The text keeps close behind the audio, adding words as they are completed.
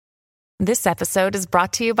This episode is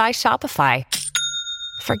brought to you by Shopify.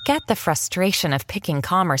 Forget the frustration of picking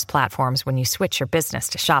commerce platforms when you switch your business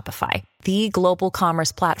to Shopify, the global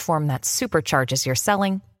commerce platform that supercharges your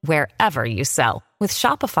selling wherever you sell. With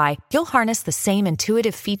Shopify, you'll harness the same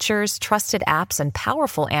intuitive features, trusted apps, and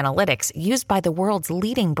powerful analytics used by the world's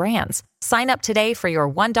leading brands. Sign up today for your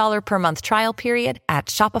 $1 per month trial period at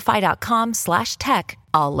shopify.com/tech,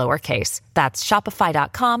 all lowercase. That's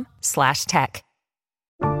shopify.com/tech.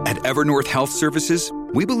 At Evernorth Health Services,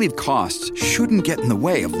 we believe costs shouldn't get in the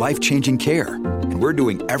way of life-changing care, and we're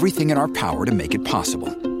doing everything in our power to make it possible.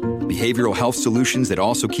 Behavioral health solutions that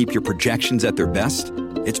also keep your projections at their best?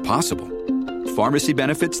 It's possible. Pharmacy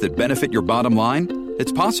benefits that benefit your bottom line?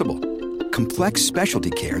 It's possible. Complex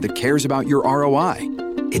specialty care that cares about your ROI?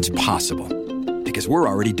 It's possible. Because we're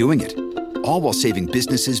already doing it. All while saving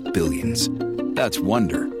businesses billions. That's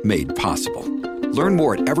Wonder made possible. Learn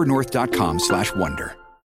more at evernorth.com/wonder.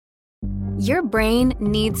 Your brain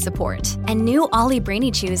needs support, and new Ollie Brainy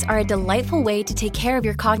Chews are a delightful way to take care of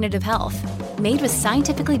your cognitive health. Made with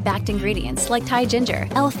scientifically backed ingredients like Thai ginger,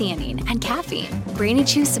 L-theanine, and caffeine, Brainy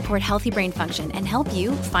Chews support healthy brain function and help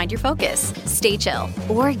you find your focus, stay chill,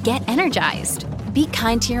 or get energized. Be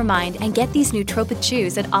kind to your mind and get these nootropic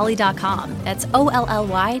chews at ollie.com. That's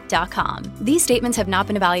OLLY.com. These statements have not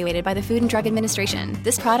been evaluated by the Food and Drug Administration.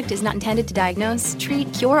 This product is not intended to diagnose,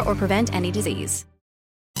 treat, cure, or prevent any disease.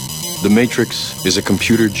 The Matrix is a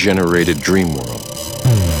computer-generated dream world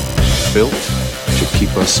built to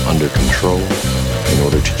keep us under control in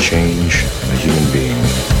order to change a human being.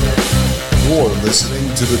 You're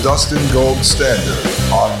listening to the Dustin Gold Standard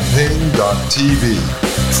on Pain.tv.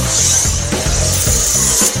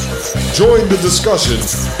 Join the discussion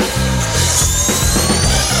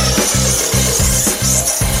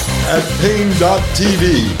at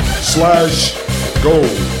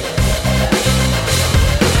Pain.tv/gold.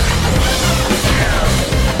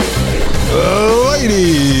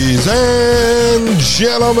 Ladies and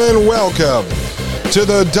gentlemen, welcome to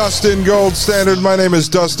the Dustin Gold Standard. My name is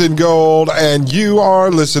Dustin Gold, and you are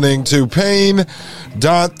listening to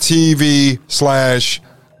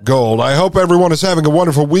Pain.tv/gold. I hope everyone is having a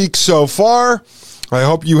wonderful week so far. I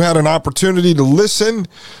hope you had an opportunity to listen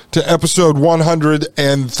to episode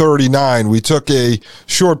 139. We took a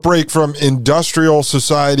short break from Industrial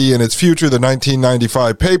Society and Its Future, the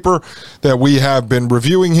 1995 paper that we have been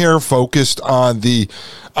reviewing here, focused on the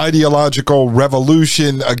ideological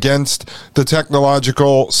revolution against the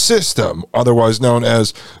technological system, otherwise known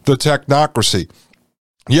as the technocracy.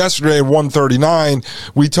 Yesterday at 139,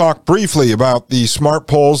 we talked briefly about the smart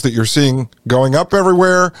poles that you're seeing going up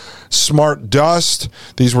everywhere, smart dust.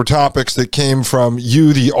 These were topics that came from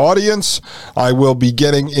you, the audience. I will be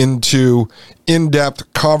getting into in-depth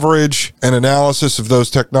coverage and analysis of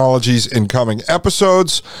those technologies in coming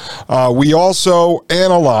episodes. We also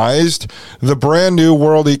analyzed the brand new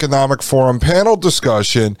World Economic Forum panel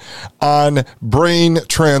discussion on brain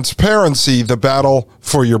transparency, the battle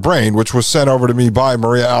for your brain, which was sent over to me by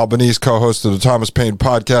Maria Albanese, co-host of the Thomas Paine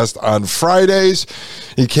podcast on Fridays.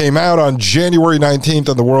 It came out on January 19th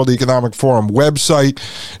on the World Economic Forum website,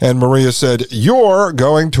 and Maria said, "You're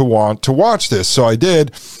going to want to watch this." So I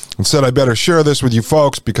did, and said I better share this with you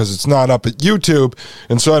folks because it's not up at YouTube,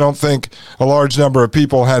 and so I don't think a large number of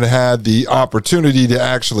people had had the opportunity to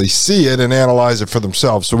actually see it and analyze it for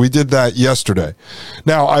themselves. So we did that yesterday.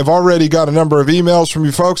 Now, I've already got a number of emails from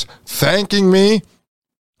you folks thanking me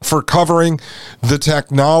for covering the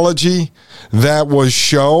technology that was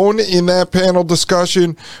shown in that panel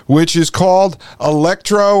discussion, which is called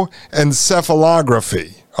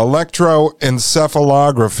electroencephalography.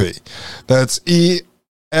 Electroencephalography. That's ELECTRO,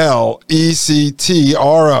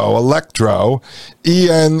 electro,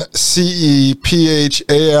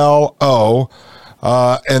 ENCEPHALO,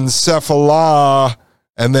 encephala,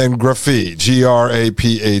 and then graphy,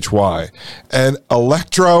 GRAPHY, and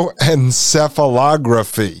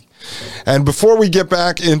electroencephalography. And before we get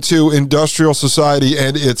back into Industrial Society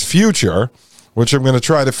and Its Future, which I'm going to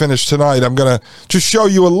try to finish tonight, I'm going to just show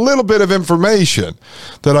you a little bit of information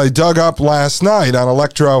that I dug up last night on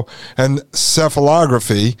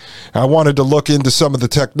electroencephalography. I wanted to look into some of the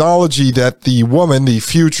technology that the woman, the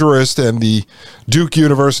futurist and the Duke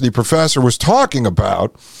University professor, was talking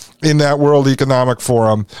about in that World Economic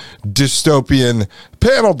Forum dystopian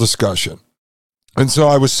panel discussion. And so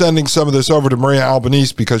I was sending some of this over to Maria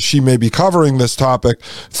Albanese because she may be covering this topic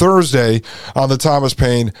Thursday on the Thomas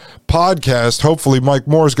Paine podcast. Hopefully Mike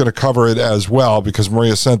Moore is going to cover it as well because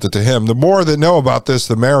Maria sent it to him. The more that know about this,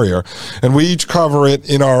 the merrier. And we each cover it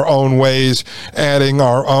in our own ways, adding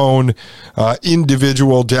our own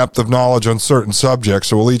individual depth of knowledge on certain subjects.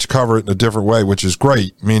 So we'll each cover it in a different way, which is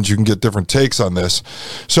great. It means you can get different takes on this.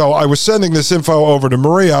 So I was sending this info over to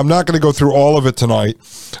Maria. I'm not going to go through all of it tonight.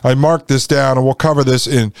 I marked this down, and we'll cover this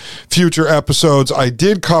in future episodes. I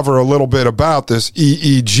did cover a little bit about this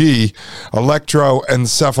EEG,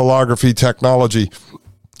 electroencephalography technology,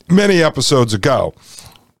 many episodes ago.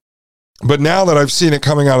 But now that I've seen it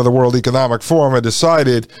coming out of the World Economic Forum, I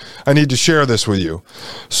decided I need to share this with you.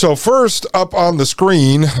 So first up on the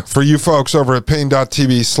screen for you folks over at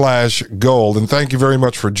pain.tv/gold, and thank you very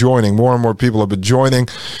much for joining. More and more people have been joining.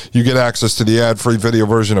 You get access to the ad-free video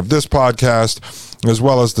version of this podcast, as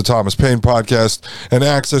well as the Thomas Paine podcast, and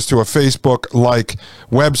access to a Facebook-like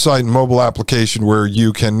website and mobile application where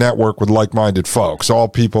you can network with like-minded folks, all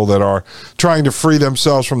people that are trying to free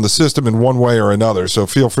themselves from the system in one way or another. So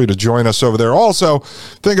feel free to join us over there. Also,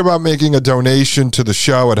 think about making a donation to the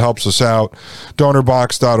show. It helps us out.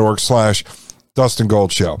 Donorbox.org/Dustin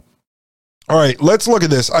Gold Show. All right, let's look at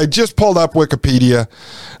this. I just pulled up Wikipedia.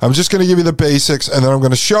 I'm just going to give you the basics, and then I'm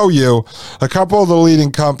going to show you a couple of the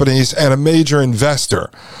leading companies and a major investor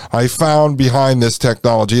I found behind this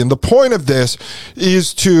technology. And the point of this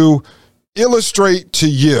is to illustrate to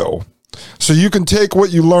you, so you can take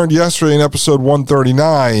what you learned yesterday in episode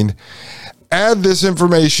 139, add this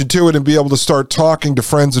information to it, and be able to start talking to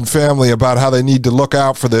friends and family about how they need to look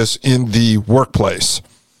out for this in the workplace.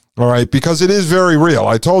 All right, because it is very real.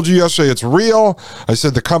 I told you yesterday it's real. I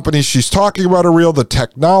said the companies she's talking about are real. The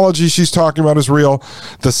technology she's talking about is real.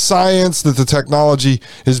 The science that the technology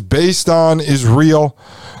is based on is real.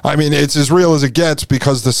 I mean, it's as real as it gets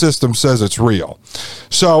because the system says it's real.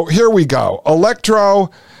 So here we go.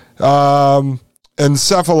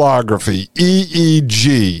 Electroencephalography,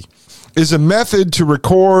 EEG, is a method to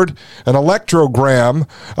record an electrogram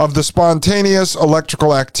of the spontaneous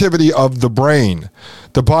electrical activity of the brain.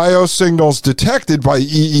 The biosignals detected by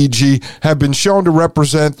EEG have been shown to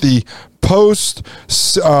represent the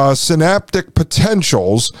post-synaptic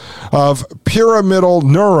potentials of pyramidal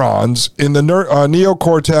neurons in the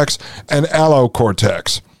neocortex and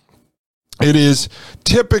allocortex. It is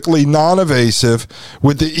typically non-invasive,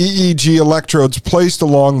 with the EEG electrodes placed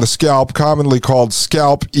along the scalp, commonly called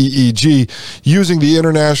scalp EEG, using the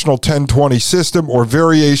International 1020 system or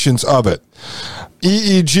variations of it.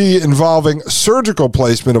 EEG involving surgical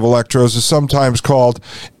placement of electrodes is sometimes called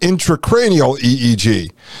intracranial EEG.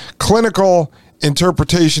 Clinical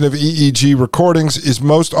interpretation of EEG recordings is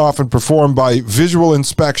most often performed by visual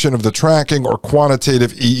inspection of the tracking or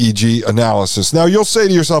quantitative EEG analysis. Now, you'll say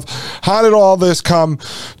to yourself, how did all this come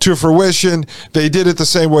to fruition? They did it the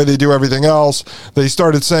same way they do everything else. They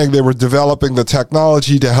started saying they were developing the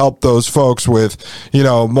technology to help those folks with,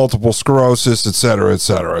 multiple sclerosis, et cetera, et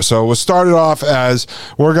cetera. So it was started off as,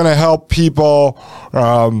 we're going to help people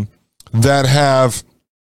that have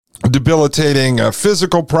debilitating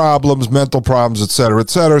physical problems, mental problems, et cetera,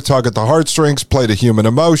 tug at the heartstrings, play to human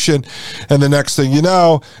emotion. And the next thing you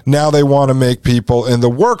know, now they want to make people in the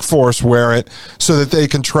workforce wear it so that they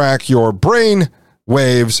can track your brain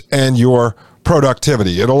waves and your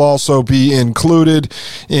productivity. It'll also be included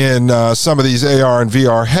in some of these AR and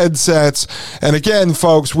VR headsets. And again,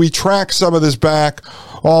 folks, we track some of this back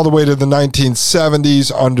all the way to the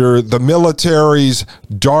 1970s under the military's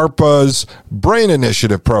DARPA's Brain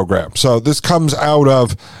Initiative program. So this comes out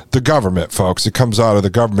of the government, folks. It comes out of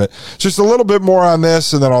the government. Just a little bit more on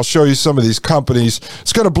this, and then I'll show you some of these companies.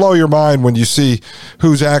 It's going to blow your mind when you see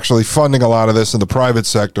who's actually funding a lot of this in the private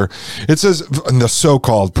sector. It says, in the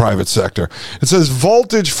so-called private sector, it says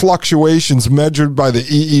voltage fluctuations measured by the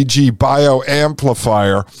EEG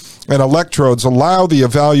bioamplifier and electrodes allow the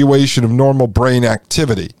evaluation of normal brain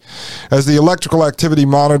activity. As the electrical activity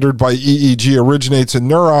monitored by EEG originates in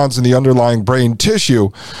neurons in the underlying brain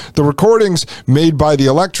tissue, the recordings made by the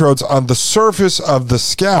electrodes on the surface of the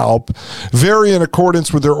scalp vary in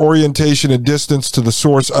accordance with their orientation and distance to the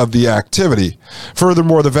source of the activity.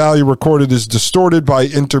 Furthermore, the value recorded is distorted by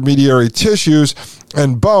intermediary tissues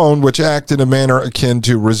and bone, which act in a manner akin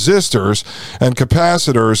to resistors and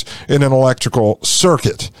capacitors in an electrical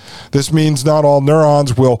circuit. This means not all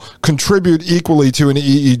neurons will contribute equally to an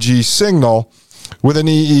EEG signal, with an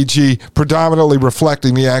EEG predominantly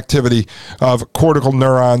reflecting the activity of cortical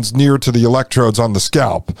neurons near to the electrodes on the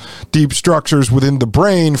scalp. Deep structures within the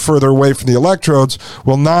brain further away from the electrodes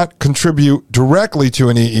will not contribute directly to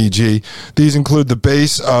an EEG. These include the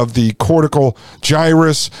base of the cortical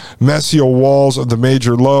gyrus, mesial walls of the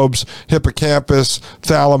major lobes, hippocampus,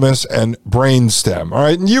 thalamus, and brainstem. All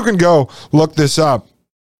right, and you can go look this up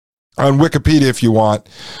on Wikipedia if you want.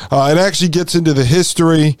 It actually gets into the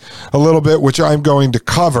history a little bit, which I'm going to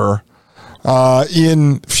cover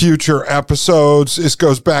in future episodes. This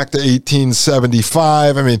goes back to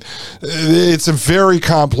 1875. I mean, it's a very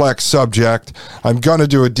complex subject. I'm going to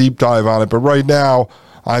do a deep dive on it, but right now,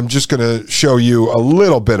 I'm just going to show you a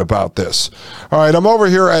little bit about this. All right, I'm over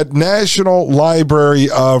here at National Library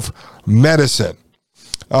of Medicine.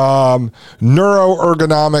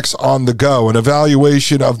 Neuroergonomics on the go, an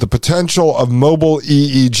evaluation of the potential of mobile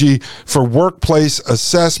EEG for workplace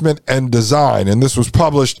assessment and design. And this was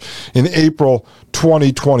published in April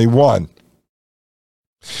 2021.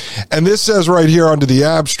 And this says right here under the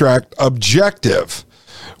abstract, objective.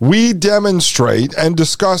 We demonstrate and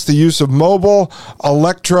discuss the use of mobile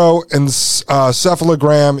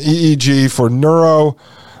electroencephalogram EEG for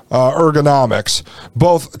ergonomics.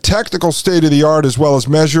 Both technical state-of-the-art as well as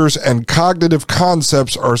measures and cognitive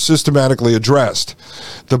concepts are systematically addressed.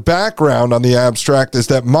 The background on the abstract is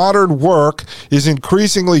that modern work is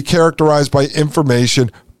increasingly characterized by information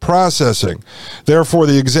processing. Therefore,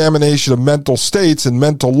 the examination of mental states and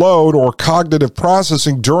mental load or cognitive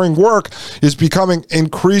processing during work is becoming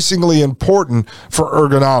increasingly important for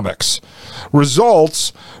ergonomics.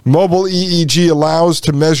 Results: mobile EEG allows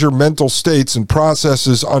to measure mental states and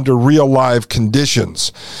processes under real live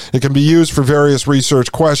conditions. It can be used for various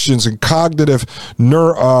research questions in cognitive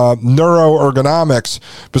neuroergonomics,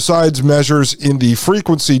 besides measures in the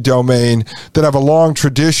frequency domain that have a long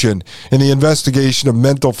tradition in the investigation of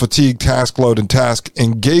mental fatigue, task load, and task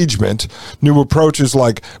engagement. New approaches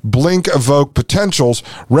like blink-evoke potentials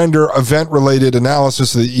render event-related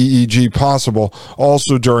analysis of the EEG possible,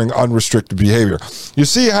 also during unrestricted behavior. You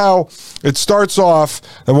see how it starts off,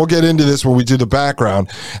 and we'll get into this when we do the background,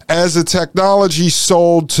 as a technology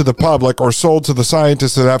sold to the public or sold to the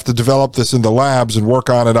scientists that have to develop this in the labs and work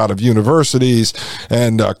on it out of universities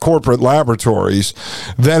and corporate laboratories.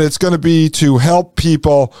 Then it's going to be to help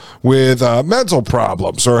people with mental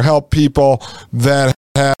problems or help people that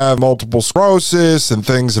have multiple sclerosis and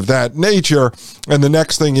things of that nature. And the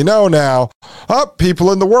next thing you know now,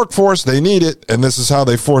 people in the workforce, they need it. And this is how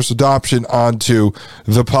they force adoption onto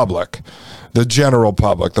the public, the general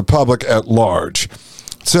public, the public at large.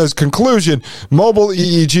 It says, conclusion, mobile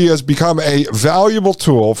EEG has become a valuable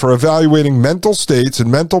tool for evaluating mental states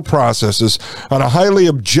and mental processes on a highly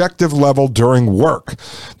objective level during work.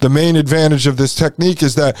 The main advantage of this technique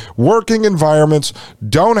is that working environments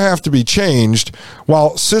don't have to be changed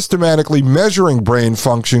while systematically measuring brain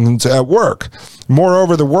functions at work.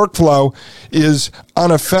 Moreover, the workflow is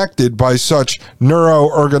unaffected by such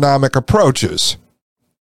neuroergonomic approaches.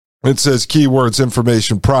 It says keywords,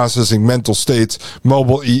 information processing, mental states,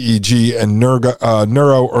 mobile EEG, and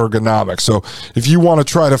neuroergonomics. So if you want to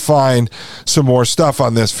try to find some more stuff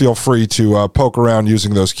on this, feel free to poke around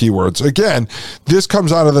using those keywords. Again, this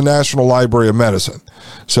comes out of the National Library of Medicine.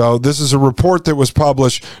 So this is a report that was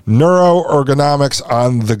published, Neuroergonomics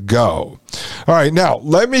on the Go. All right, now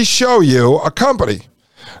let me show you a company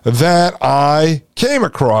that I came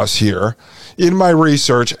across here in my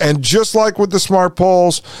research. And just like with the smart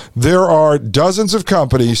poles, there are dozens of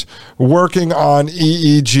companies working on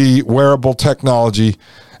EEG wearable technology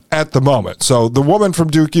at the moment. So the woman from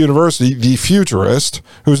Duke University, the futurist,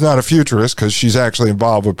 who's not a futurist because she's actually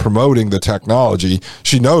involved with promoting the technology,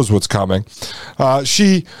 she knows what's coming.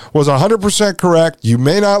 She was 100% correct. You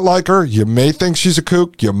may not like her. You may think she's a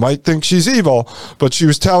kook. You might think she's evil, but she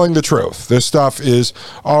was telling the truth. This stuff is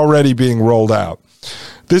already being rolled out.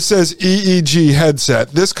 This says EEG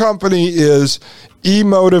headset. This company is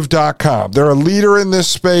emotive.com. They're a leader in this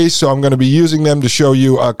space, so I'm going to be using them to show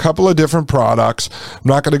you a couple of different products. I'm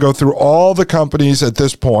not going to go through all the companies at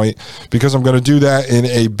this point because I'm going to do that in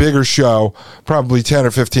a bigger show, probably 10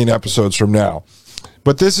 or 15 episodes from now.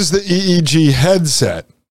 But this is the EEG headset.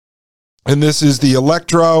 And this is the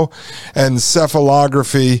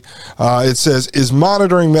electroencephalography. It says, is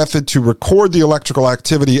monitoring method to record the electrical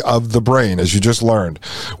activity of the brain, as you just learned.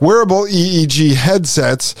 Wearable EEG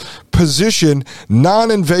headsets position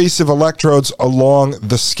non-invasive electrodes along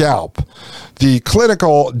the scalp. The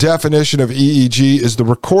clinical definition of EEG is the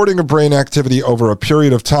recording of brain activity over a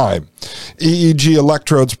period of time. EEG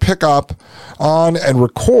electrodes pick up on and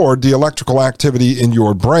record the electrical activity in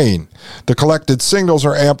your brain. The collected signals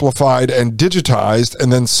are amplified and digitized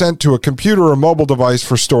and then sent to a computer or mobile device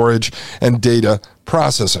for storage and data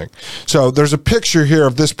processing. So there's a picture here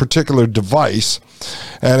of this particular device,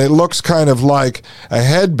 and it looks kind of like a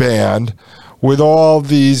headband with all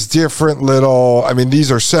these different little,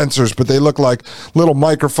 these are sensors, but they look like little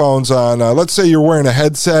microphones on, let's say you're wearing a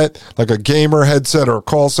headset, like a gamer headset or a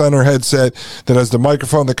call center headset that has the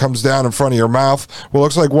microphone that comes down in front of your mouth. Well, it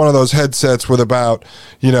looks like one of those headsets with about,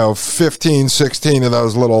 15, 16 of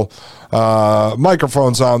those little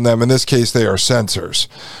microphones on them. In this case, they are sensors.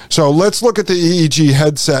 So let's look at the EEG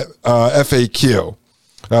headset FAQ.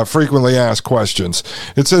 Frequently asked questions.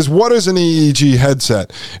 It says, what is an EEG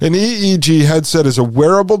headset? An EEG headset is a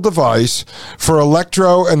wearable device for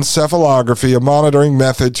electroencephalography, a monitoring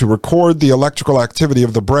method to record the electrical activity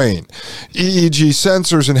of the brain. EEG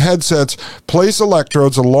sensors and headsets place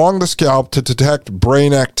electrodes along the scalp to detect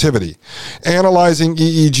brain activity. Analyzing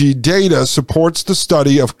EEG data supports the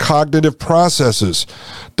study of cognitive processes.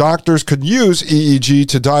 Doctors could use EEG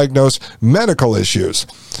to diagnose medical issues.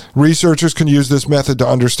 Researchers can use this method to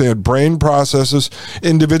understand brain processes.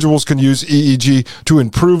 Individuals can use EEG to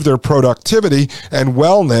improve their productivity and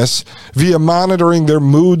wellness via monitoring their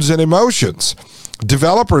moods and emotions.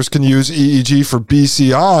 Developers can use EEG for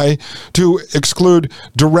BCI to exclude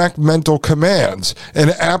direct mental commands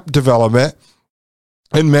and app development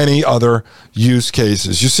and many other use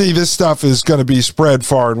cases. You see, this stuff is going to be spread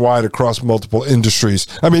far and wide across multiple industries.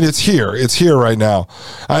 It's here. It's here right now.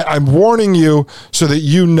 I'm warning you so that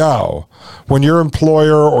you know when your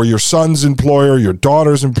employer or your son's employer, your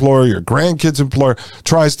daughter's employer, your grandkid's employer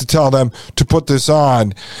tries to tell them to put this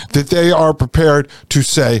on, that they are prepared to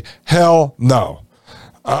say, hell no.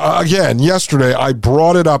 Again, yesterday I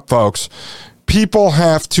brought it up, folks. People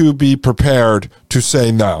have to be prepared to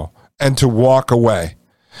say no and to walk away.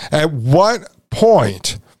 At what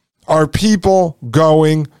point are people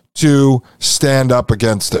going to stand up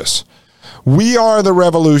against this? We are the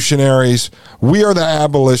revolutionaries. We are the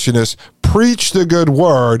abolitionists. Preach the good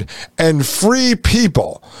word and free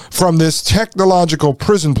people from this technological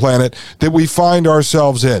prison planet that we find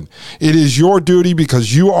ourselves in. It is your duty,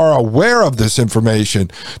 because you are aware of this information,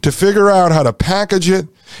 to figure out how to package it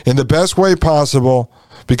in the best way possible,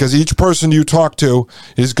 because each person you talk to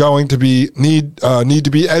is going to need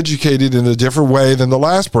to be educated in a different way than the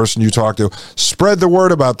last person you talk to. Spread the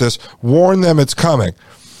word about this. Warn them it's coming.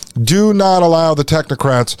 Do not allow the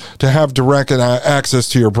technocrats to have direct access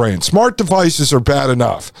to your brain. Smart devices are bad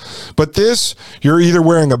enough, but this, you're either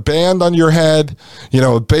wearing a band on your head,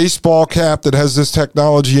 a baseball cap that has this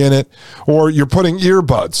technology in it, or you're putting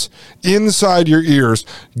earbuds inside your ears,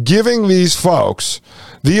 giving these folks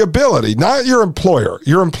the ability, not your employer.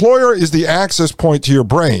 Your employer is the access point to your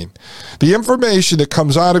brain. The information that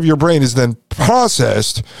comes out of your brain is then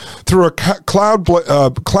processed through a cloud-based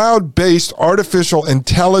artificial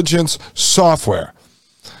intelligence software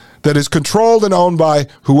that is controlled and owned by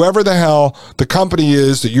whoever the hell the company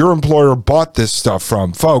is that your employer bought this stuff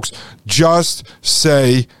from. Folks, just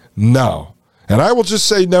say no. And I will just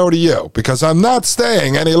say no to you, because I'm not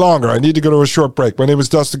staying any longer. I need to go to a short break. My name is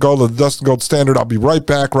Dustin Gold of the Dustin Gold Standard. I'll be right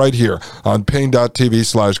back right here on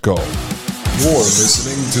Pain.tv/gold. You're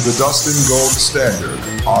listening to the Dustin Gold Standard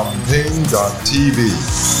on Pain.tv.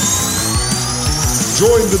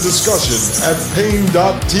 Join the discussion at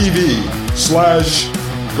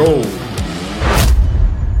Pain.tv/gold.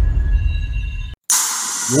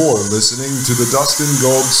 You're listening to the Dustin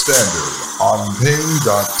Gold Standard on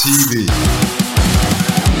Pain.tv.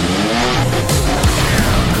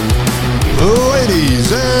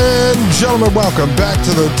 Ladies and gentlemen, welcome back to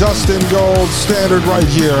the Dustin Gold Standard right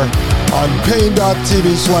here on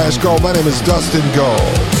Pain.tv/gold. My name is Dustin Gold,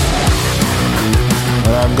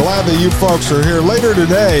 and I'm glad that you folks are here. Later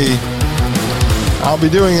today, I'll be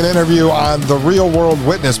doing an interview on the Real World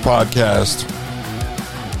Witness podcast.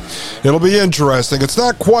 It'll be interesting. It's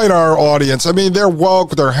not quite our audience. They're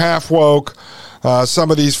woke, they're half woke. Some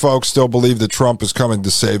of these folks still believe that Trump is coming to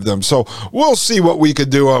save them. So we'll see what we can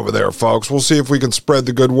do over there, folks. We'll see if we can spread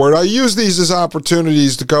the good word. I use these as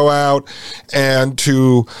opportunities to go out and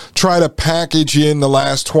to try to package in the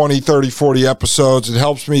last 20, 30, 40 episodes. It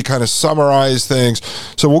helps me kind of summarize things.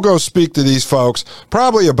 So we'll go speak to these folks,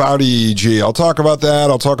 probably about EEG. I'll talk about that.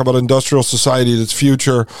 I'll talk about industrial society and its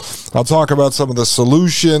future. I'll talk about some of the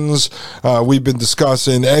solutions we've been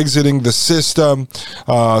discussing, exiting the system,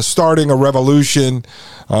 starting a revolution revolution,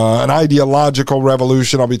 an ideological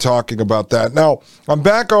revolution. I'll be talking about that. Now, I'm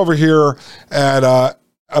back over here at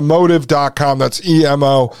emotive.com. That's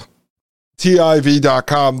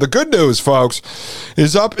EMOTIV.com. The good news, folks,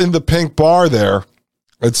 is up in the pink bar there.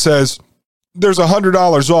 It says there's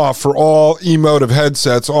 $100 off for all Emotive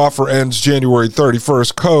headsets. Offer ends January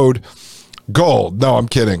 31st. Code GOLD. No, I'm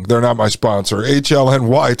kidding. They're not my sponsor.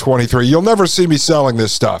 HLNY23. You'll never see me selling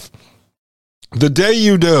this stuff. The day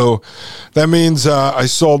you do, that means I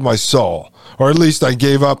sold my soul, or at least I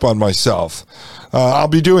gave up on myself. I'll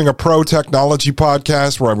be doing a pro technology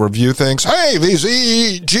podcast where I review things. Hey, these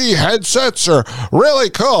EEG headsets are really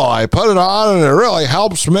cool. I put it on and it really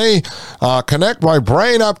helps me connect my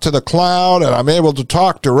brain up to the cloud, and I'm able to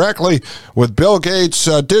talk directly with Bill Gates'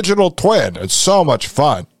 digital twin. It's so much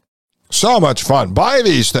fun. So much fun. Buy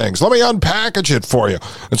these things. Let me unpackage it for you.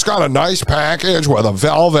 It's got a nice package with a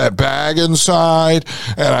velvet bag inside,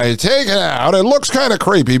 and I take it out. It looks kind of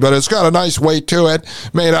creepy, but it's got a nice weight to it,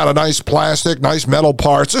 made out of nice plastic, nice metal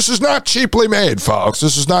parts. This is not cheaply made, folks.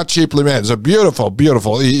 This is not cheaply made. It's a beautiful,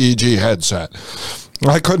 beautiful EEG headset.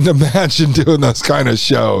 I couldn't imagine doing those kind of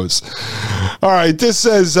shows. All right, this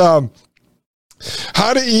says, how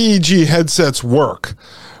do EEG headsets work?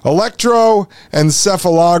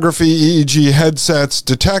 Electroencephalography EEG headsets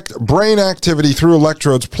detect brain activity through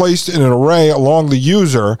electrodes placed in an array along the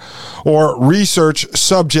user or research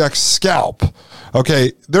subject's scalp.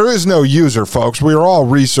 Okay, there is no user, folks. We are all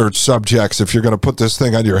research subjects if you're going to put this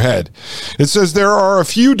thing on your head. It says there are a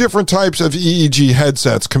few different types of EEG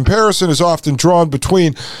headsets. Comparison is often drawn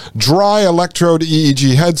between dry electrode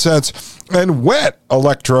EEG headsets and wet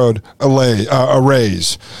electrode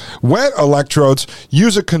arrays. Wet electrodes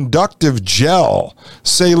use a conductive gel,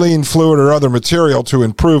 saline fluid, or other material to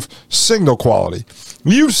improve signal quality.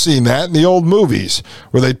 You've seen that in the old movies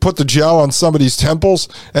where they'd put the gel on somebody's temples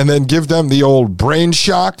and then give them the old brain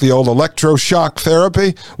shock, the old electroshock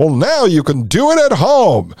therapy. Well, now you can do it at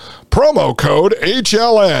home. Promo code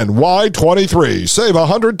HLNY23. Save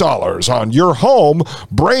 $100 on your home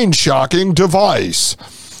brain shocking device.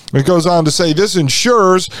 It goes on to say this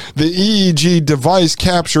ensures the EEG device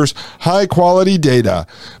captures high-quality data.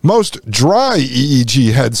 Most dry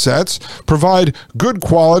EEG headsets provide good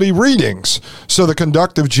quality readings, so the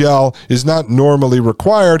conductive gel is not normally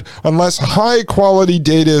required unless high-quality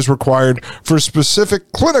data is required for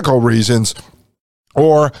specific clinical reasons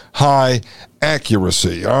or high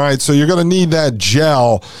accuracy. All right, so you're going to need that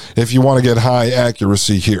gel if you want to get high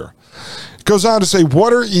accuracy here. It goes on to say,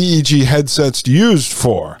 what are EEG headsets used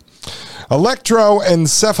for?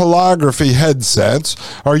 Electroencephalography headsets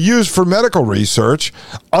are used for medical research,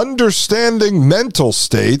 understanding mental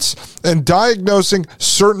states, and diagnosing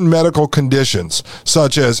certain medical conditions,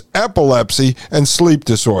 such as epilepsy and sleep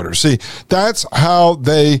disorders. See, that's how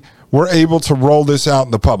they were able to roll this out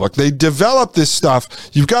in the public. They developed this stuff.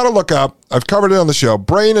 You've got to look up. I've covered it on the show.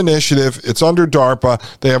 Brain Initiative. It's under DARPA.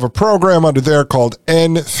 They have a program under there called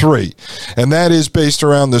N3, and that is based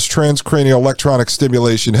around this transcranial electronic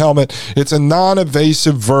stimulation helmet. It's a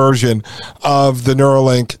non-invasive version of the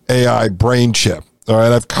Neuralink AI brain chip. All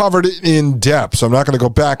right, I've covered it in depth, so I'm not going to go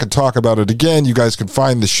back and talk about it again. You guys can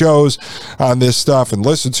find the shows on this stuff and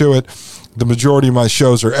listen to it. The majority of my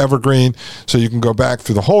shows are evergreen, so you can go back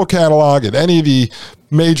through the whole catalog at any of the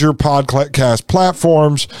major podcast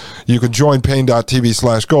platforms. You can join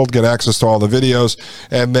pain.tv/gold, get access to all the videos,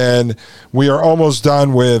 and then we are almost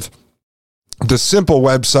done with the simple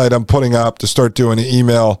website I'm putting up to start doing an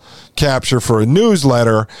email capture for a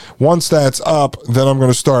newsletter. Once that's up, then I'm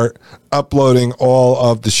going to start uploading all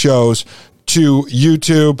of the shows to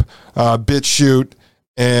YouTube, BitChute,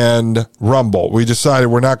 and Rumble. We decided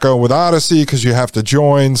we're not going with Odyssey because you have to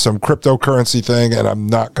join some cryptocurrency thing, and I'm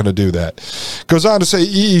not going to do that. Goes on to say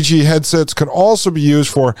EEG headsets can also be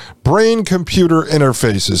used for brain-computer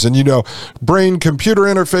interfaces. And you know, brain-computer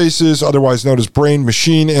interfaces, otherwise known as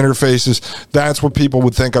brain-machine interfaces, that's what people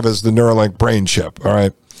would think of as the Neuralink brain chip, all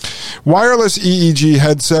right? Wireless EEG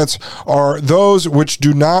headsets are those which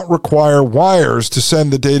do not require wires to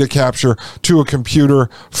send the data capture to a computer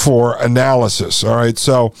for analysis. All right,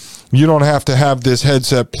 so you don't have to have this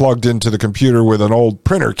headset plugged into the computer with an old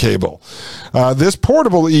printer cable. This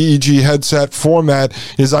portable EEG headset format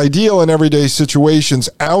is ideal in everyday situations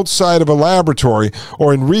outside of a laboratory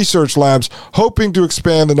or in research labs, hoping to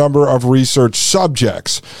expand the number of research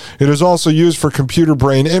subjects. It is also used for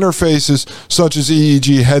computer-brain interfaces such as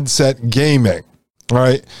EEG headset gaming. All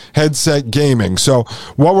right, headset gaming. So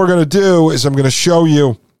what we're going to do is I'm going to show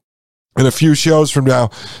you in a few shows from now,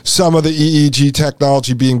 some of the EEG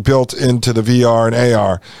technology being built into the VR and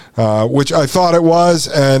AR, which I thought it was,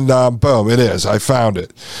 and boom, it is. I found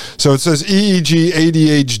it. So it says EEG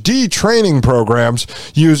ADHD training programs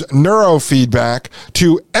use neurofeedback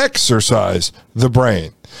to exercise the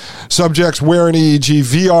brain. Subjects wear an EEG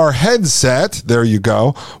VR headset, there you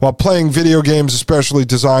go, while playing video games especially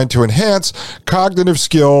designed to enhance cognitive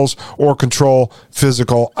skills or control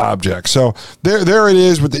physical objects. So there it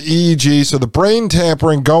is with the EEG. So the brain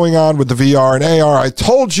tampering going on with the VR and AR. I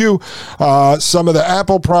told you some of the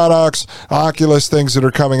Apple products, Oculus things that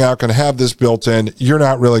are coming out can have this built in. You're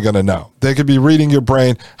not really going to know. They could be reading your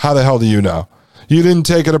brain. How the hell do you know? You didn't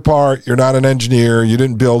take it apart. You're not an engineer. You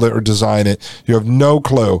didn't build it or design it. You have no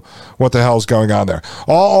clue what the hell's going on there.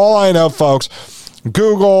 All I know, folks,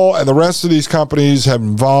 Google and the rest of these companies have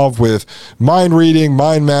involved with mind reading,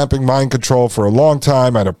 mind mapping, mind control for a long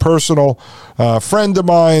time. I had a personal friend of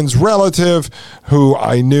mine's relative who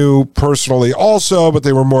I knew personally also, but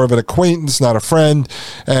they were more of an acquaintance, not a friend.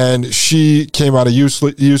 And she came out of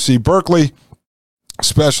UC Berkeley.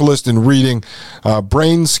 Specialist in reading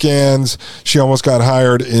brain scans. She almost got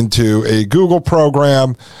hired into a Google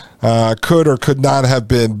program. Could or could not have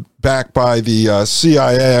been backed by the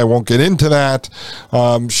CIA. I won't get into that.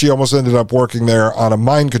 She almost ended up working there on a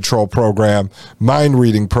mind control program, mind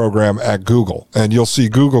reading program at Google. And you'll see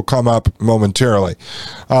Google come up momentarily.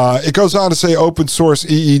 It goes on to say open source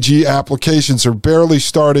EEG applications are barely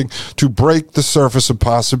starting to break the surface of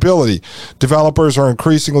possibility. Developers are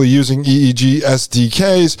increasingly using EEG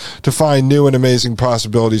SDKs to find new and amazing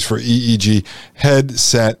possibilities for EEG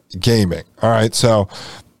headset gaming. All right, so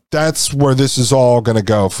that's where this is all going to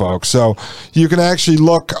go, folks. So you can actually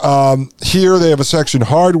look here. They have a section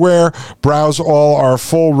hardware. Browse all our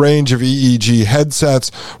full range of EEG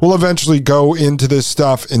headsets. We'll eventually go into this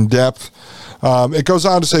stuff in depth. It goes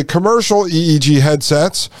on to say commercial EEG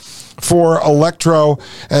headsets for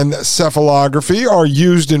electroencephalography are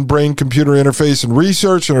used in brain-computer interface and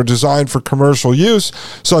research and are designed for commercial use,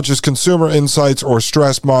 such as consumer insights or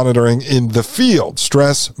stress monitoring in the field.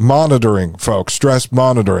 Stress monitoring, folks, stress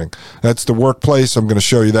monitoring. That's the workplace. I'm going to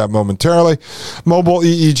show you that momentarily. Mobile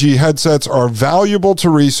EEG headsets are valuable to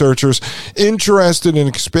researchers interested in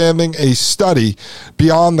expanding a study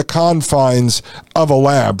beyond the confines of a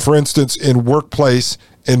lab, for instance, in workplace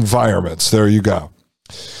environments. There you go.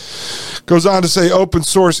 Goes on to say open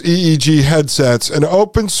source EEG headsets. An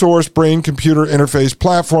open source brain-computer interface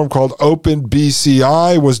platform called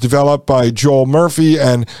OpenBCI was developed by Joel Murphy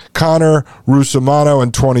and Connor Rusomano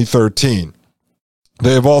in 2013.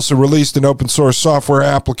 They have also released an open source software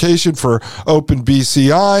application for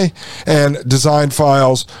OpenBCI and design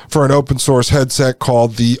files for an open source headset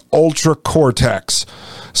called the Ultra Cortex.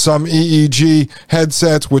 Some EEG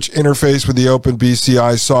headsets which interface with the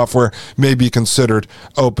OpenBCI software may be considered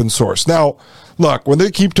open source. Now, look, when they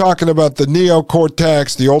keep talking about the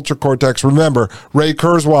neocortex, the ultra cortex, remember, Ray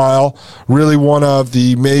Kurzweil, really one of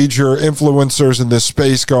the major influencers in this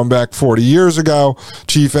space going back 40 years ago,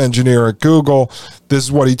 chief engineer at Google. This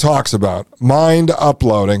is what he talks about. Mind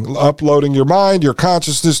uploading your mind, your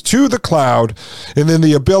consciousness to the cloud, and then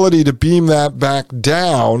the ability to beam that back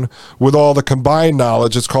down with all the combined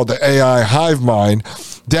knowledge. It's called the AI hive mind,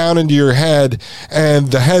 down into your head,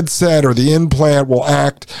 and the headset or the implant will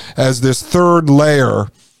act as this third layer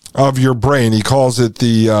of your brain. He calls it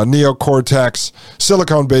the neocortex,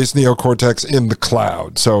 silicone-based neocortex in the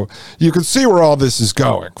cloud. So you can see where all this is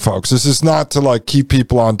going, folks. This is not to like keep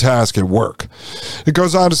people on task at work. It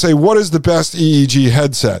goes on to say, what is the best EEG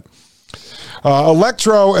headset?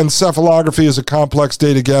 Electroencephalography is a complex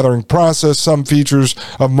data gathering process. Some features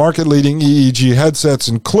of market-leading EEG headsets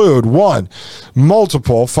include 1.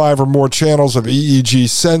 Multiple 5 or more channels of EEG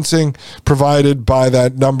sensing provided by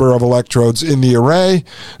that number of electrodes in the array.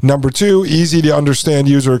 2, easy to understand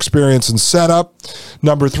user experience and setup. 3,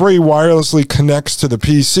 wirelessly connects to the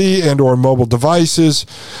PC and or mobile devices.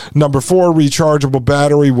 4, rechargeable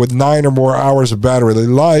battery with 9 or more hours of battery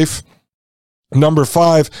life.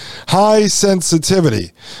 5, high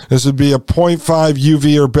sensitivity. This would be a 0.5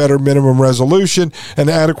 UV or better minimum resolution and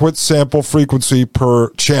adequate sample frequency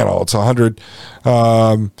per channel. It's 100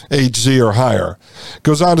 Hz or higher.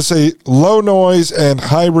 Goes on to say low noise and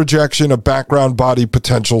high rejection of background body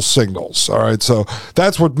potential signals. All right, so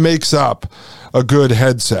that's what makes up a good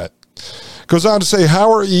headset. Goes on to say,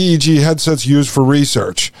 how are EEG headsets used for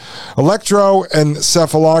research?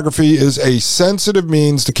 Electroencephalography is a sensitive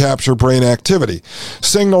means to capture brain activity.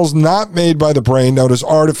 Signals not made by the brain, known as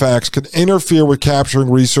artifacts, can interfere with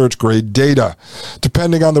capturing research-grade data.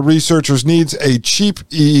 Depending on the researcher's needs, a cheap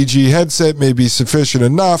EEG headset may be sufficient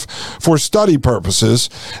enough for study purposes,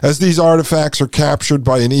 as these artifacts are captured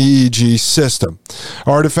by an EEG system.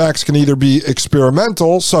 Artifacts can either be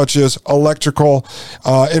experimental, such as electrical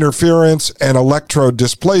interference and electrode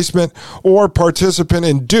displacement, or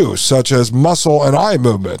participant-induced, such as muscle and eye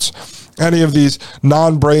movements. Any of these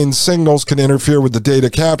non-brain signals can interfere with the data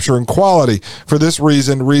capture and quality. For this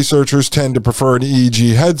reason, researchers tend to prefer an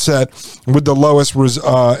EEG headset with the lowest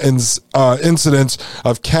incidence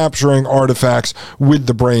of capturing artifacts with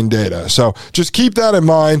the brain data. So just keep that in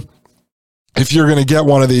mind if you're going to get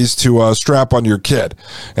one of these to strap on your kid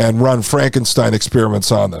and run Frankenstein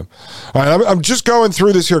experiments on them. All right, I'm just going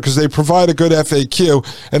through this here because they provide a good FAQ,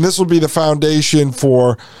 and this will be the foundation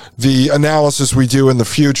for the analysis we do in the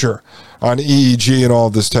future on EEG and all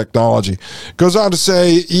of this technology. Goes on to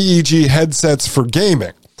say EEG headsets for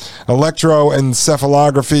gaming.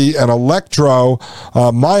 Electroencephalography and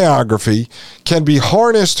electromyography can be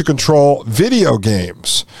harnessed to control video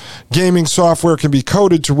games. Gaming software can be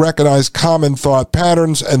coded to recognize common thought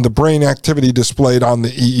patterns and the brain activity displayed on the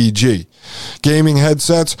EEG. Gaming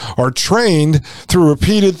headsets are trained through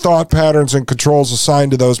repeated thought patterns and controls assigned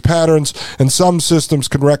to those patterns, and some systems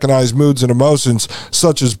can recognize moods and emotions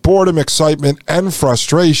such as boredom, excitement, and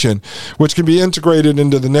frustration, which can be integrated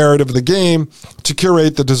into the narrative of the game to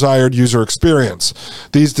curate the desired user experience.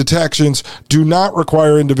 These detections do not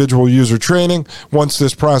require individual user training. Once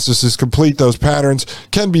this process is complete, those patterns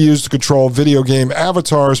can be used to control video game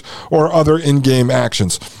avatars or other in-game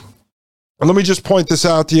actions. And let me just point this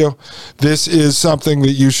out to you. This is something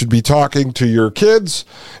that you should be talking to your kids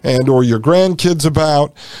and or your grandkids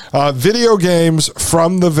about. Video games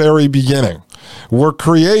from the very beginning were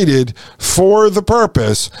created for the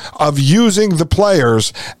purpose of using the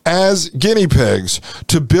players as guinea pigs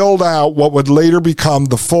to build out what would later become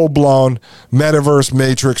the full-blown metaverse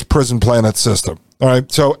matrix prison planet system. All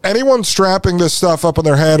right, so anyone strapping this stuff up on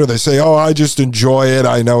their head, or they say, oh, I just enjoy it,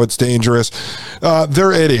 I know it's dangerous,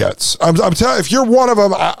 they're idiots. I'm telling you, if you're one of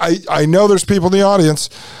them, I know there's people in the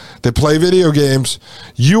audience that play video games.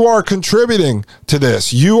 You are contributing to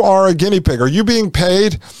this. You are a guinea pig. Are you being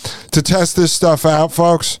paid to test this stuff out,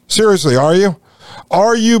 folks? Seriously, are you?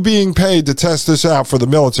 Are you being paid to test this out for the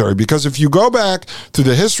military? Because if you go back to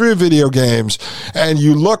the history of video games and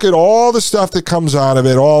you look at all the stuff that comes out of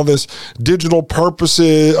it, all this digital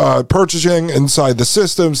purchasing inside the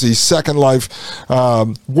systems, these Second Life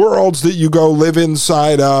worlds that you go live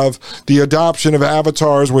inside of, the adoption of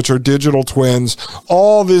avatars, which are digital twins,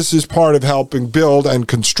 all this is part of helping build and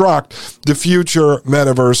construct the future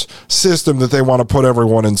metaverse system that they want to put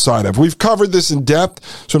everyone inside of. We've covered this in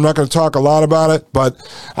depth, so I'm not going to talk a lot about it. But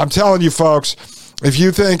I'm telling you, folks, if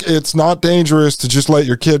you think it's not dangerous to just let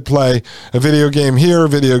your kid play a video game here, a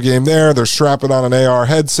video game there, they're strapping on an AR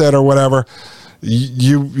headset or whatever,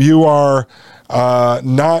 you are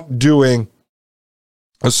not doing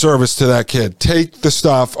a service to that kid. Take the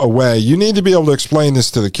stuff away. You need to be able to explain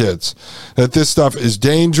this to the kids, that this stuff is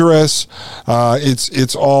dangerous.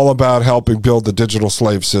 It's all about helping build the digital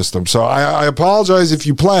slave system. So I apologize if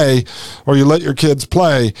you play or you let your kids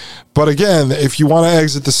play. But again, if you want to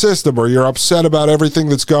exit the system or you're upset about everything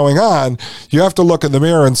that's going on, you have to look in the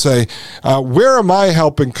mirror and say, where am I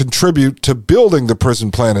helping contribute to building the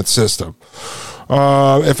prison planet system?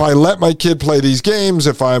 If I let my kid play these games,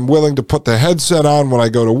 if I'm willing to put the headset on when I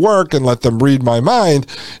go to work and let them read my mind,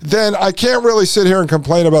 then I can't really sit here and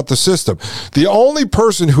complain about the system. The only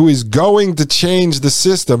person who is going to change the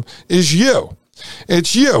system is you.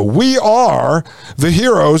 It's you. We are the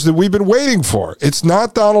heroes that we've been waiting for. It's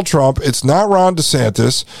not Donald Trump. It's not Ron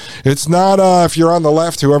DeSantis. It's not, if you're on the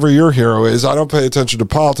left, whoever your hero is. I don't pay attention to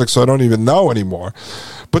politics, so I don't even know anymore.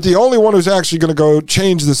 But the only one who's actually going to go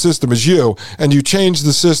change the system is you, and you change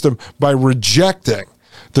the system by rejecting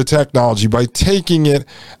the technology, by taking it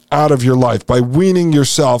out of your life, by weaning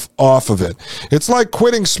yourself off of it. It's like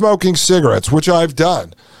quitting smoking cigarettes, which I've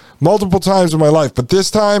done multiple times in my life. But this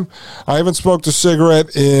time, I haven't smoked a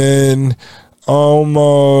cigarette in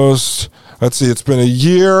almost, it's been a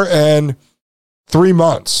year and 3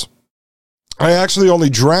 months. I actually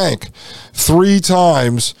only drank 3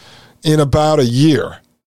 times in about a year.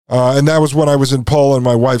 And that was when I was in Poland.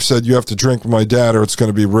 My wife said, you have to drink with my dad or it's going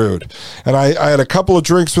to be rude. And I had a couple of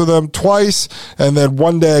drinks with him twice. And then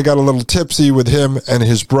one day I got a little tipsy with him and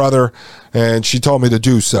his brother. and she told me to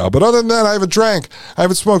do so. But other than that, I haven't drank. I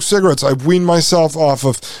haven't smoked cigarettes. I've weaned myself off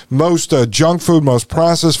of most junk food, most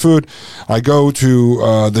processed food. I go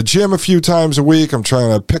to the gym a few times a week. I'm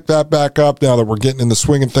trying to pick that back up now that we're getting in the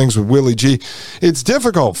swing of things with Willie G. It's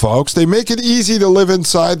difficult, folks. They make it easy to live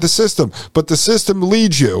inside the system, but the system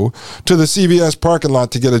leads you to the CVS parking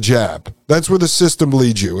lot to get a jab. That's where the system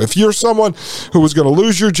leads you. If you're someone who was going to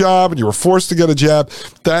lose your job and you were forced to get a jab,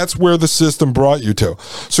 that's where the system brought you to.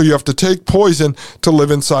 So you have to take poison to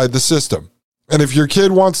live inside the system. And if your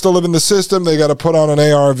kid wants to live in the system, they got to put on an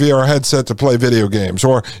AR, VR headset to play video games.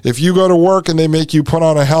 Or if you go to work and they make you put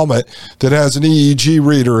on a helmet that has an EEG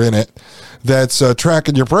reader in it that's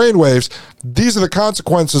tracking your brainwaves, these are the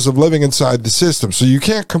consequences of living inside the system. So you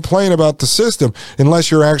can't complain about the system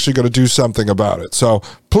unless you're actually going to do something about it. So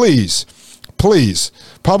please,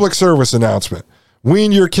 public service announcement.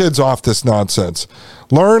 Wean your kids off this nonsense.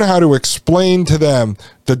 Learn how to explain to them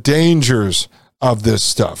the dangers of this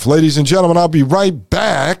stuff. Ladies and gentlemen, I'll be right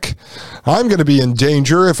back. I'm going to be in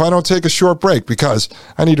danger if I don't take a short break because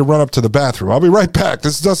I need to run up to the bathroom. I'll be right back.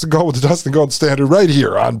 This is Dustin Gold with the Dustin Gold Standard right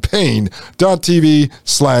here on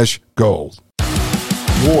Pain.tv/gold.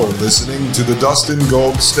 You're listening to the Dustin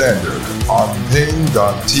Gold Standard on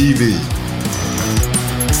Pain.tv.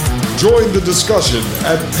 Join the discussion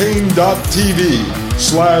at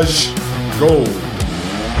Pain.tv/gold.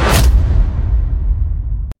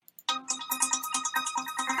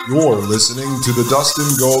 You're listening to the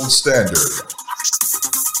Dustin Gold Standard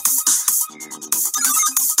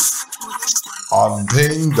on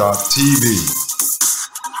Pain.tv.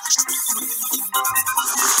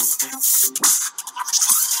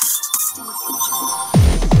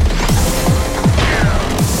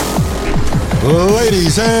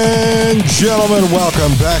 Ladies and gentlemen,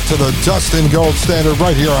 welcome back to the Dustin Gold Standard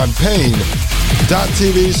right here on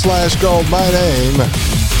Pain.tv/gold. My name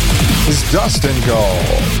is Dustin Gold.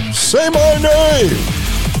 Say my name.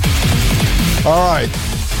 All right.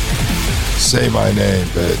 Say my name,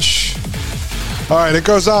 bitch. All right, it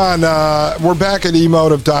goes on. We're back at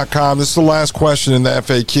emotive.com. This is the last question in the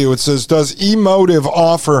FAQ. It says, does Emotive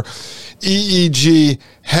offer EEG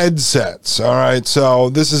headsets? All right,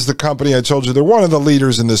 so this is the company I told you. They're one of the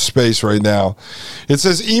leaders in this space right now. It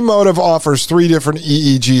says Emotive offers 3 different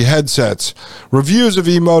EEG headsets. Reviews of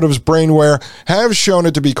Emotive's brainwear have shown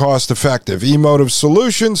it to be cost-effective. Emotive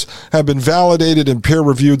solutions have been validated in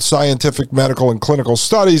peer-reviewed scientific, medical, and clinical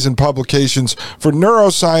studies and publications for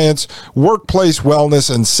neuroscience, workplace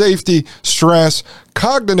wellness and safety, stress,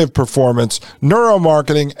 cognitive performance,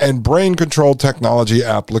 neuromarketing, and brain control technology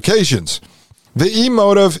applications. The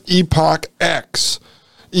Emotive Epoch X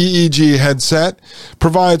EEG headset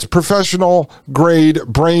provides professional-grade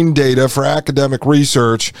brain data for academic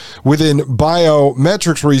research within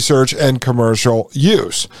biometrics research and commercial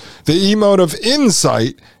use. The Emotive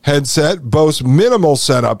Insight headset boasts minimal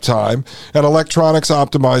setup time and electronics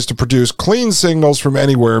optimized to produce clean signals from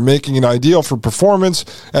anywhere, making it ideal for performance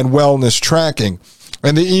and wellness tracking.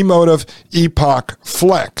 And the Emotive Epoch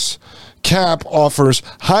Flex cap offers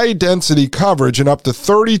high-density coverage and up to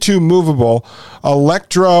 32 movable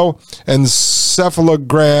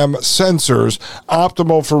electroencephalogram sensors,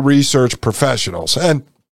 optimal for research professionals. And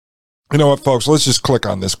you know what, folks? Let's just click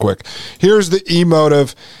on this quick. Here's the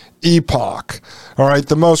Emotive Epoch. All right,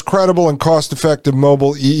 the most credible and cost-effective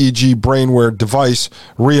mobile EEG brainwear device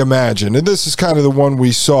reimagined. And this is kind of the one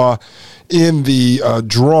we saw in the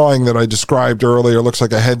drawing that I described earlier. It looks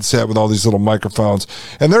like a headset with all these little microphones.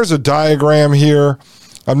 And there's a diagram here.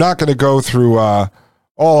 I'm not going to go through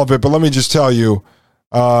all of it, but let me just tell you,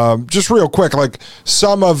 just real quick, like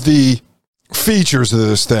some of the features of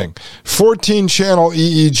this thing. 14-channel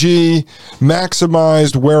EEG,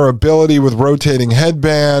 maximized wearability with rotating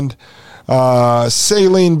headband,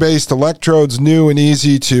 saline-based electrodes, new and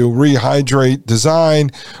easy to rehydrate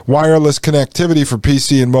design, wireless connectivity for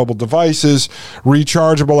PC and mobile devices,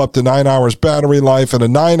 rechargeable up to 9 hours battery life, and a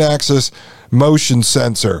 9-axis motion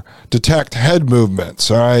sensor, detect head movements,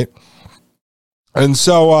 all right? And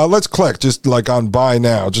so let's click just like on buy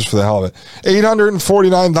now, just for the hell of it.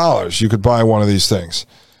 $849 you could buy one of these things.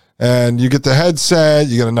 And you get the headset,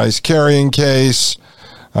 you get a nice carrying case,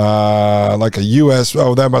 like a US,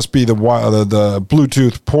 that must be the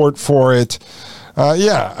Bluetooth port for it.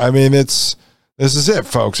 Yeah, I mean, this is it,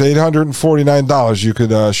 folks. $849. You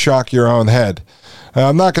could shock your own head.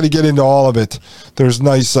 I'm not going to get into all of it. There's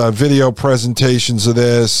nice video presentations of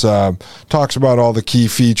this. Talks about all the key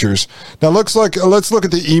features. Now, let's look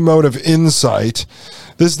at the Emotive Insight.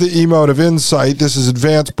 This is the Emotive Insight. This is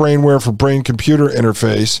advanced brainware for brain-computer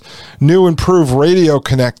interface. New improved radio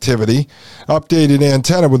connectivity. Updated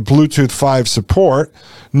antenna with Bluetooth 5 support.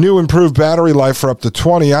 New improved battery life for up to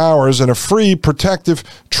 20 hours. And a free protective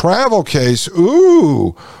travel case.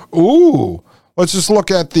 Ooh. Let's just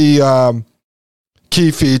look at the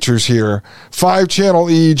key features here. 5-channel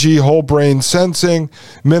EEG whole brain sensing.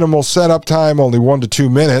 Minimal setup time, only 1 to 2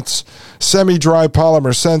 minutes. Semi-dry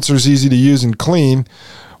polymer sensors, easy to use and clean.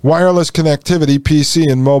 Wireless connectivity, PC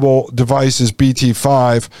and mobile devices,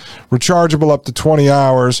 BT5. Rechargeable up to 20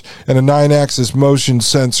 hours. And a 9-axis motion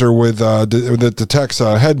sensor that detects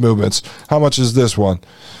head movements. How much is this one?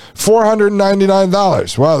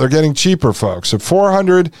 $499. Wow, they're getting cheaper, folks. At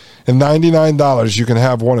 $499, you can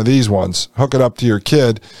have one of these ones. Hook it up to your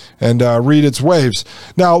kid and read its waves.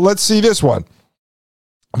 Now, let's see this one.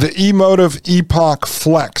 The Emotive Epoch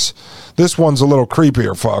Flex. This one's a little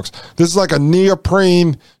creepier, folks. This is like a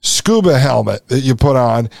neoprene scuba helmet that you put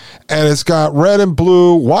on, and it's got red and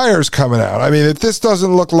blue wires coming out. I mean, if this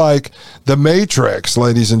doesn't look like the Matrix,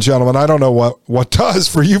 ladies and gentlemen, I don't know what does.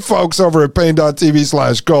 For you folks over at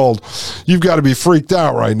pain.tv/gold, you've got to be freaked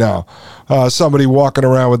out right now. Somebody walking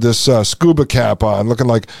around with this scuba cap on, looking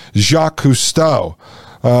like Jacques Cousteau.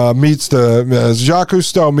 Jacques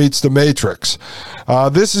Cousteau meets the Matrix.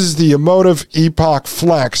 This is the Emotive Epoch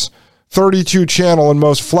Flex, 32-channel and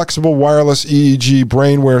most flexible wireless EEG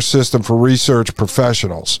brainware system for research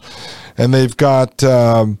professionals. And they've got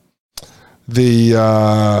the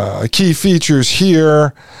key features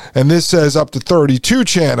here, and this says up to 32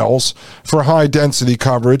 channels for high-density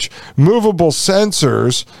coverage, movable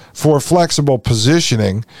sensors for flexible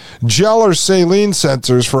positioning, gel or saline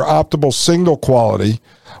sensors for optimal signal quality,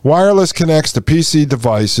 wireless connects to PC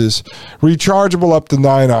devices, rechargeable up to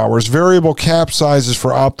 9 hours, variable cap sizes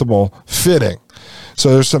for optimal fitting.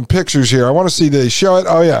 So there's some pictures here. I want to see, they show it?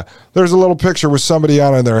 Oh, yeah. There's a little picture with somebody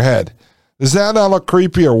on their head. Does that not look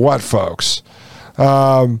creepy or what, folks?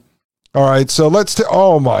 All right, so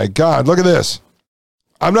oh, my God. Look at this.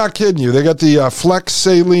 I'm not kidding you. They got the Flex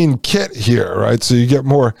Saline kit here, right? So you get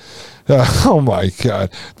more. Oh, my God.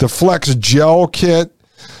 The Flex Gel kit.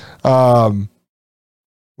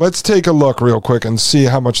 Let's take a look real quick and see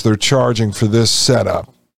how much they're charging for this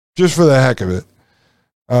setup, just for the heck of it.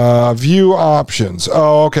 View options.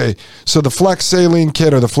 Oh, okay. So the Flex Saline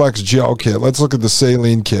kit or the Flex Gel kit. Let's look at the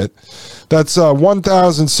Saline kit. That's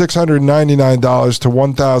 $1,699 to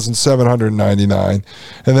 $1,799.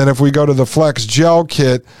 And then if we go to the Flex Gel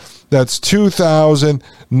kit, that's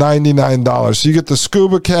 $2,099. So you get the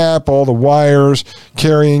scuba cap, all the wires,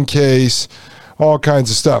 carrying case, all kinds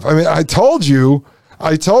of stuff. I mean, I told you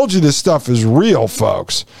this stuff is real,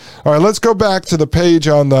 folks. All right, let's go back to the page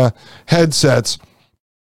on the headsets.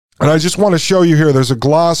 And I just want to show you here, there's a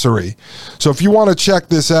glossary. So if you want to check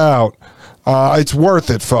this out, it's worth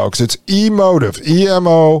it, folks. It's Emotive,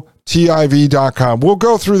 EMOTIV.com. We'll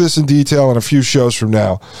go through this in detail in a few shows from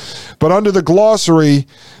now. But under the glossary,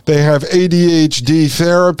 they have ADHD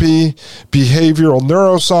therapy, behavioral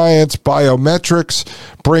neuroscience, biometrics,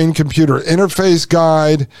 brain-computer interface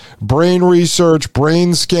guide, brain research,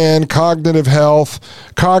 brain scan, cognitive health,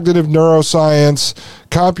 cognitive neuroscience,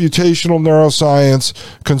 computational neuroscience,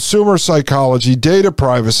 consumer psychology, data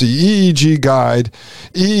privacy, EEG guide,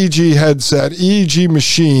 EEG headset, EEG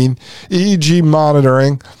machine, EEG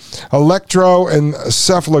monitoring,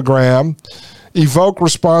 electroencephalogram, evoke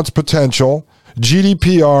response potential,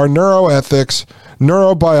 GDPR, neuroethics,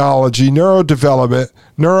 neurobiology, neurodevelopment,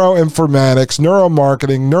 neuroinformatics,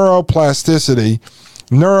 neuromarketing, neuroplasticity,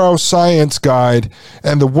 neuroscience guide,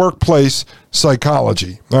 and the workplace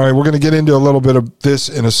psychology. All right, we're going to get into a little bit of this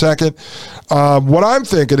in a second. What I'm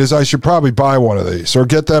thinking is I should probably buy one of these or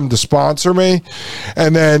get them to sponsor me.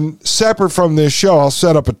 And then separate from this show, I'll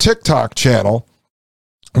set up a TikTok channel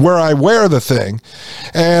where I wear the thing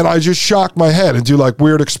and I just shock my head and do like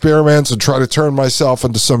weird experiments and try to turn myself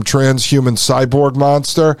into some transhuman cyborg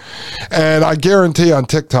monster. And I guarantee on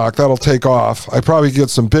TikTok that'll take off. I probably get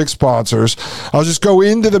some big sponsors. I'll just go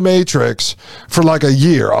into the Matrix for like a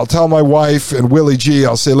year. I'll tell my wife and Willie G,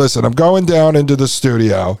 I'll say, listen, I'm going down into the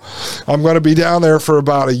studio. I'm going to be down there for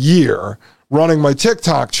about a year, running my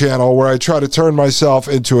TikTok channel where I try to turn myself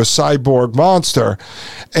into a cyborg monster.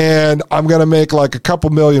 And I'm going to make like a couple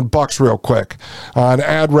 $1,000,000 real quick on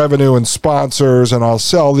ad revenue and sponsors. And I'll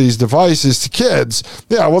sell these devices to kids.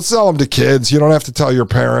 Yeah, we'll sell them to kids. You don't have to tell your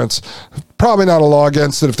parents. Probably not a law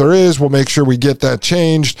against it. If there is, we'll make sure we get that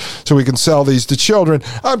changed so we can sell these to children.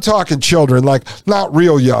 I'm talking children, like not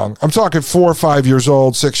real young. I'm talking 4 or 5 years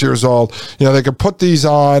old, 6 years old. They can put these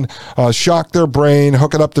on, shock their brain,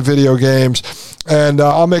 hook it up to video games, and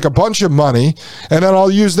I'll make a bunch of money, and then I'll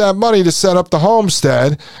use that money to set up the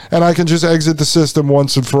homestead, and I can just exit the system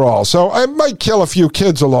once and for all. So I might kill a few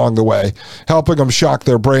kids along the way, helping them shock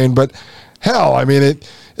their brain, but hell, I mean,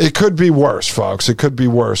 it could be worse, folks. It could be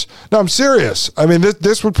worse. No, I'm serious. I mean,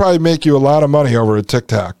 this would probably make you a lot of money over at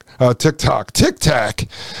TikTok.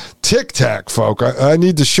 TikTok, folk. I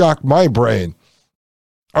need to shock my brain.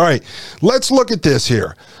 All right, let's look at this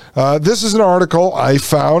here. This is an article I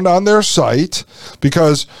found on their site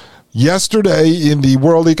because yesterday in the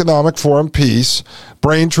World Economic Forum piece,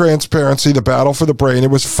 Brain Transparency, the Battle for the Brain, it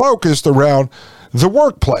was focused around the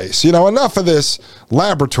workplace. Enough of this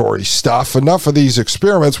laboratory stuff, enough of these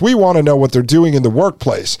experiments. We want to know what they're doing in the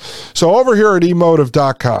workplace. So over here at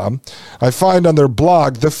emotive.com, I find on their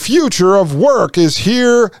blog, the future of work is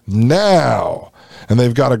here now. And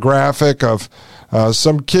they've got a graphic of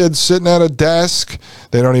some kids sitting at a desk.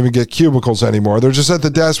 They don't even get cubicles anymore. They're just at the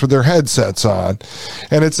desk with their headsets on.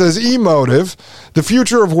 And it says, Emotive, the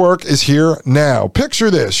future of work is here now.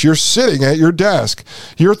 Picture this. You're sitting at your desk.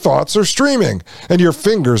 Your thoughts are streaming, and your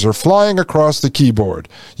fingers are flying across the keyboard.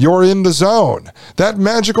 You're in the zone. That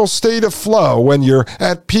magical state of flow when you're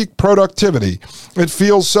at peak productivity. It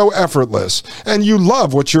feels so effortless, and you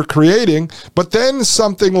love what you're creating, but then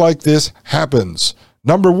something like this happens.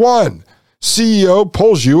 Number 1, CEO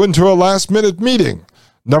pulls you into a last-minute meeting.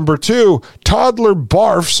 Number 2, toddler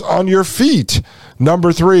barfs on your feet.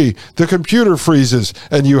 Number 3, the computer freezes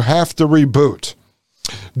and you have to reboot.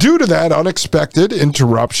 Due to that unexpected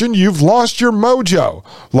interruption, you've lost your mojo,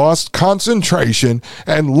 lost concentration,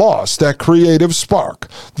 and lost that creative spark.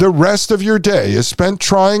 The rest of your day is spent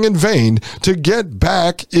trying in vain to get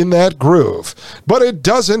back in that groove. But it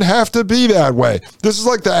doesn't have to be that way. This is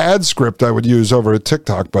like the ad script I would use over at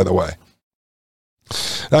TikTok, by the way.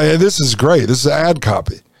 This is great. This is ad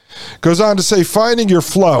copy. Goes on to say, finding your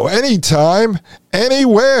flow anytime,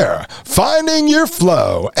 anywhere. Finding your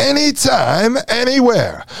flow anytime,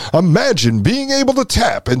 anywhere. Imagine being able to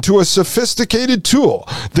tap into a sophisticated tool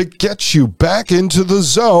that gets you back into the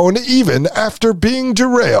zone even after being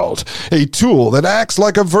derailed. A tool that acts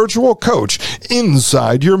like a virtual coach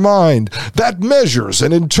inside your mind, that measures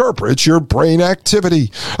and interprets your brain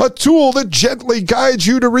activity. A tool that gently guides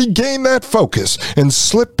you to regain that focus and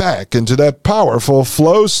slip back into that powerful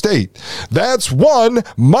flow state. That's one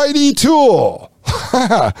mighty tool.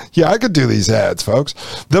 Yeah, I could do these ads, folks.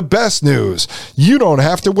 The best news, you don't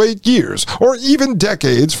have to wait years or even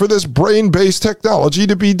decades for this brain-based technology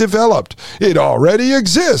to be developed. It already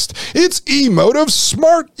exists. It's Emotive's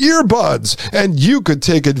smart earbuds, and you could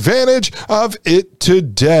take advantage of it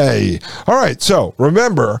today. All right, so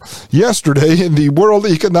remember, yesterday in the World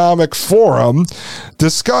Economic Forum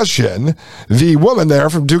discussion, the woman there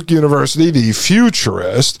from Duke University, the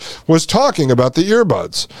futurist, was talking about the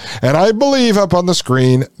earbuds. And I believe up on the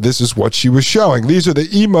screen, this is what she was showing. These are the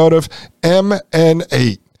Emotive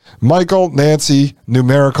MN8. Michael, Nancy,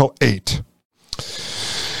 numerical 8.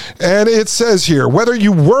 And it says here, whether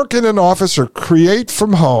you work in an office or create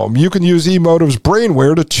from home, you can use Emotive's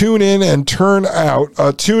brainware to tune in and tune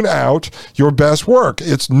out your best work.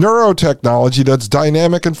 It's neurotechnology that's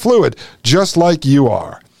dynamic and fluid, just like you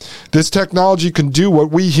are. This technology can do what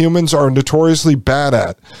we humans are notoriously bad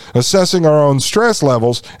at, assessing our own stress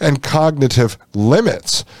levels and cognitive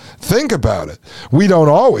limits. Think about it. We don't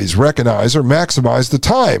always recognize or maximize the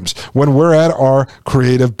times when we're at our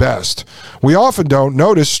creative best. We often don't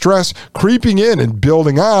notice stress creeping in and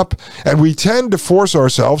building up, and we tend to force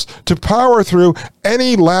ourselves to power through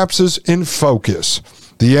any lapses in focus.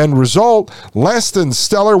 The end result, less than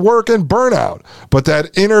stellar work and burnout. But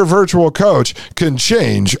that inner virtual coach can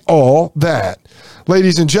change all that.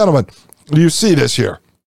 Ladies and gentlemen, you see this here.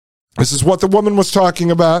 This is what the woman was talking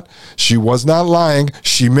about. She was not lying.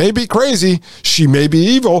 She may be crazy. She may be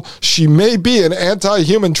evil. She may be an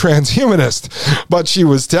anti-human transhumanist. But she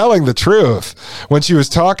was telling the truth when she was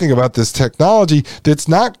talking about this technology that's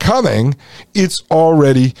not coming. It's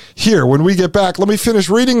already here. When we get back, let me finish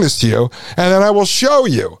reading this to you, and then I will show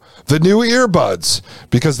you the new earbuds,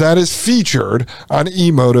 because that is featured on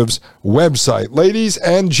Emotive's website. Ladies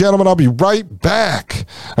and gentlemen, I'll be right back.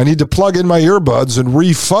 I need to plug in my earbuds and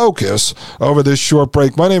refocus over this short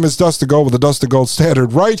break. My name is Dustin Gold with the Dustin Gold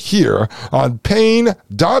Standard right here on Pain.tv/gold.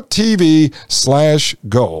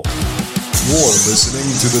 You're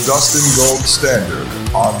listening to the Dustin Gold Standard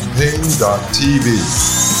on Pain.tv.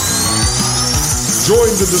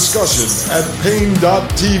 Join the discussion at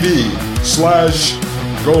Pain.tv.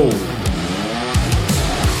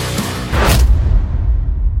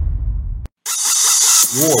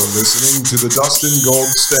 You're listening to the Dustin Gold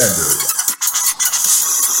Standard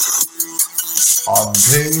on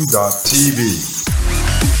Ping.tv.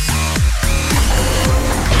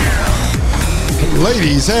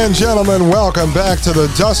 Ladies and gentlemen, welcome back to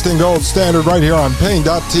the Dustin Gold Standard right here on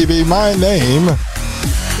Ping.tv. My name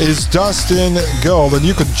is Dustin Gold, and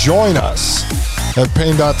you could join us at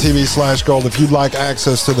Ping.tv/gold if you'd like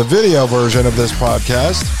access to the video version of this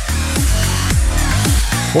podcast,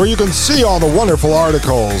 where you can see all the wonderful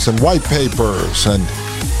articles and white papers and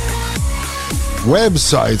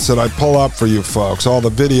websites that I pull up for you folks, all the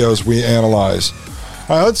videos we analyze.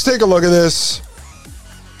 All right, let's take a look at this.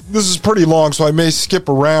 This is pretty long, so I may skip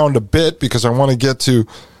around a bit because I want to get to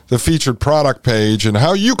the featured product page and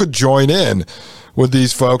how you could join in with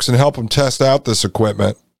these folks and help them test out this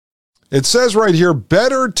equipment. It says right here,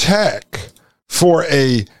 better tech for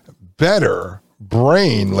a better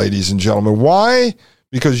brain, ladies and gentlemen. Why?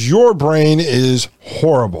 Because your brain is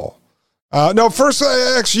horrible. No, first,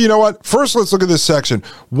 actually, you know what? First, let's look at this section.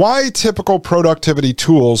 Why typical productivity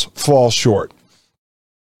tools fall short.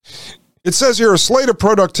 It says here, a slate of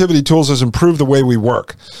productivity tools has improved the way we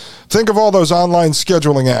work. Think of all those online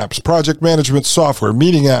scheduling apps, project management software,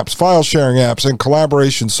 meeting apps, file sharing apps, and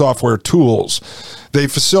collaboration software tools. They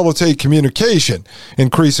facilitate communication,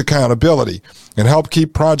 increase accountability, and help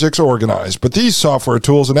keep projects organized. But these software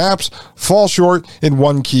tools and apps fall short in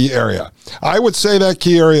one key area. I would say that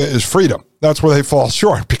key area is freedom. That's where they fall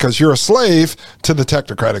short, because you're a slave to the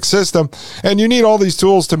technocratic system, and you need all these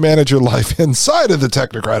tools to manage your life inside of the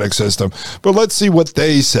technocratic system. But let's see what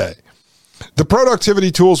they say. The productivity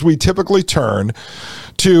tools we typically turn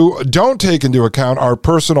to don't take into account our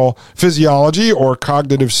personal physiology or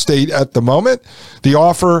cognitive state at the moment. They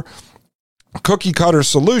offer cookie-cutter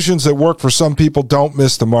solutions that work for some people, don't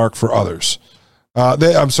miss the mark for others.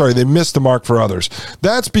 They miss the mark for others.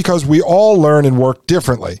 That's because we all learn and work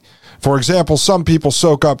differently. For example, some people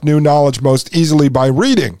soak up new knowledge most easily by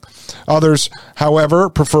reading. Others, however,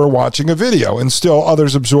 prefer watching a video, and still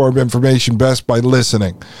others absorb information best by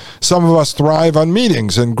listening. Some of us thrive on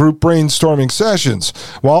meetings and group brainstorming sessions,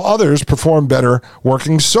 while others perform better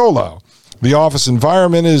working solo. The office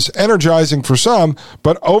environment is energizing for some,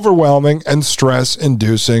 but overwhelming and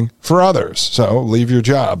stress-inducing for others. So leave your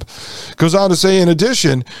job. Goes on to say, in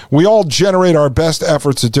addition, we all generate our best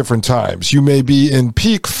efforts at different times. You may be in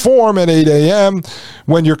peak form at 8 a.m.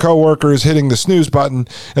 when your coworker is hitting the snooze button,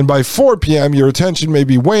 and by 4 p.m. your attention may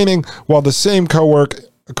be waning while the same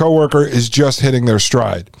coworker is just hitting their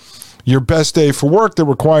stride. Your best day for work that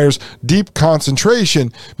requires deep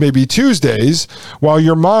concentration may be Tuesdays, while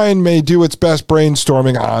your mind may do its best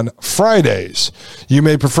brainstorming on Fridays. You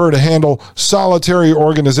may prefer to handle solitary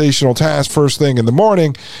organizational tasks first thing in the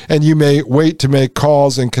morning, and you may wait to make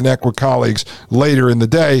calls and connect with colleagues later in the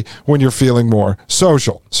day when you're feeling more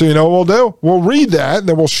social. So you know what we'll do? We'll read that, and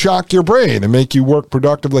then we'll shock your brain and make you work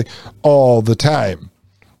productively all the time.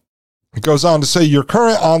 It goes on to say your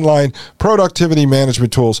current online productivity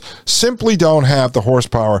management tools simply don't have the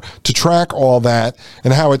horsepower to track all that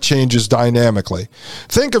and how it changes dynamically.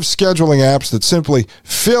 Think of scheduling apps that simply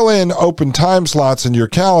fill in open time slots in your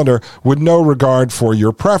calendar with no regard for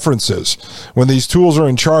your preferences. When these tools are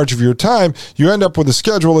in charge of your time, you end up with a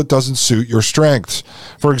schedule that doesn't suit your strengths.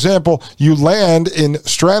 For example, you land in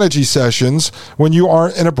strategy sessions when you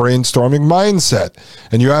aren't in a brainstorming mindset,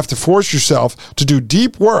 and you have to force yourself to do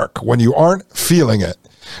deep work when you aren't feeling it.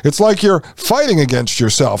 It's like you're fighting against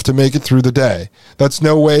yourself to make it through the day. That's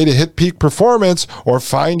no way to hit peak performance or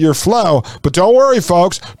find your flow. But don't worry,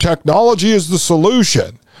 folks. Technology is the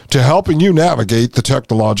solution to helping you navigate the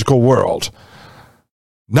technological world.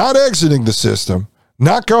 Not exiting the system,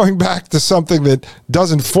 not going back to something that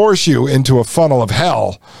doesn't force you into a funnel of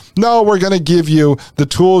hell. No, we're going to give you the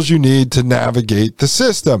tools you need to navigate the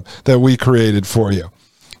system that we created for you.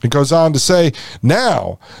 It goes on to say,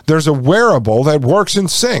 now there's a wearable that works in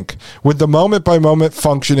sync with the moment-by-moment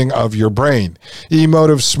functioning of your brain.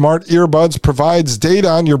 Emotive Smart Earbuds provides data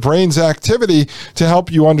on your brain's activity to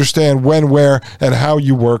help you understand when, where, and how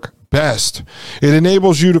you work best. It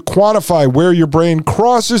enables you to quantify where your brain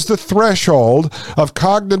crosses the threshold of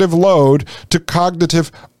cognitive load to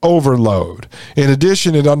cognitive overload. In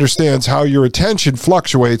addition, it understands how your attention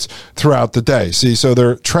fluctuates throughout the day. See, so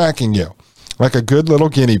they're tracking you like a good little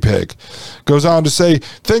guinea pig. Goes on to say,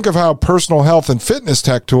 think of how personal health and fitness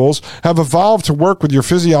tech tools have evolved to work with your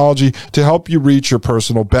physiology to help you reach your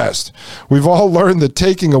personal best. We've all learned that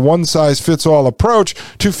taking a one-size-fits-all approach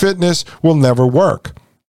to fitness will never work.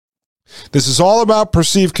 This is all about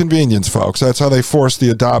perceived convenience, folks. That's how they force the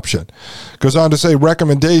adoption. Goes on to say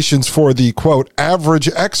recommendations for the, quote, average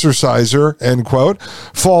exerciser, end quote,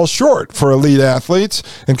 fall short for elite athletes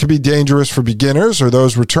and can be dangerous for beginners or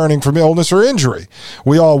those returning from illness or injury.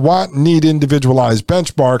 We all want and need individualized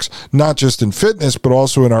benchmarks, not just in fitness, but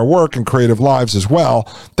also in our work and creative lives as well.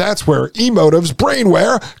 That's where Emotive's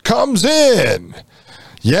brainwear comes in.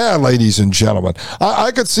 Yeah, ladies and gentlemen.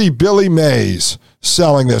 I could see Billy Mays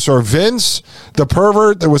selling this, or Vince, the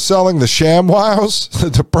pervert that was selling the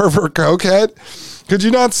ShamWows, the pervert cokehead. Could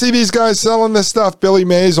you not see these guys selling this stuff? Billy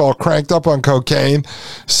Mays all cranked up on cocaine,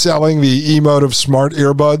 selling the Emotive smart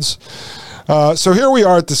earbuds. So here we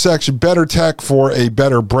are at the section, Better Tech for a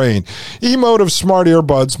Better Brain. Emotive Smart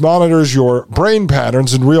Earbuds monitors your brain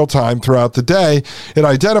patterns in real time throughout the day. It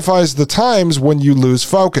identifies the times when you lose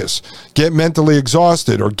focus, get mentally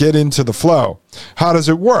exhausted, or get into the flow. How does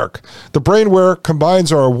it work? The brainwear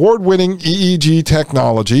combines our award-winning EEG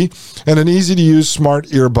technology and an easy-to-use smart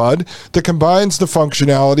earbud that combines the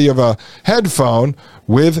functionality of a headphone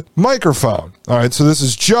with microphone. All right, so this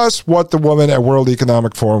is just what the woman at World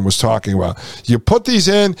Economic Forum was talking about. You put these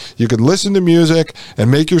in, you can listen to music and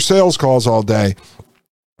make your sales calls all day,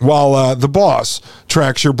 while the boss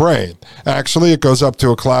tracks your brain. Actually, it goes up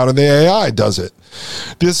to a cloud and the AI does it.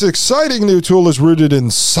 This exciting new tool is rooted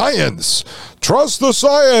in science. Trust the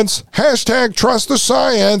science. Hashtag trust the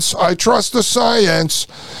science. I trust the science.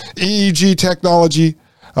 EEG technology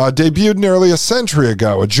debuted nearly a century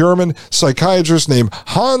ago. A German psychiatrist named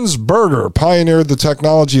Hans Berger pioneered the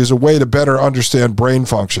technology as a way to better understand brain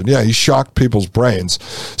function. Yeah, he shocked people's brains.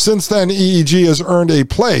 Since then, EEG has earned a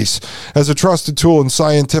place as a trusted tool in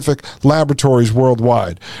scientific laboratories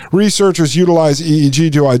worldwide. Researchers utilize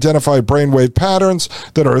EEG to identify brainwave patterns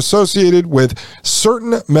that are associated with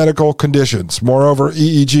certain medical conditions. Moreover,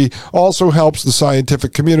 EEG also helps the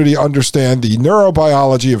scientific community understand the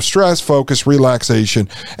neurobiology of stress, focus, relaxation,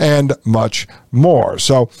 and much more.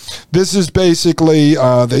 So this is basically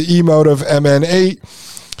the Emotive MN8.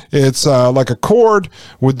 It's like a cord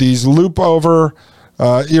with these loop over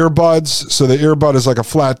earbuds. So the earbud is like a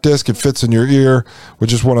flat disc. It fits in your ear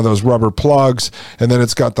with just one of those rubber plugs. And then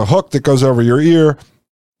it's got the hook that goes over your ear.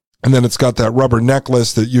 And then it's got that rubber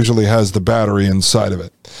necklace that usually has the battery inside of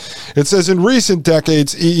it. It says, in recent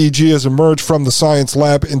decades, EEG has emerged from the science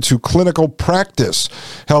lab into clinical practice.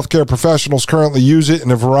 Healthcare professionals currently use it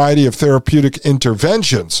in a variety of therapeutic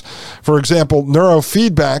interventions. For example,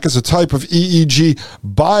 neurofeedback is a type of EEG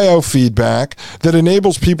biofeedback that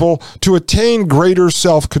enables people to attain greater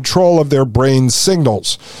self-control of their brain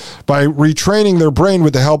signals. By retraining their brain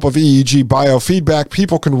with the help of EEG biofeedback,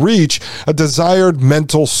 people can reach a desired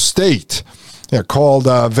mental state. Called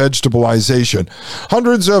vegetabilization.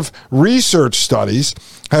 Hundreds of research studies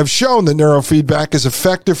have shown that neurofeedback is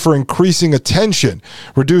effective for increasing attention,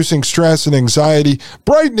 reducing stress and anxiety,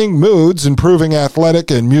 brightening moods, improving athletic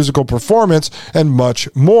and musical performance, and much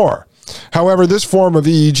more. However, this form of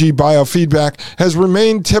EEG biofeedback has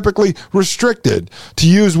remained typically restricted to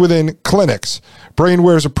use within clinics.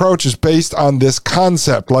 Brainware's approach is based on this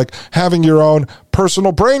concept, like having your own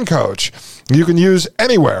personal brain coach. You can use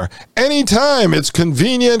anywhere, anytime it's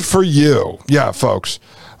convenient for you. Yeah, folks.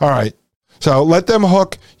 All right. So let them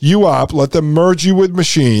hook you up, let them merge you with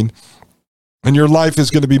machine, and your life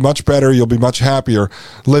is going to be much better. You'll be much happier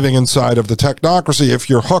living inside of the technocracy if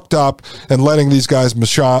you're hooked up and letting these guys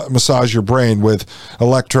massage your brain with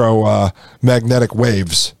electromagnetic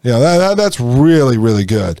waves. Yeah, that's really, really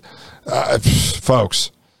good.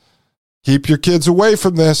 Folks, keep your kids away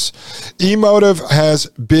from this. Emotive has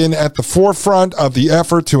been at the forefront of the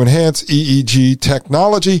effort to enhance EEG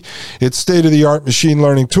technology. Its state-of-the-art machine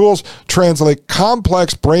learning tools translate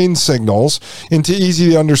complex brain signals into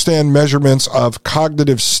easy-to-understand measurements of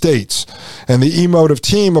cognitive states. And the Emotive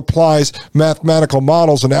team applies mathematical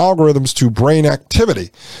models and algorithms to brain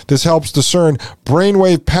activity. This helps discern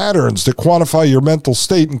brainwave patterns that quantify your mental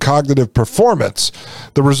state and cognitive performance.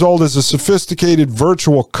 The result is a sophisticated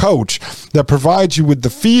virtual coach that provides you with the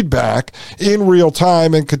feedback in real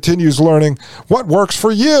time and continues learning what works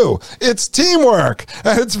for you. It's teamwork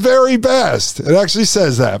at its very best. It actually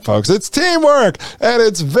says that, folks. It's teamwork at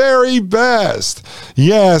its very best.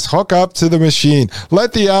 Yes, hook up to the machine.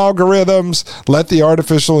 Let the algorithms, let the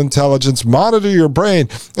artificial intelligence monitor your brain,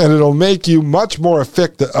 and it'll make you much more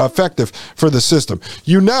effective for the system.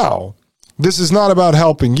 This is not about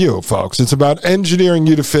helping you, folks. It's about engineering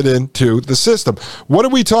you to fit into the system. What do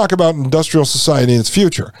we talk about in industrial society in its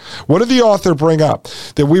future? What did the author bring up?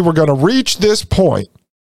 That we were going to reach this point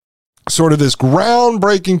sort of this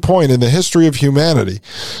groundbreaking point in the history of humanity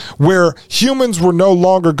where humans were no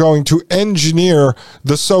longer going to engineer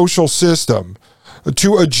the social system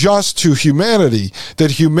to adjust to humanity,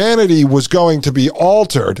 that humanity was going to be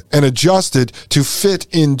altered and adjusted to fit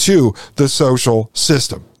into the social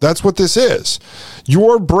system. That's what this is.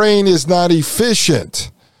 Your brain is not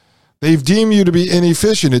efficient. They've deemed you to be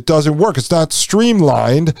inefficient. It doesn't work. It's not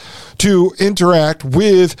streamlined to interact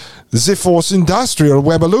with the fourth industrial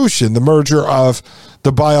revolution, the merger of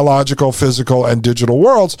the biological, physical, and digital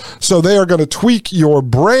worlds. So they are going to tweak your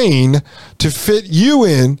brain to fit you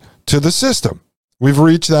in to the system. We've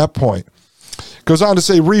reached that point. Goes on to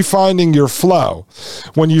say, refinding your flow.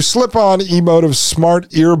 When you slip on emotive smart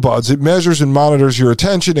earbuds, it measures and monitors your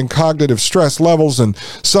attention and cognitive stress levels and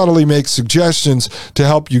subtly makes suggestions to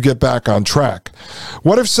help you get back on track.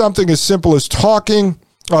 What if something as simple as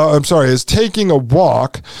as taking a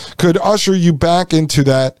walk could usher you back into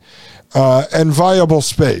that enviable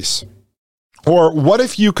space? Or what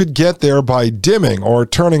if you could get there by dimming or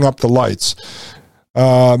turning up the lights?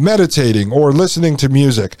 Meditating or listening to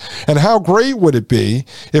music. And how great would it be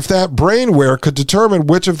if that brainware could determine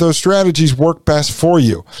which of those strategies work best for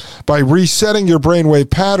you? By resetting your brainwave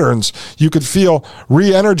patterns, you could feel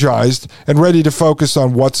re-energized and ready to focus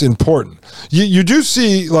on what's important. You do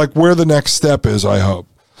see like where the next step is, I hope.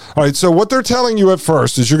 All right, so what they're telling you at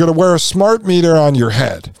first is you're going to wear a smart meter on your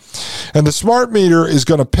head. And the smart meter is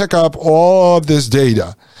going to pick up all of this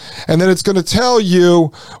data. And then it's going to tell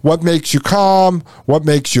you what makes you calm, what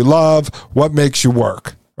makes you love, what makes you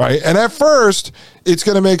work. Right? And at first, it's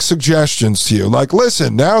going to make suggestions to you. Like,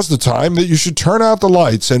 listen, now's the time that you should turn out the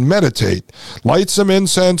lights and meditate. Light some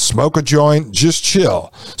incense, smoke a joint, just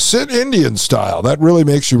chill. Sit Indian style. That really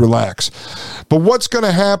makes you relax. But what's going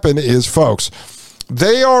to happen is, folks,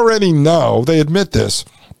 they already know, they admit this,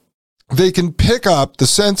 they can pick up the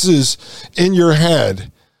senses in your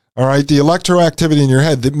head, all right, the electroactivity in your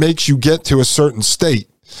head that makes you get to a certain state.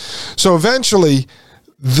 So eventually,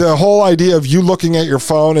 the whole idea of you looking at your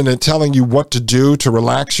phone and it telling you what to do to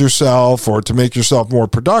relax yourself or to make yourself more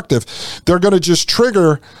productive, they're going to just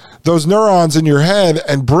trigger those neurons in your head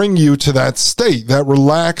and bring you to that state, that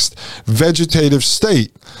relaxed vegetative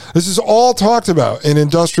state. This is all talked about in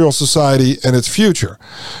industrial society and its future.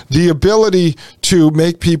 The ability to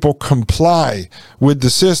make people comply with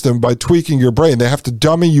the system by tweaking your brain. They have to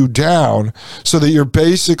dummy you down so that you're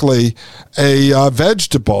basically a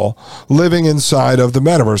vegetable living inside of the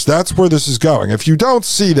metaverse. That's where this is going. If you don't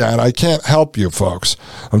see that, I can't help you, folks.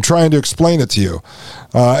 I'm trying to explain it to you.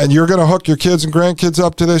 And you're going to hook your kids and grandkids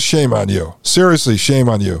up to this? Shame on you. Seriously, shame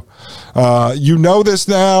on you. You know this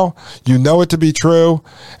now. You know it to be true.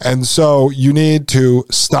 And so you need to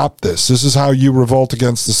stop this. This is how you revolt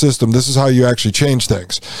against the system. This is how you actually change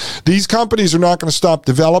things. These companies are not going to stop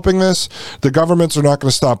developing this. The governments are not going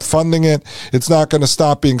to stop funding it. It's not going to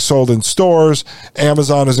stop being sold in stores.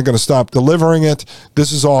 Amazon isn't going to stop delivering it.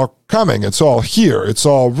 This is all coming. It's all here. It's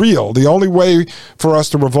all real. The only way for us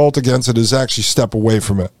to revolt against it is actually step away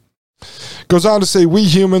from it. Goes on to say, we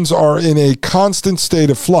humans are in a constant state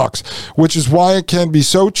of flux, which is why it can be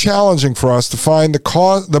so challenging for us to find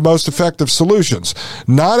the most effective solutions.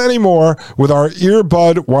 Not anymore with our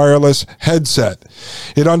earbud wireless headset.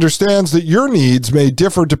 It understands that your needs may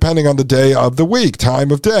differ depending on the day of the week, time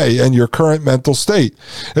of day, and your current mental state.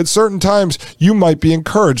 At certain times, you might be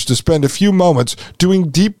encouraged to spend a few moments doing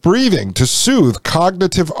deep breathing to soothe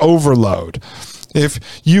cognitive overload. If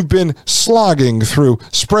you've been slogging through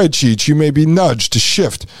spreadsheets, you may be nudged to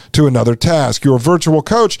shift to another task. Your virtual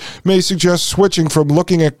coach may suggest switching from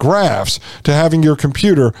looking at graphs to having your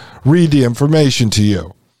computer read the information to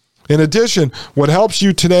you. In addition, what helps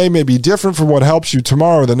you today may be different from what helps you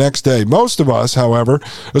tomorrow or the next day. Most of us, however,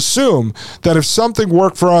 assume that if something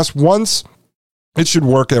worked for us once, it should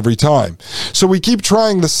work every time. So we keep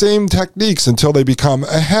trying the same techniques until they become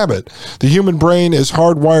a habit. The human brain is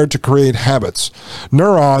hardwired to create habits.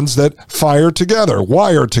 Neurons that fire together,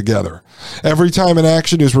 wire together. Every time an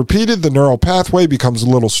action is repeated, the neural pathway becomes a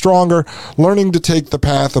little stronger, learning to take the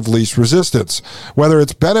path of least resistance, whether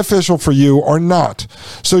it's beneficial for you or not.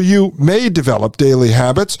 So you may develop daily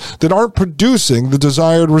habits that aren't producing the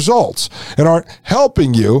desired results and aren't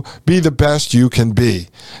helping you be the best you can be.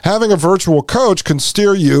 Having a virtual coach can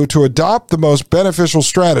steer you to adopt the most beneficial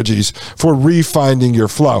strategies for refinding your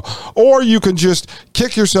flow. Or you can just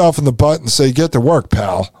kick yourself in the butt and say, get to work,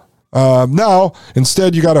 pal. No,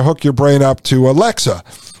 instead you got to hook your brain up to Alexa.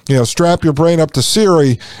 Strap your brain up to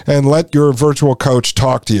Siri and let your virtual coach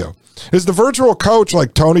talk to you. Is the virtual coach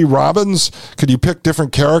like Tony Robbins? Could you pick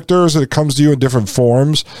different characters and it comes to you in different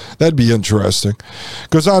forms? That'd be interesting.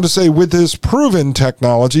 Goes on to say, with this proven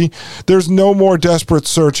technology, there's no more desperate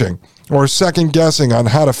searching or second guessing on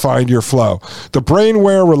how to find your flow. The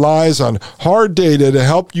brainware relies on hard data to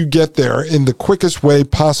help you get there in the quickest way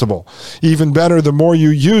possible. Even better, the more you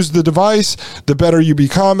use the device, the better you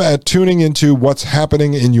become at tuning into what's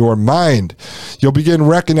happening in your mind. You'll begin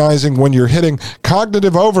recognizing when you're hitting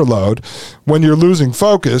cognitive overload, when you're losing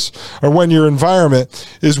focus, or when your environment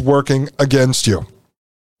is working against you.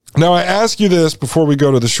 Now, I ask you this before we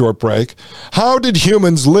go to the short break. How did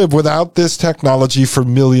humans live without this technology for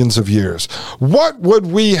millions of years? What would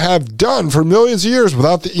we have done for millions of years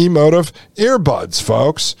without the emotive earbuds,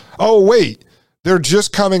 folks? Oh, wait, they're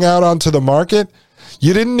just coming out onto the market?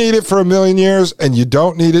 You didn't need it for a million years, and you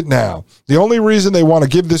don't need it now. The only reason they want to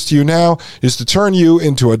give this to you now is to turn you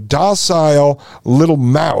into a docile little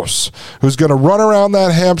mouse who's going to run around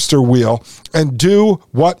that hamster wheel and do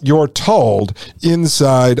what you're told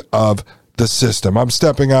inside of the system. I'm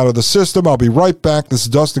stepping out of the system. I'll be right back. This is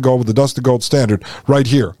Dustin Gold with the Dustin Gold Standard right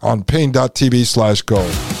here on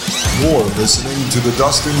Pain.tv/gold. You're listening to the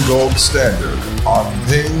Dustin Gold Standard on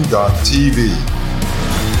Pain.tv.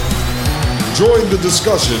 Join the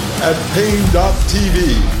discussion at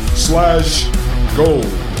Pain.tv/gold.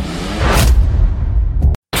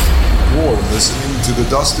 You're listening to the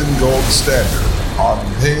Dustin Gold Standard on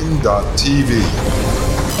Pain.tv.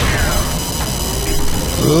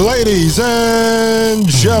 Ladies and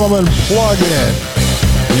gentlemen, plug in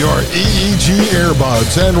your EEG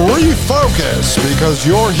earbuds and refocus because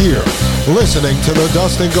you're here listening to the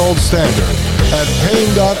Dustin Gold Standard at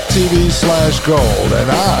Pain.tv/gold.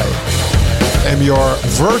 And I am your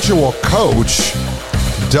virtual coach,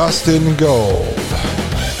 Dustin Gold.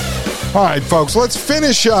 All right, folks, let's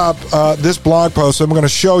finish up this blog post. I'm going to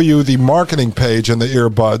show you the marketing page and the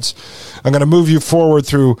earbuds. I'm going to move you forward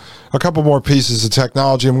through a couple more pieces of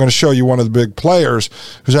technology. I'm going to show you one of the big players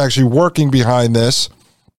who's actually working behind this.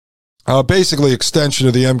 Basically extension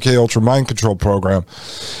of the MK Ultra mind control program.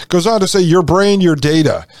 Goes on to say, your brain, your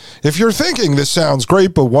data. If you're thinking this sounds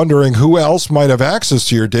great, but wondering who else might have access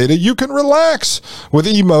to your data, you can relax. With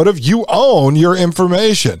eMotive, you own your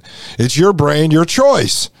information. It's your brain, your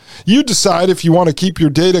choice. You decide if you want to keep your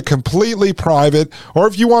data completely private or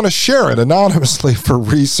if you want to share it anonymously for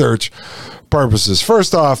research purposes.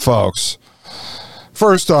 First off, folks,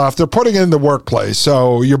 they're putting it in the workplace,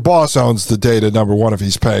 so your boss owns the data, number one, if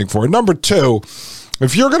he's paying for it. Number two,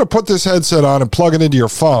 if you're going to put this headset on and plug it into your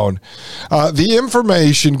phone, the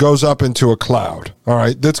information goes up into a cloud, all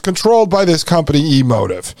right, that's controlled by this company,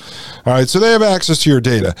 eMotive. All right, so they have access to your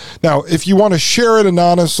data. Now, if you want to share it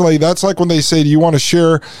anonymously, that's like when they say, do you want to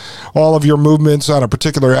share all of your movements on a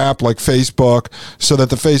particular app like Facebook so that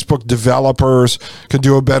the Facebook developers can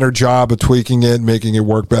do a better job of tweaking it, making it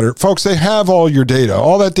work better? Folks, they have all your data.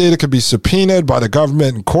 All that data can be subpoenaed by the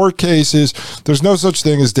government in court cases. There's no such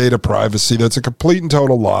thing as data privacy. That's a complete and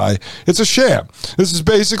total lie. It's a sham. This is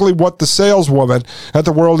basically what the saleswoman at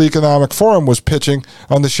the World Economic Forum was pitching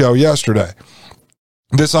on the show yesterday.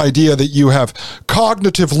 This idea that you have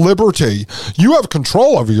cognitive liberty, you have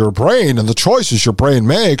control over your brain and the choices your brain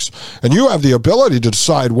makes, and you have the ability to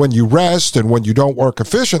decide when you rest and when you don't work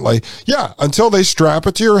efficiently. Yeah, until they strap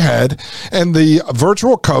it to your head and the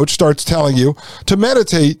virtual coach starts telling you to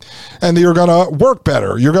meditate and you're going to work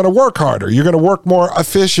better, you're going to work harder, you're going to work more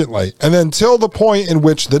efficiently. And then till the point in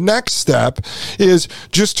which the next step is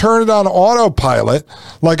just turn it on autopilot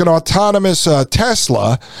like an autonomous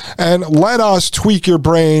Tesla and let us tweak your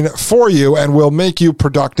brain for you and will make you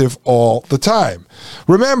productive all the time.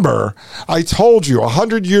 Remember, I told you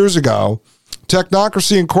 100 years ago,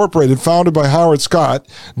 Technocracy Incorporated, founded by Howard Scott,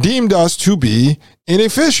 deemed us to be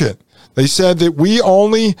inefficient. They said that we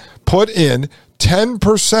only put in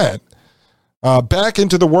 10% back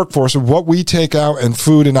into the workforce of what we take out in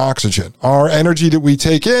food and oxygen. Our energy that we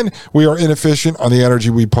take in, we are inefficient on the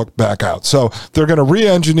energy we put back out. So they're going to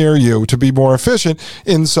re-engineer you to be more efficient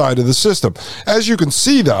inside of the system. As you can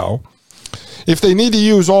see, though, if they need to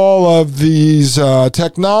use all of these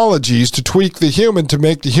technologies to tweak the human to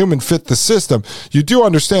make the human fit the system, you do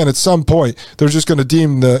understand at some point they're just going to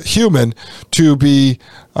deem the human to be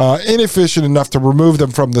inefficient enough to remove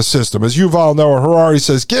them from the system. As Yuval Noah Harari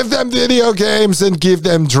says, give them video games and give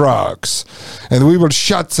them drugs, and we will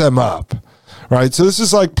shut them up. Right? So this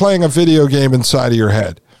is like playing a video game inside of your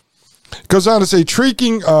head. It goes on to say,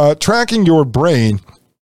 tracking your brain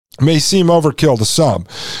may seem overkill to some,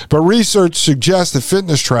 but research suggests that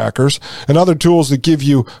fitness trackers and other tools that give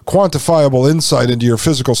you quantifiable insight into your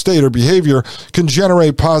physical state or behavior can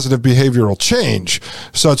generate positive behavioral change,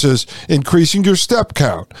 such as increasing your step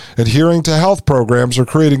count, adhering to health programs, or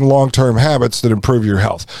creating long-term habits that improve your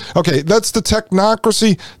health. Okay, that's the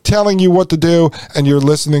technocracy telling you what to do, and you're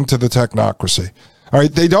listening to the technocracy. All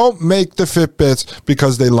right, they don't make the Fitbits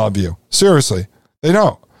because they love you. Seriously, they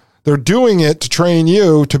don't. They're doing it to train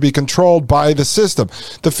you to be controlled by the system.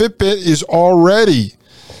 The Fitbit is already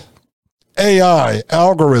AI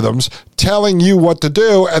algorithms telling you what to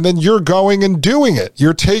do, and then you're going and doing it.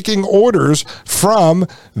 You're taking orders from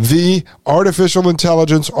the artificial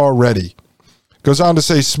intelligence already. Goes on to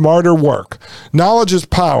say smarter work. Knowledge is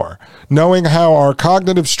power. Knowing how our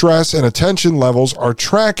cognitive stress and attention levels are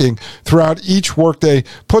tracking throughout each workday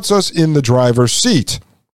puts us in the driver's seat.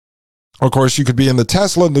 Of course, you could be in the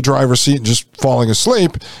Tesla in the driver's seat and just falling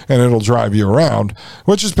asleep, and it'll drive you around,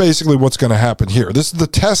 which is basically what's going to happen here. This is the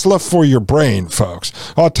Tesla for your brain, folks.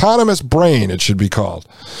 Autonomous brain, it should be called.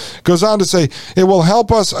 Goes on to say, it will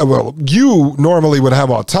help us, well, you normally would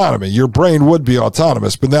have autonomy. Your brain would be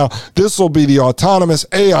autonomous, but now this will be the autonomous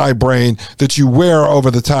AI brain that you wear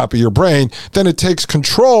over the top of your brain. Then it takes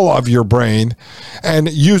control of your brain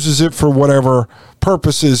and uses it for whatever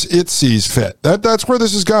purposes it sees fit. That's where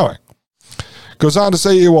this is going. Goes on to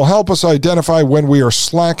say it will help us identify when we are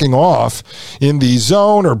slacking off in the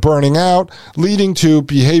zone or burning out, leading to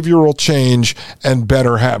behavioral change and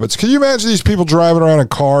better habits. Can you imagine these people driving around in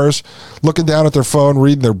cars, looking down at their phone,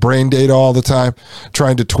 reading their brain data all the time,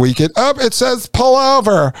 trying to tweak it? It says pull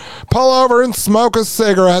over and smoke a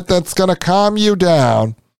cigarette. That's going to calm you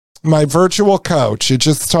down. My virtual coach, it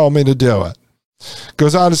just told me to do it.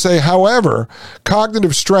 Goes on to say, however,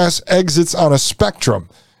 cognitive stress exits on a spectrum,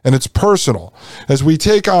 and it's personal. As we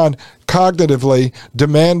take on cognitively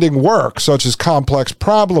demanding work, such as complex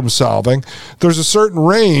problem solving, there's a certain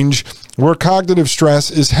range where cognitive stress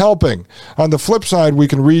is helping. On the flip side, we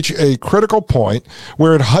can reach a critical point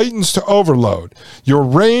where it heightens to overload. Your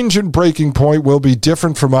range and breaking point will be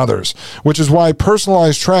different from others, which is why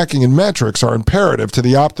personalized tracking and metrics are imperative to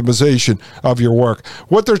the optimization of your work.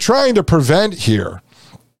 What they're trying to prevent here,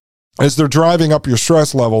 as they're driving up your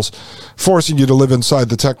stress levels, forcing you to live inside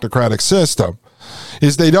the technocratic system,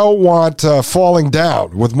 is they don't want falling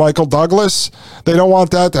down. With Michael Douglas, they don't want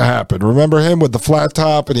that to happen. Remember him with the flat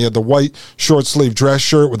top and he had the white short sleeve dress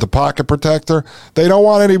shirt with the pocket protector? They don't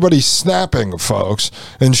want anybody snapping, folks,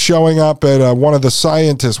 and showing up at one of the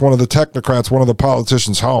scientists, one of the technocrats, one of the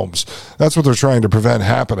politicians' homes. That's what they're trying to prevent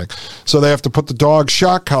happening. So they have to put the dog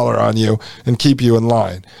shock collar on you and keep you in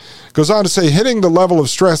line. Goes on to say, hitting the level of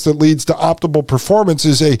stress that leads to optimal performance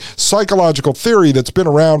is a psychological theory that's been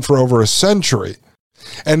around for over a century.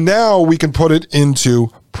 And now we can put it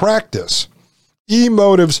into practice.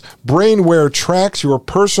 Emotive's brainware tracks your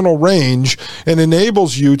personal range and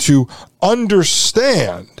enables you to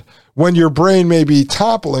understand when your brain may be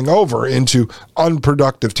toppling over into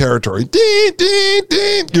unproductive territory. Ding, ding,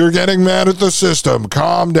 ding. You're getting mad at the system.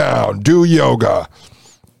 Calm down. Do yoga.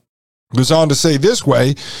 Goes on to say, this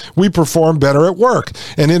way, we perform better at work.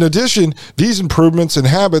 And in addition, these improvements in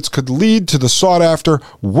habits could lead to the sought-after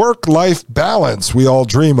work-life balance we all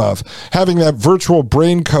dream of. Having that virtual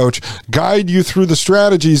brain coach guide you through the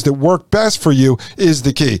strategies that work best for you is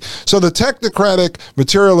the key. So the technocratic,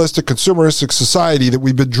 materialistic, consumeristic society that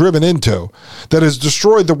we've been driven into, that has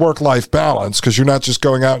destroyed the work-life balance, because you're not just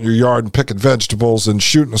going out in your yard and picking vegetables and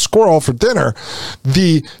shooting a squirrel for dinner,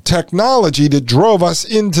 the technology that drove us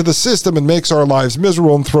into the system and makes our lives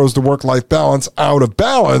miserable and throws the work-life balance out of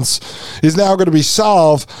balance is now going to be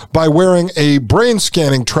solved by wearing a brain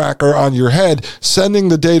scanning tracker on your head, sending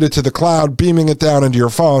the data to the cloud, beaming it down into your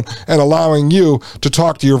phone, and allowing you to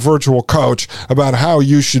talk to your virtual coach about how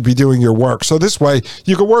you should be doing your work. So this way,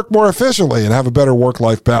 you can work more efficiently and have a better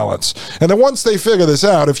work-life balance. And then once they figure this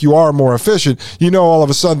out, if you are more efficient, you know all of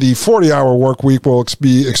a sudden the 40-hour work week will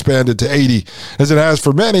be expanded to 80, as it has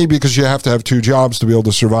for many, because you have to have 2 jobs to be able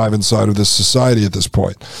to survive inside of this society at this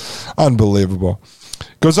point. Unbelievable.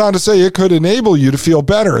 Goes on to say it could enable you to feel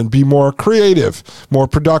better and be more creative, more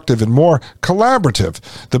productive, and more collaborative.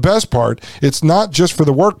 The best part, it's not just for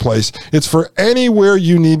the workplace, it's for anywhere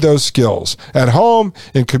you need those skills. At home,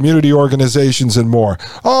 in community organizations, and more.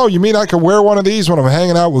 Oh, you mean I can wear one of these when I'm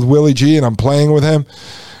hanging out with Willie G and I'm playing with him?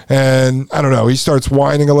 And I don't know, he starts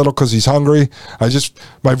whining a little because he's hungry.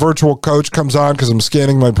 My virtual coach comes on because I'm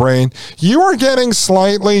scanning my brain. You are getting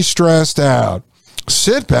slightly stressed out.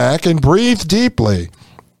 Sit back and breathe deeply.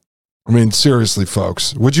 I mean, seriously,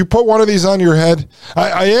 folks, would you put one of these on your head?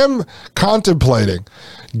 I am contemplating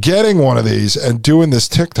getting one of these and doing this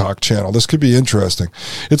TikTok channel. This could be interesting.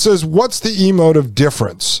 It says, what's the emotive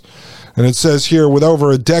difference? And it says here, with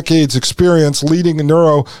over a decade's experience leading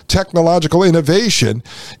neurotechnological innovation,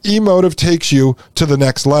 emotive takes you to the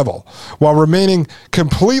next level. While remaining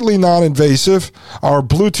completely non-invasive, our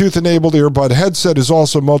Bluetooth-enabled earbud headset is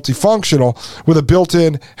also multifunctional with a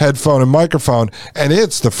built-in headphone and microphone, and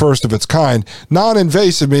it's the first of its kind.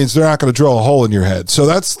 Non-invasive means they're not going to drill a hole in your head. So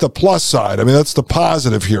that's the plus side. I mean, that's the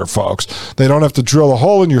positive here, folks. They don't have to drill a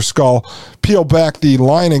hole in your skull, peel back the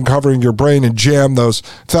lining covering your brain, and jam those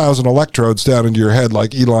 1,000 electrodes down into your head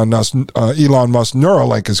like Elon Musk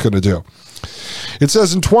Neuralink is going to do. It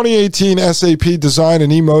says in 2018, SAP Design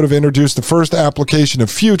and Emotive introduced the first application of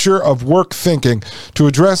future of work thinking to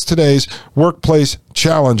address today's workplace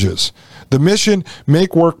challenges. The mission,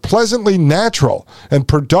 make work pleasantly natural and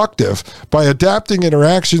productive by adapting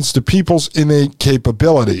interactions to people's innate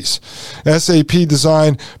capabilities. SAP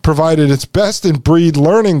Design provided its best-in-breed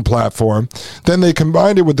learning platform. Then they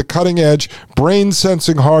combined it with the cutting-edge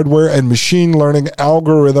brain-sensing hardware and machine learning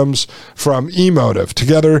algorithms from Emotive.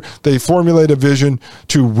 Together, they formulate a vision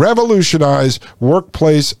to revolutionize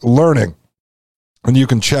workplace learning. And you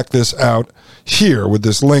can check this out here with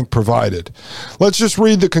this link provided. Let's just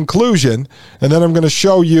read the conclusion, and then I'm going to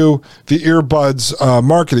show you the Earbuds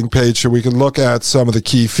marketing page so we can look at some of the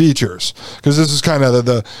key features. Because this is kind of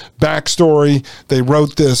the backstory. They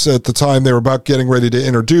wrote this at the time they were about getting ready to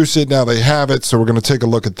introduce it. Now they have it, so we're going to take a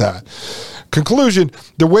look at that. Conclusion,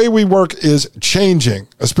 the way we work is changing,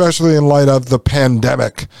 especially in light of the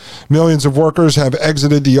pandemic. Millions of workers have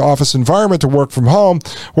exited the office environment to work from home,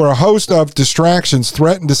 where a host of distractions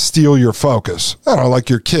threaten to steal your focus. I don't know, like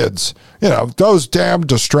your kids. You know, those damn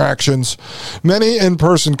distractions. Many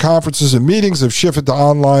in-person conferences and meetings have shifted to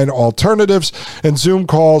online alternatives and Zoom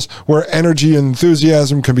calls where energy and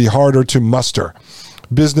enthusiasm can be harder to muster.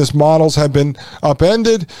 Business models have been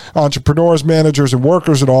upended. Entrepreneurs, managers, and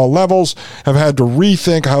workers at all levels have had to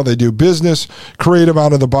rethink how they do business. Creative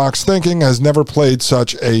out-of-the-box thinking has never played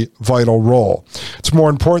such a vital role. It's more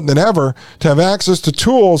important than ever to have access to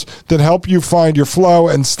tools that help you find your flow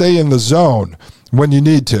and stay in the zone when you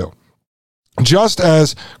need to. Just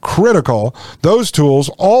as critical, those tools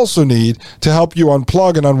also need to help you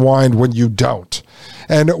unplug and unwind when you don't.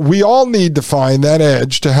 And we all need to find that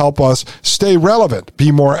edge to help us stay relevant,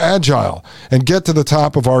 be more agile, and get to the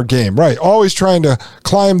top of our game. Right, always trying to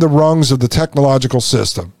climb the rungs of the technological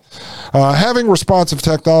system. Having responsive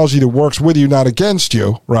technology that works with you, not against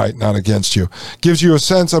you, right, not against you, gives you a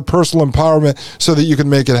sense of personal empowerment so that you can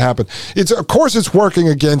make it happen. Of course it's working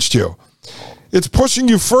against you. It's pushing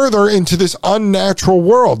you further into this unnatural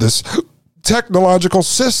world, this technological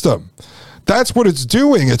system. That's what it's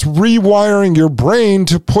doing. It's rewiring your brain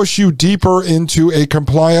to push you deeper into a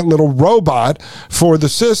compliant little robot for the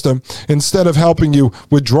system instead of helping you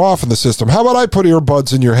withdraw from the system. How about I put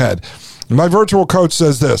earbuds in your head? My virtual coach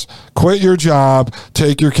says this: quit your job,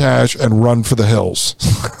 take your cash, and run for the hills.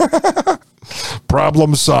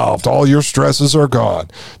 Problem solved. All your stresses are gone.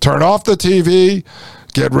 Turn off the TV.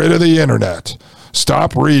 Get rid of the internet.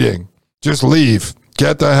 Stop reading. Just leave.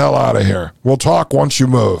 Get the hell out of here. We'll talk once you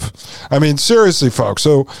move. I mean, seriously, folks.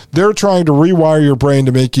 So they're trying to rewire your brain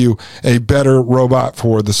to make you a better robot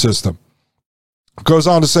for the system. Goes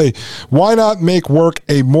on to say, why not make work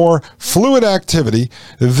a more fluid activity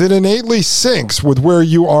that innately syncs with where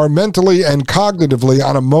you are mentally and cognitively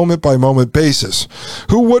on a moment-by-moment basis?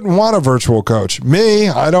 Who wouldn't want a virtual coach? Me,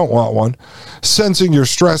 I don't want one. Sensing your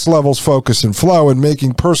stress levels, focus, and flow, and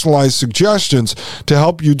making personalized suggestions to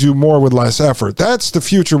help you do more with less effort. That's the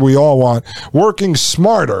future we all want. Working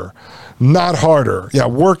smarter, not harder. Yeah,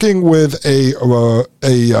 working with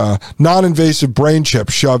a non-invasive brain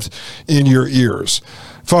chip shoved in your ears.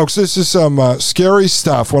 Folks, this is some scary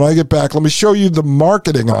stuff. When I get back, let me show you the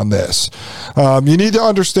marketing on this. You need to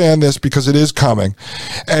understand this because it is coming.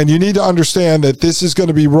 And you need to understand that this is going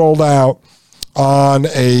to be rolled out on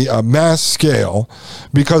a mass scale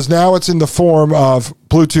because now it's in the form of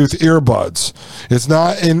Bluetooth earbuds. It's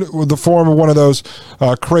not in the form of one of those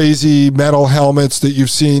crazy metal helmets that you've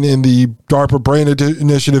seen in the DARPA Brain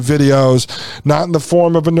Initiative videos, not in the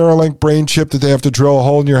form of a Neuralink brain chip that they have to drill a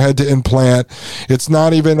hole in your head to implant. It's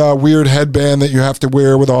not even a weird headband that you have to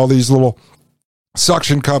wear with all these little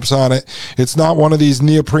suction cups on it. It's not one of these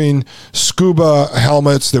neoprene scuba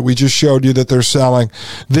helmets that we just showed you that they're selling.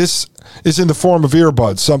 This is in the form of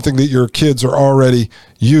earbuds, something that your kids are already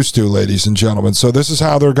used to, ladies and gentlemen. So this is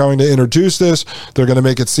how they're going to introduce this. They're going to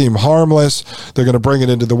make it seem harmless. They're going to bring it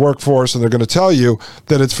into the workforce, and they're going to tell you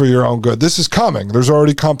that it's for your own good. This is coming. There's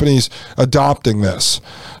already companies adopting this.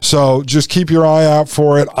 So just keep your eye out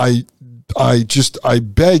for it. I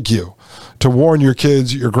beg you to warn your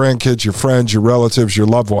kids, your grandkids, your friends, your relatives, your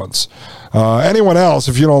loved ones. Anyone else,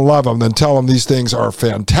 if you don't love them, then tell them these things are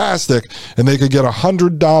fantastic and they could get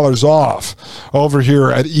 $100 off over here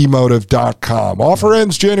at emotive.com. Offer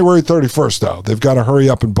ends January 31st, though. They've got to hurry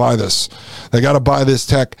up and buy this. They got to buy this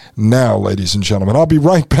tech now, ladies and gentlemen. I'll be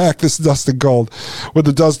right back. This is Dustin Gold with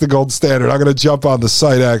the Dustin Gold Standard. I'm going to jump on the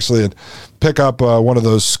site, actually, and pick up one of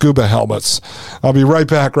those scuba helmets. I'll be right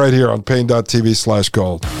back right here on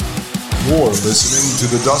Pain.tv/gold. You're listening to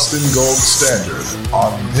the Dustin Gold Standard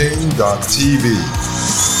on Pain.tv.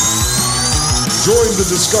 Join the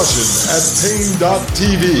discussion at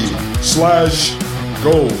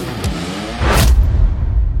Pain.tv/gold.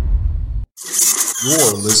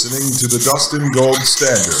 You're listening to the Dustin Gold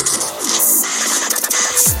Standard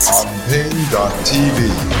on Pain.tv.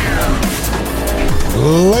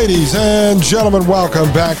 Ladies and gentlemen, welcome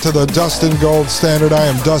back to the Dustin Gold Standard. I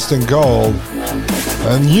am Dustin Gold,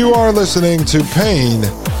 and you are listening to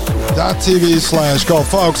Pain.tv/gold.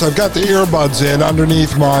 Folks, I've got the earbuds in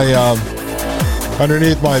underneath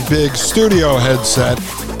my big studio headset,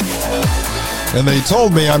 and they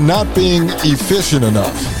told me I'm not being efficient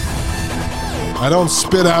enough. I don't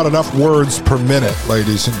spit out enough words per minute,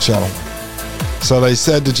 ladies and gentlemen. So they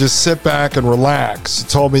said to just sit back and relax. They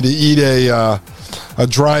told me to eat a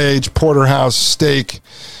dry-aged porterhouse steak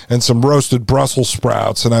and some roasted Brussels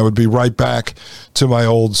sprouts, and I would be right back to my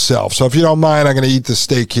old self. So if you don't mind, I'm going to eat the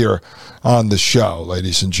steak here on the show,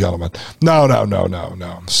 ladies and gentlemen. No.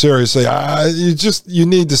 Seriously, you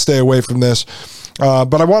need to stay away from this.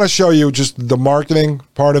 But I want to show you just the marketing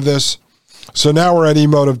part of this. So now we're at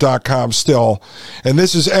emotive.com still, and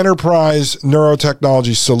this is Enterprise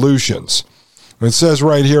Neurotechnology Solutions. It says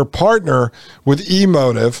right here, partner with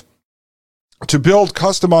Emotive to build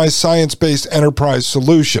customized science-based enterprise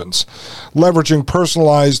solutions, leveraging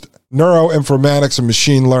personalized neuroinformatics and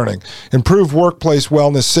machine learning. Improve workplace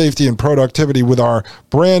wellness, safety, and productivity with our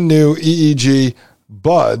brand new EEG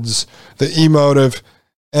buds, the Emotive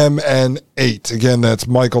MN8. Again, that's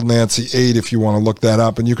Michael Nancy 8 if you want to look that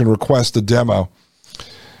up, and you can request a demo.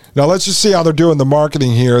 Now, let's just see how they're doing the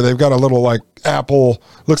marketing here. They've got a little like Apple,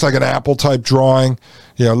 looks like an Apple type drawing,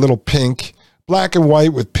 a little pink. Black and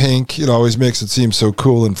white with pink, it always makes it seem so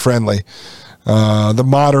cool and friendly. The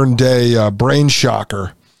modern day brain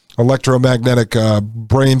shocker, electromagnetic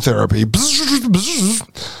brain therapy. But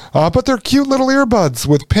they're cute little earbuds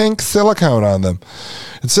with pink silicone on them.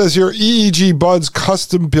 It says here, EEG buds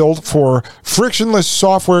custom built for frictionless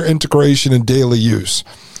software integration and daily use.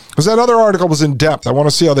 Because that other article was in depth. I want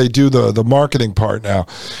to see how they do the marketing part now.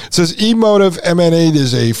 It says Emotive MN8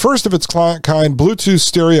 is a first-of-its-kind Bluetooth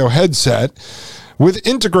stereo headset with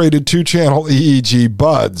integrated 2-channel EEG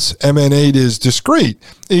buds. MN8 is discreet,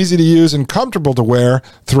 easy to use, and comfortable to wear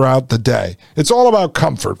throughout the day. It's all about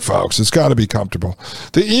comfort, folks. It's got to be comfortable.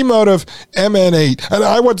 The Emotive MN8, and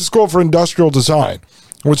I went to school for industrial design,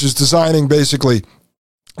 which is designing basically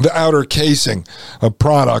the outer casing of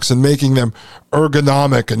products and making them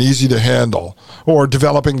ergonomic and easy to handle, or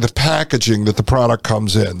developing the packaging that the product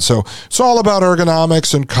comes in. So it's all about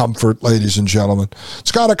ergonomics and comfort, ladies and gentlemen.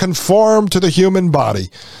 It's got to conform to the human body.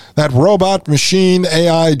 That robot, machine,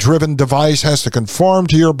 AI-driven device has to conform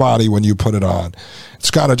to your body when you put it on.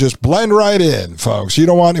 It's got to just blend right in, folks. You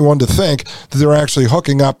don't want anyone to think that they're actually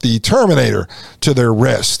hooking up the Terminator to their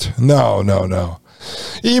wrist. No.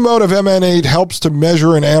 Emotive MN8 helps to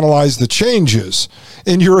measure and analyze the changes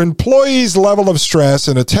in your employees' level of stress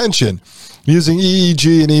and attention using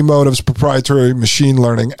EEG and Emotive's proprietary machine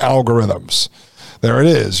learning algorithms. There it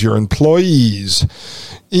is, your employees.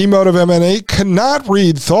 Emotive MN8 cannot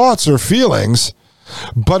read thoughts or feelings,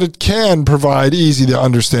 but it can provide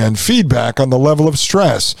easy-to-understand feedback on the level of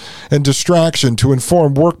stress and distraction to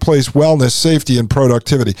inform workplace wellness, safety, and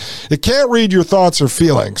productivity. It can't read your thoughts or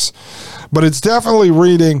feelings, but it's definitely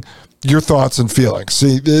reading your thoughts and feelings.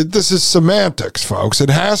 See, this is semantics, folks. It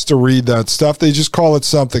has to read that stuff. They just call it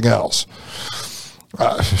something else.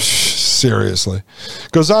 Seriously.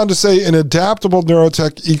 Goes on to say, an adaptable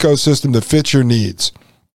neurotech ecosystem that fits your needs.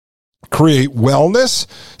 Create wellness,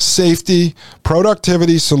 safety,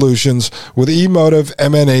 productivity solutions with Emotive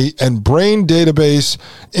MN8 and brain database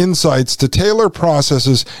insights to tailor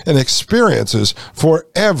processes and experiences for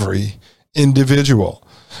every individual.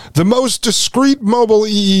 The most discreet mobile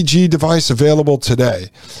EEG device available today.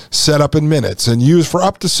 Set up in minutes and used for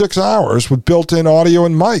up to 6 hours with built-in audio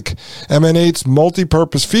and mic. M&8's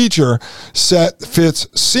multi-purpose feature set fits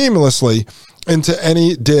seamlessly into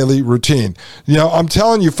any daily routine. You know, I'm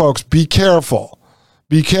telling you folks, be careful.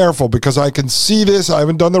 Be careful, because I can see this. I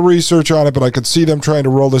haven't done the research on it, but I can see them trying to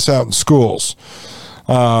roll this out in schools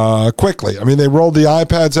quickly. I mean, they rolled the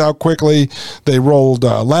iPads out quickly. They rolled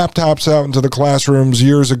laptops out into the classrooms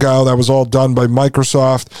years ago. That was all done by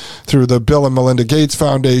Microsoft through the Bill and Melinda Gates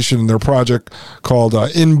Foundation and their project called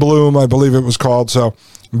In Bloom, I believe it was called. So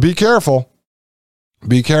be careful.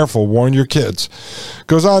 Be careful. Warn your kids.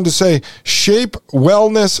 Goes on to say, shape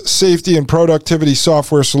wellness, safety, and productivity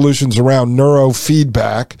software solutions around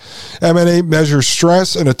neurofeedback. M&A measures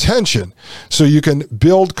stress and attention so you can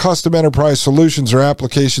build custom enterprise solutions or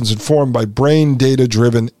applications informed by brain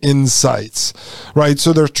data-driven insights, right?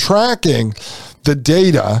 So they're tracking the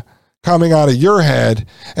data coming out of your head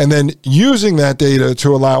and then using that data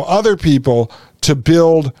to allow other people to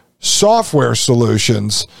build software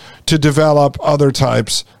solutions to develop other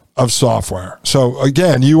types of software. So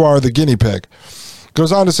again, you are the guinea pig.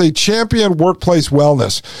 Goes on to say, champion workplace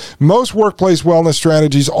wellness. Most workplace wellness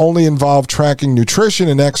strategies only involve tracking nutrition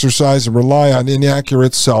and exercise and rely on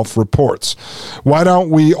inaccurate self-reports. Why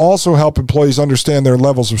don't we also help employees understand their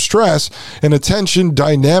levels of stress and attention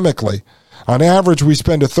dynamically? On average, we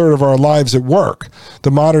spend a third of our lives at work. The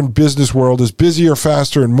modern business world is busier,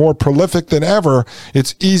 faster, and more prolific than ever.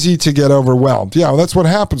 It's easy to get overwhelmed. Yeah, well, that's what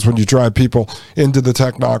happens when you drive people into the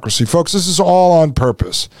technocracy. Folks, this is all on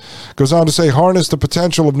purpose. Goes on to say, harness the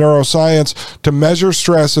potential of neuroscience to measure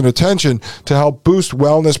stress and attention to help boost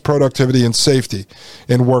wellness, productivity, and safety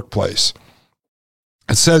in workplace.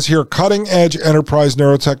 It says here, cutting-edge enterprise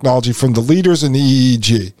neurotechnology from the leaders in the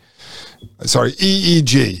EEG.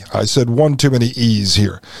 EEG. I said one too many E's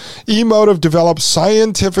here. Emotive develops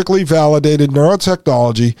scientifically validated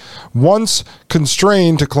neurotechnology once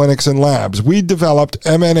constrained to clinics and labs. We developed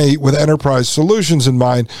MN8 with enterprise solutions in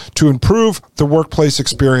mind to improve the workplace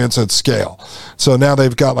experience at scale. So now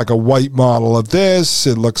they've got like a white model of this.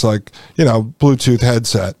 It looks like, Bluetooth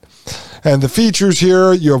headset. And the features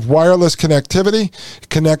here, you have wireless connectivity,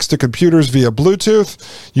 connects to computers via Bluetooth.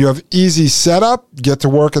 You have easy setup, get to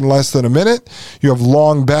work in less than a minute. You have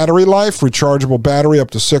long battery life, rechargeable battery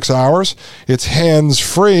up to 6 hours. It's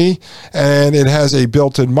hands-free, and it has a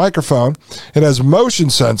built-in microphone. It has motion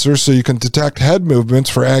sensors, so you can detect head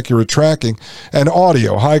movements for accurate tracking, and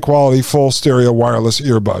audio, high-quality, full stereo wireless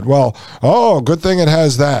earbud. Well, good thing it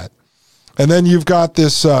has that. And then you've got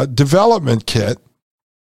this development kit.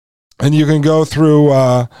 And you can go through,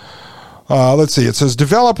 let's see, it says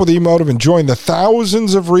develop with Emotive and join the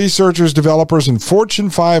thousands of researchers, developers, and Fortune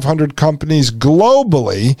 500 companies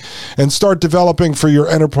globally and start developing for your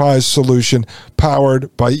enterprise solution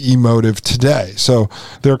powered by Emotive today. So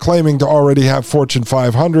they're claiming to already have Fortune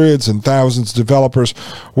 500s and thousands of developers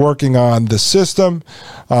working on the system.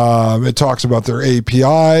 It talks about their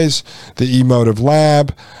APIs, the Emotive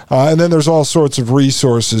Lab, and then there's all sorts of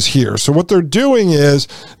resources here. So what they're doing is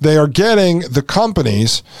they are getting the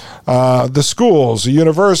companies, the schools, the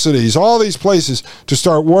universities, all these places to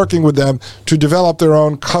start working with them to develop their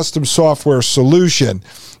own custom software solution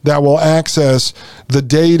that will access the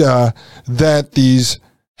data that these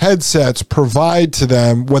headsets provide to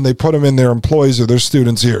them when they put them in their employees or their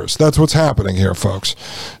students' ears. That's what's happening here, folks.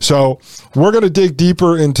 So we're going to dig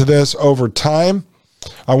deeper into this over time.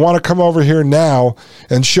 I want to come over here now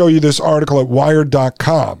and show you this article at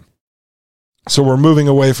Wired.com. So we're moving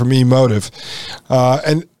away from Emotive.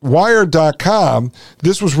 And Wired.com,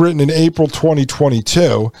 this was written in April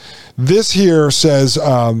 2022. This here says,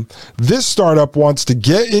 this startup wants to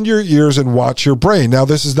get in your ears and watch your brain. Now,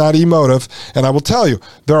 this is not Emotive, and I will tell you,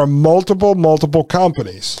 there are multiple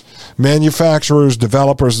companies, manufacturers,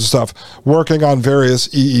 developers, and stuff, working on various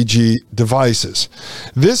EEG devices.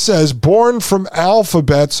 This says, born from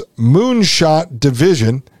Alphabet's Moonshot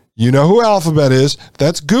division. You know who Alphabet is?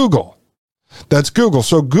 That's Google. That's Google.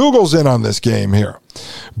 So Google's in on this game here.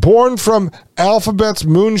 Born from Alphabet's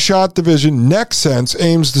Moonshot division, NextSense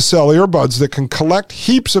aims to sell earbuds that can collect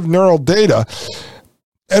heaps of neural data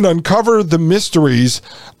and uncover the mysteries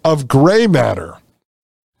of gray matter.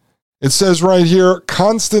 It says right here,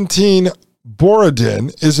 Konstantin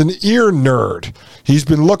Borodin is an ear nerd. He's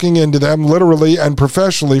been looking into them literally and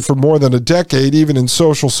professionally for more than a decade. Even in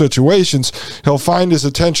social situations, he'll find his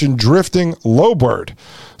attention drifting lowward.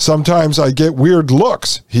 Sometimes I get weird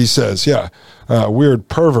looks, he says. Yeah, weird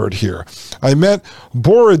pervert here. I met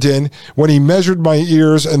Borodin when he measured my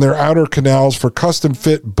ears and their outer canals for custom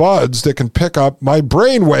fit buds that can pick up my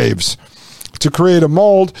brain waves. To create a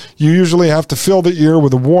mold, you usually have to fill the ear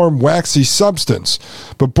with a warm, waxy substance,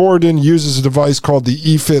 but Borden uses a device called the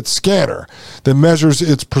eFit scanner that measures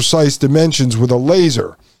its precise dimensions with a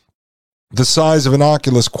laser. The size of an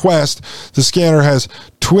Oculus Quest, the scanner has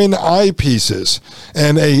twin eyepieces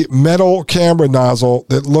and a metal camera nozzle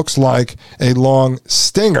that looks like a long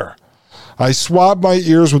stinger. I swab my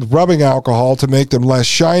ears with rubbing alcohol to make them less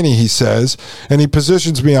shiny, he says, and he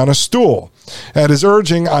positions me on a stool. At his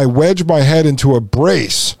urging, I wedge my head into a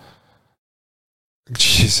brace.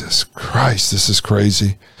 Jesus Christ, this is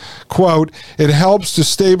crazy. Quote, it helps to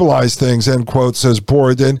stabilize things, end quote, says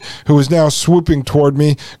Borden, who is now swooping toward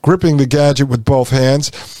me, gripping the gadget with both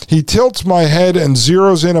hands. He tilts my head and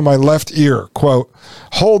zeroes in on my left ear. Quote,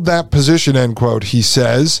 hold that position, end quote, he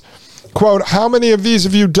says. Quote, how many of these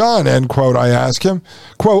have you done, end quote, I ask him.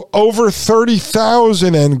 Quote, over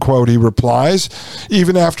 30,000, end quote, he replies.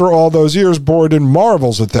 Even after all those years, Borden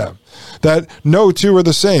marvels at them. That no two are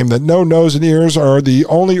the same, that no nose and ears are the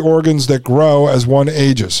only organs that grow as one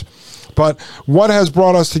ages. But what has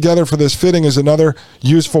brought us together for this fitting is another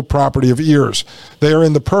useful property of ears. They are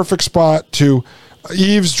in the perfect spot to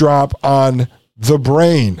eavesdrop on the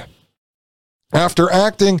brain. After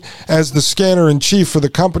acting as the scanner-in-chief for the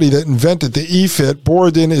company that invented the eFit,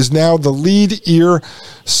 Borden is now the lead ear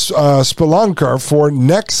spelunker for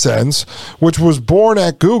NextSense, which was born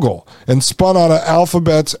at Google and spun out of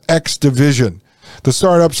Alphabet's X division. The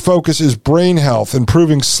startup's focus is brain health,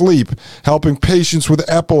 improving sleep, helping patients with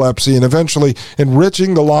epilepsy, and eventually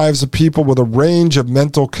enriching the lives of people with a range of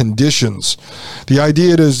mental conditions. The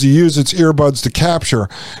idea is to use its earbuds to capture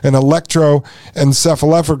an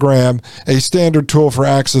electroencephalogram, a standard tool for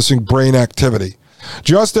accessing brain activity.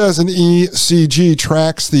 Just as an ECG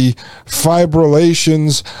tracks the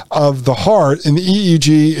fibrillations of the heart, an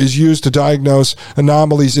EEG is used to diagnose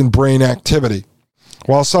anomalies in brain activity.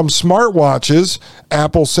 While some smartwatches,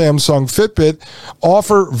 Apple, Samsung, Fitbit,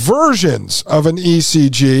 offer versions of an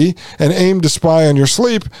ECG and aim to spy on your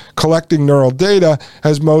sleep, collecting neural data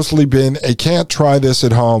has mostly been a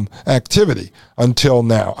can't-try-this-at-home activity until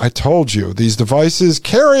now. I told you, these devices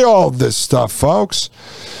carry all this stuff, folks.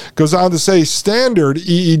 Goes on to say standard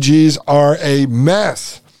EEGs are a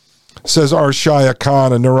mess, says Arshaya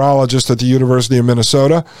Khan, a neurologist at the University of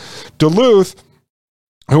Minnesota. Duluth,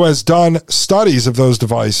 who has done studies of those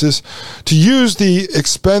devices. To use the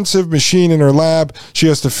expensive machine in her lab, she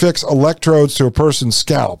has to fix electrodes to a person's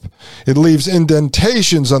scalp. It leaves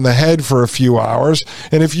indentations on the head for a few hours,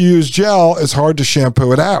 and if you use gel, it's hard to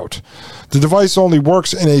shampoo it out. The device only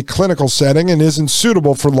works in a clinical setting and isn't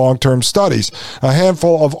suitable for long-term studies. A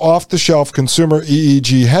handful of off-the-shelf consumer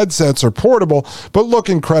EEG headsets are portable, but look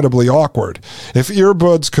incredibly awkward. If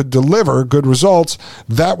earbuds could deliver good results,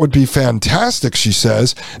 that would be fantastic, she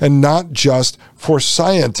says, and not just for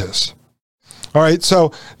scientists. All right,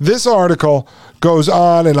 so this article goes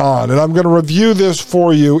on, and I'm going to review this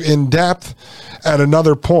for you in depth at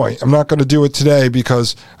another point. I'm not going to do it today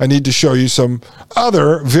because I need to show you some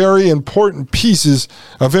other very important pieces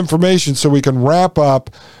of information so we can wrap up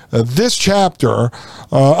this chapter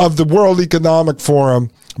of the World Economic Forum,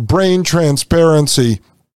 Brain Transparency,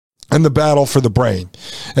 and the battle for the brain.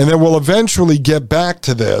 And then we'll eventually get back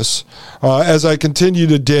to this as I continue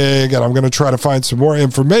to dig, and I'm going to try to find some more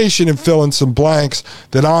information and fill in some blanks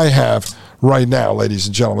that I have right now, ladies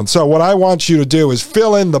and gentlemen. So what I want you to do is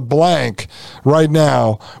fill in the blank right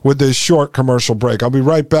now with this short commercial break. I'll be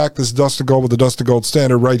right back. This is Dustin Gold with the Dustin Gold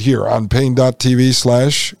Standard right here on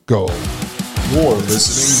Pain.tv/gold. You're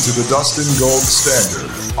listening to the Dustin Gold Standard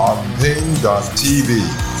on Pain.tv.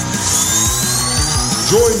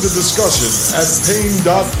 Join the discussion at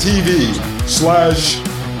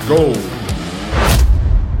Pain.tv/gold.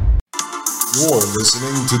 You're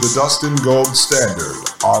listening to the Dustin Gold Standard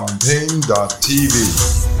on Pain.tv.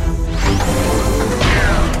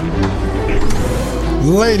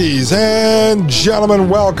 Ladies and gentlemen,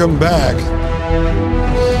 welcome back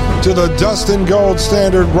to the Dustin Gold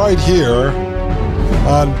Standard right here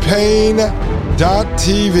on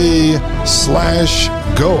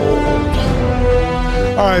Pain.tv/gold.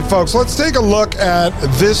 All right, folks, let's take a look at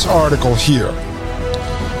this article here.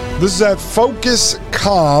 This is at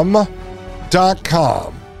Focuscom.com.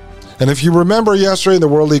 And if you remember yesterday in the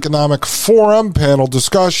World Economic Forum panel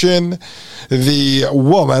discussion, the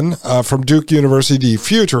woman from Duke University, the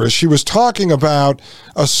futurist, she was talking about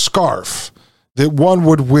a scarf that one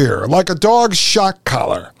would wear, like a dog's shock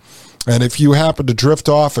collar. And if you happen to drift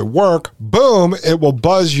off at work, boom, it will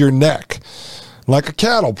buzz your neck like a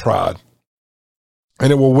cattle prod.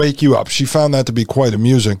 And it will wake you up. She found that to be quite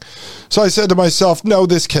amusing. So I said to myself, no,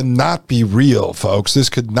 this cannot be real, folks. This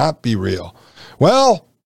could not be real. Well,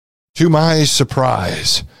 to my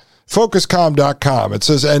surprise. Focuscom.com. It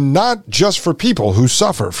says, and not just for people who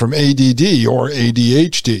suffer from ADD or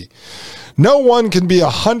ADHD. No one can be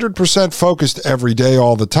 100% focused every day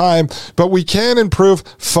all the time, but we can improve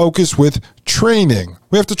focus with training.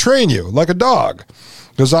 We have to train you like a dog.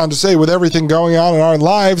 Goes on to say, with everything going on in our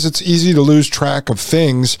lives, it's easy to lose track of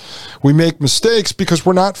things. We make mistakes because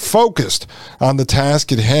we're not focused on the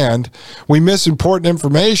task at hand. We miss important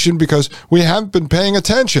information because we haven't been paying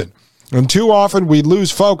attention. And too often we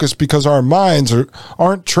lose focus because our minds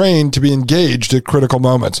aren't trained to be engaged at critical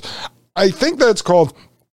moments. I think that's called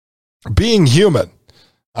being human.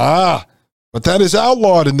 But that is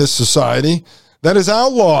outlawed in this society. That is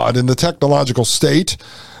outlawed in the technological state.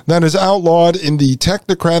 That is outlawed in the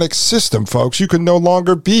technocratic system, folks. You can no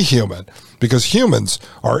longer be human because humans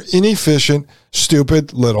are inefficient,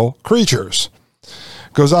 stupid little creatures.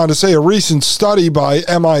 Goes on to say, a recent study by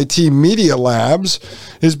MIT Media Labs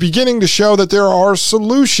is beginning to show that there are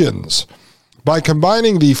solutions. By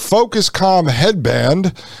combining the Focuscom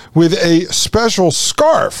headband with a special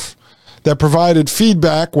scarf that provided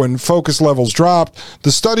feedback when focus levels dropped,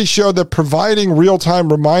 the study showed that providing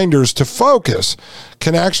real-time reminders to focus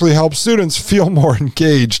can actually help students feel more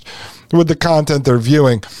engaged with the content they're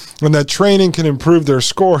viewing, and that training can improve their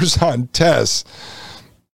scores on tests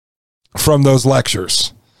from those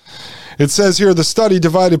lectures. It says here the study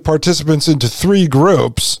divided participants into 3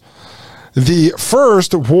 groups. The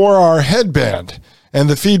first wore our headband and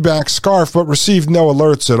the feedback scarf but received no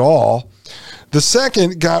alerts at all. The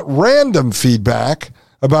second got random feedback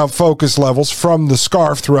about focus levels from the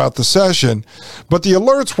scarf throughout the session, but the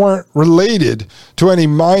alerts weren't related to any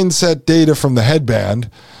mindset data from the headband.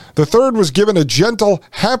 The third was given a gentle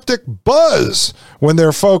haptic buzz when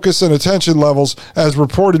their focus and attention levels, as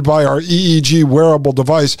reported by our EEG wearable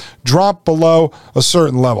device, dropped below a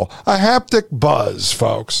certain level. A haptic buzz,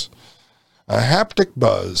 folks. A haptic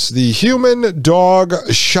buzz. The human dog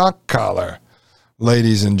shock collar,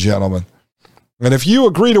 ladies and gentlemen. And if you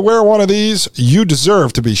agree to wear one of these, you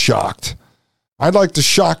deserve to be shocked. I'd like to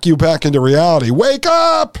shock you back into reality. Wake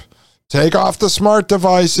up! Take off the smart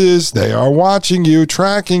devices. They are watching you,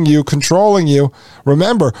 tracking you, controlling you.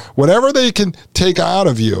 Remember, whatever they can take out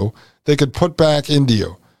of you, they could put back into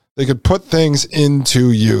you. They could put things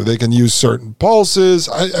into you. They can use certain pulses.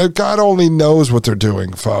 God only knows what they're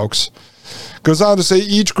doing, folks. Goes on to say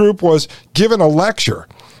each group was given a lecture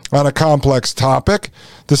on a complex topic.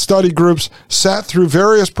 The study groups sat through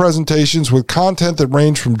various presentations with content that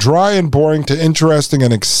ranged from dry and boring to interesting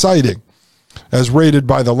and exciting, as rated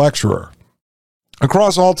by the lecturer.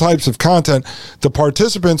 Across all types of content, the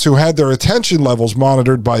participants who had their attention levels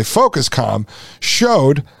monitored by Focuscom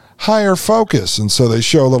showed higher focus. And so they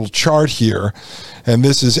show a little chart here. And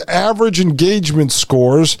this is average engagement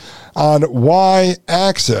scores on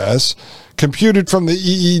y-axis computed from the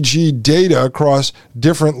EEG data across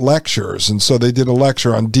different lectures. And so they did a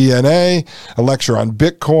lecture on DNA, a lecture on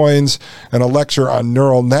Bitcoins, and a lecture on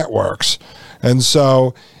neural networks. And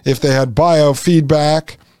so if they had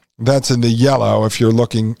biofeedback, that's in the yellow if you're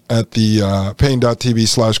looking at the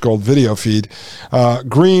pain.tv/gold video feed.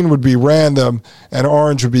 Green would be random, and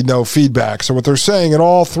orange would be no feedback. So what they're saying in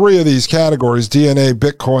all 3 of these categories, DNA,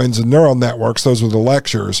 Bitcoins, and neural networks, those were the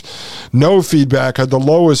lectures, no feedback had the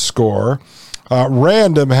lowest score.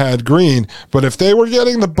 Random had green. But if they were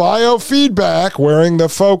getting the biofeedback, wearing the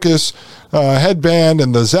focus headband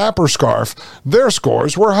and the zapper scarf, their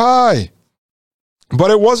scores were high. But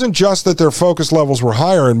it wasn't just that their focus levels were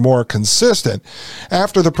higher and more consistent.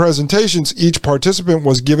 After the presentations, each participant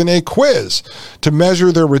was given a quiz to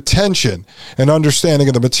measure their retention and understanding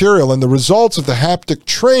of the material, and the results of the haptic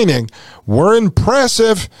training were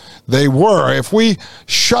impressive. They were. If we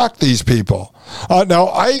shocked these people. Now,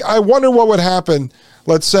 I wonder what would happen.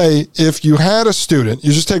 Let's say if you had a student,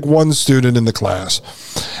 you just take one student in the class,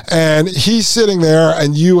 and he's sitting there,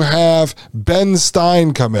 and you have Ben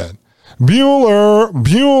Stein come in.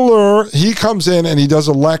 Bueller, he comes in and he does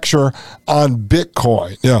a lecture on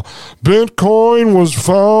Bitcoin. Yeah, Bitcoin was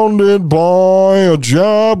founded by a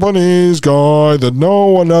Japanese guy that no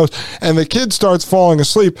one knows. And the kid starts falling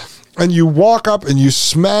asleep, and you walk up and you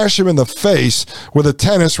smash him in the face with a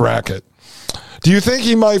tennis racket. Do you think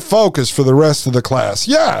he might focus for the rest of the class?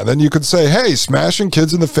 Yeah, then you could say, hey, smashing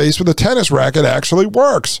kids in the face with a tennis racket actually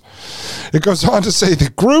works. It goes on to say the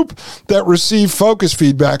group that received focus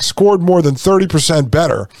feedback scored more than 30%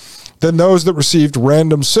 better than those that received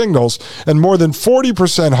random signals, and more than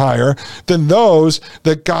 40% higher than those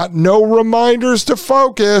that got no reminders to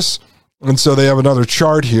focus. And so they have another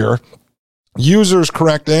chart here. users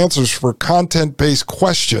correct answers for content-based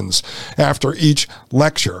questions after each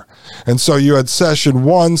lecture. And so you had session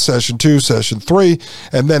 1, session 2, session 3,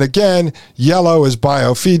 and then again, yellow is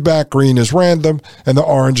biofeedback, green is random, and the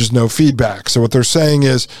orange is no feedback. So what they're saying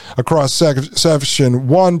is across session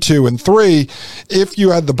 1, 2, and 3, if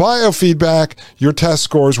you had the biofeedback, your test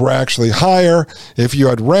scores were actually higher. If you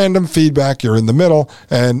had random feedback, you're in the middle,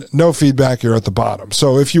 and no feedback, you're at the bottom.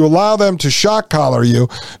 So if you allow them to shock collar you,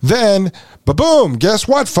 then ba-boom, guess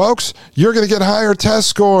what, folks? You're going to get higher test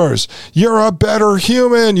scores. You're a better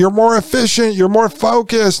human. You're more efficient. You're more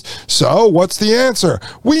focused. So what's the answer?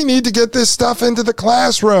 We need to get this stuff into the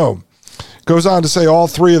classroom. Goes on to say all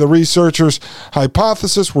three of the researchers'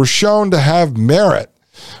 hypotheses were shown to have merit.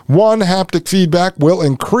 1, haptic feedback will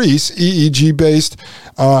increase EEG-based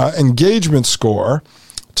engagement score.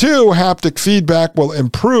 2, haptic feedback will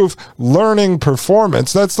improve learning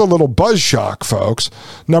performance. That's the little buzz shock, folks.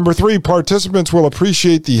 3, participants will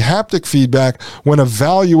appreciate the haptic feedback when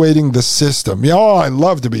evaluating the system. Oh, I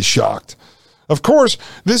love to be shocked. Of course,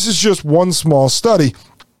 this is just one small study,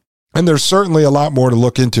 and there's certainly a lot more to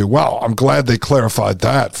look into. Wow, I'm glad they clarified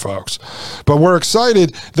that, folks. But we're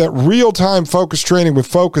excited that real-time focus training with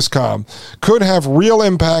FocusCom could have real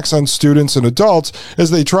impacts on students and adults as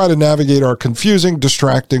they try to navigate our confusing,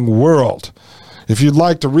 distracting world. If you'd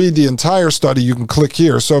like to read the entire study, you can click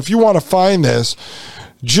here. So if you want to find this,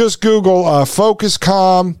 just Google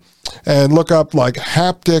FocusCom and look up like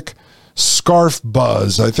haptic scarf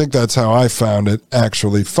buzz. I think that's how I found it,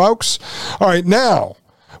 actually, folks. All right, now,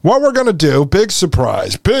 what we're going to do, big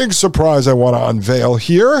surprise I want to unveil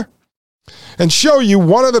here and show you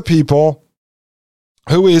one of the people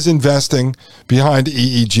who is investing behind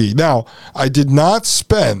EEG. Now, I did not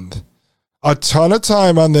spend a ton of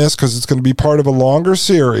time on this because it's going to be part of a longer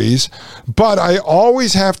series, but I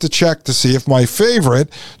always have to check to see if my favorite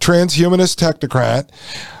transhumanist technocrat,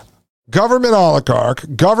 government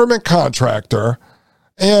oligarch, government contractor,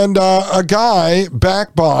 and a guy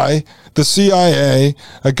backed by the CIA,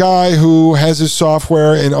 a guy who has his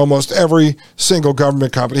software in almost every single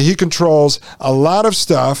government company. He controls a lot of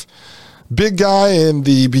stuff. Big guy in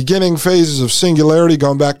the beginning phases of Singularity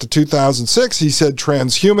going back to 2006. He said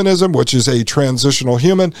transhumanism, which is a transitional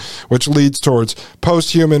human, which leads towards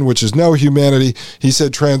post-human, which is no humanity. He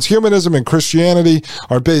said transhumanism and Christianity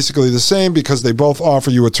are basically the same because they both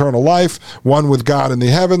offer you eternal life, one with God in the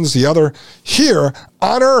heavens, the other here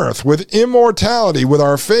on earth with immortality with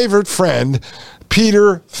our favorite friend,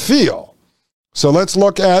 Peter Thiel. So let's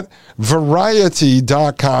look at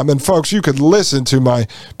Variety.com. And folks, you could listen to my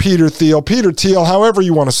Peter Thiel, however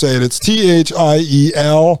you want to say it. It's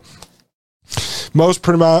Thiel. Most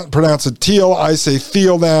pronounce it Thiel. I say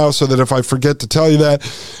Thiel now so that if I forget to tell you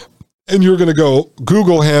that, and you're going to go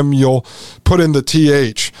Google him, you'll put in the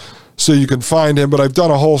TH so you can find him. But I've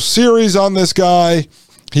done a whole series on this guy.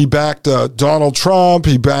 He backed Donald Trump.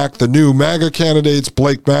 He backed the new MAGA candidates,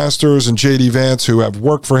 Blake Masters and J.D. Vance, who have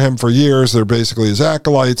worked for him for years. They're basically his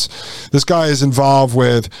acolytes. This guy is involved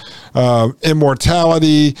with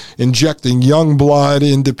immortality, injecting young blood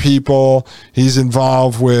into people. He's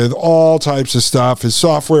involved with all types of stuff. His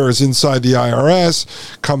software is inside the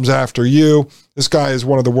IRS, comes after you. This guy is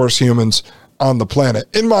one of the worst humans on the planet,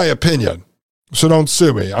 in my opinion. So don't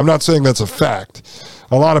sue me. I'm not saying that's a fact.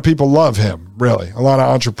 A lot of people love him, really. A lot of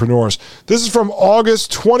entrepreneurs. This is from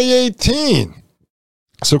August 2018.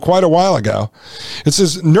 So quite a while ago. It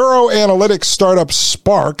says neuroanalytics startup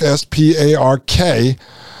Spark, S-P-A-R-K,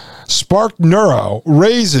 Spark Neuro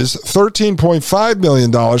raises $13.5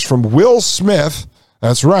 million from Will Smith.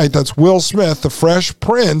 That's right, that's Will Smith, the Fresh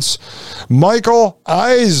Prince, Michael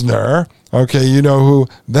Eisner, okay, you know who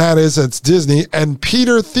that is, that's Disney, and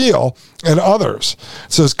Peter Thiel and others.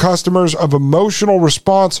 It says customers of emotional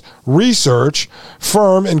response research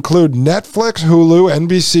firm include Netflix, Hulu,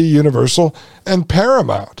 NBC, Universal, and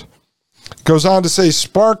Paramount. Goes on to say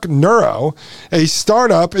Spark Neuro, a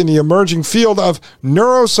startup in the emerging field of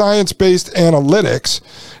neuroscience-based analytics,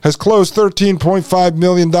 has closed $13.5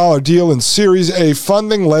 million deal in Series A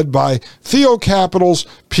funding led by Thiel Capital's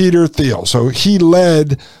Peter Thiel. So he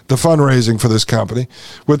led the fundraising for this company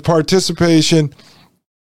with participation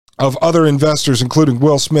of other investors, including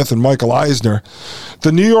Will Smith and Michael Eisner.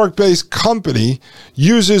 The New York-based company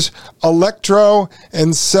uses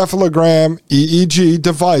electroencephalogram EEG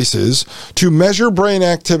devices to measure brain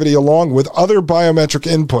activity along with other biometric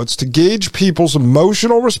inputs to gauge people's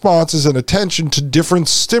emotional responses and attention to different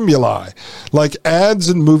stimuli, like ads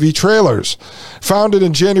and movie trailers. Founded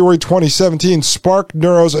in January 2017, Spark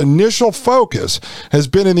Neuro's initial focus has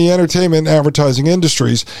been in the entertainment and advertising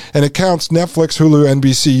industries, and it counts Netflix, Hulu,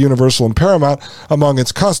 NBC, universal and paramount among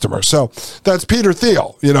its customers. So that's Peter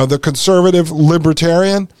Thiel, the conservative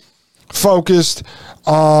libertarian focused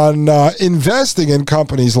on investing in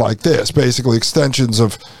companies like this, basically extensions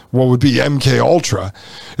of what would be MK Ultra.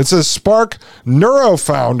 It says Spark Neuro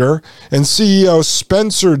founder and CEO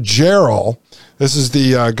Spencer Gerald, this is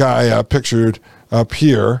the guy pictured up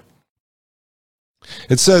here.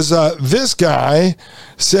 It says this guy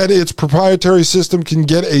said its proprietary system can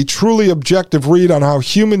get a truly objective read on how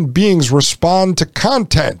human beings respond to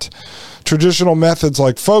content. Traditional methods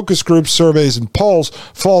like focus groups, surveys, and polls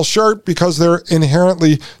fall short because they're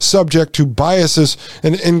inherently subject to biases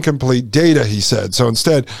and incomplete data, he said. So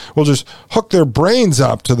instead, we'll just hook their brains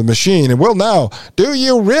up to the machine and we'll know, do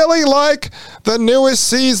you really like the newest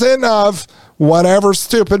season of whatever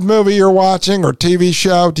stupid movie you're watching or TV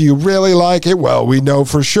show? Do you really like it? Well, we know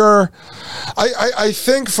for sure. I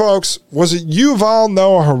think, folks, was it Yuval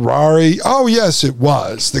Noah Harari? Oh, yes, it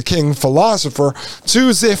was. The king philosopher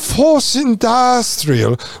to the fourth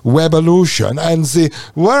industrial revolution, and the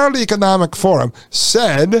World Economic Forum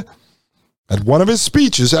said at one of his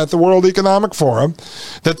speeches at the World Economic Forum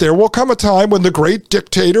that there will come a time when the great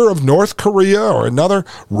dictator of North Korea or another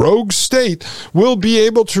rogue state will be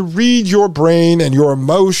able to read your brain and your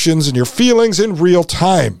emotions and your feelings in real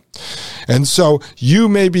time. And so you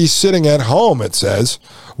may be sitting at home, it says,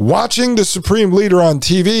 watching the supreme leader on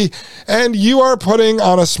TV, and you are putting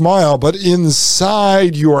on a smile, but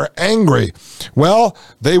inside you are angry. Well,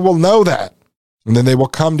 they will know that. And then they will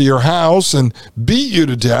come to your house and beat you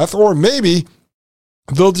to death, or maybe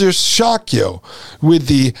they'll just shock you with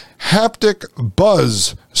the haptic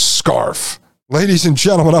buzz scarf. Ladies and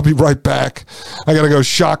gentlemen, I'll be right back. I got to go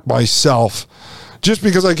shock myself just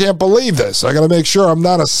because I can't believe this. I got to make sure I'm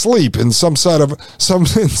not asleep in some sort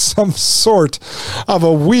of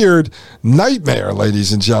a weird nightmare,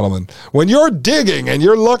 ladies and gentlemen. When you're digging and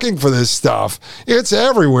you're looking for this stuff, it's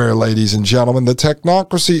everywhere, ladies and gentlemen. The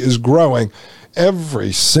technocracy is growing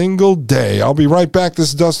every single day. I'll be right back. This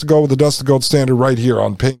is Dustin Gold with the Dustin Gold Standard right here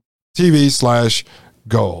on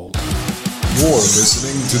Pain.tv/gold. You're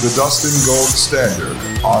listening to the Dustin Gold Standard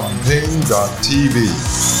on Pain.tv.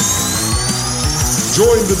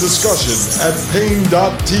 Join the discussion at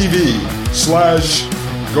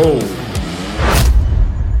Pain.tv/gold.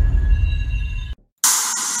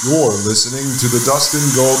 You're listening to the Dustin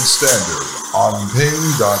Gold Standard on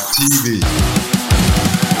Pain.tv.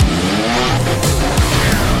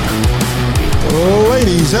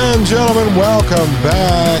 Ladies and gentlemen, welcome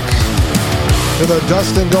back to the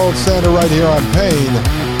Dustin Gold Standard right here on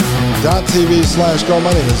Pain.tv/gold.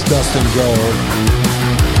 My name is Dustin Gold.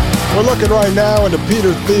 We're looking right now into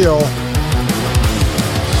Peter Thiel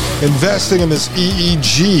investing in this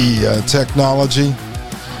EEG technology.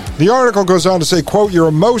 The article goes on to say, quote, your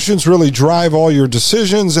emotions really drive all your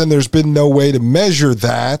decisions, and there's been no way to measure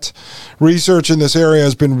that. Research in this area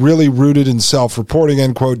has been really rooted in self-reporting,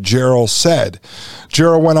 end quote, Gerald said.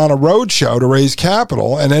 Gerald went on a roadshow to raise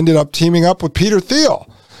capital and ended up teaming up with Peter Thiel,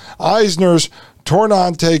 Eisner's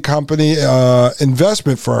Tornante Company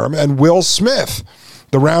investment firm, and Will Smith.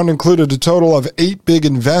 The round included a total of 8 big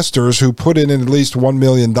investors who put in at least $1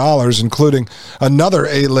 million, including another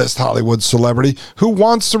A-list Hollywood celebrity who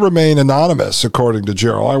wants to remain anonymous, according to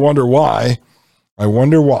Gerald. I wonder why.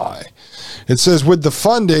 It says, with the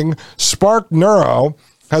funding, Spark Neuro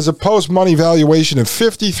has a post-money valuation of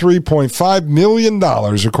 $53.5 million,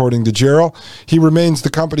 according to Gerald. He remains the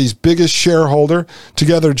company's biggest shareholder.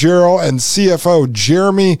 Together, Gerald and CFO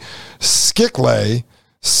Jeremy Ziskley,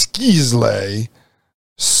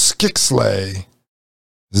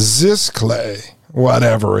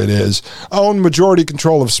 whatever it is, own majority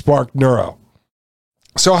control of Spark Neuro.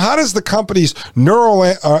 So how does the company's neural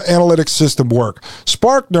analytics system work?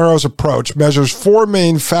 Spark Neuro's approach measures 4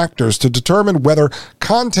 main factors to determine whether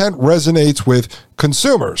content resonates with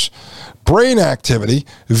consumers. Brain activity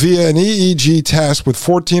via an EEG test with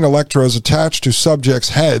 14 electrodes attached to subjects'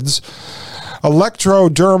 heads.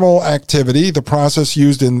 Electrodermal activity, the process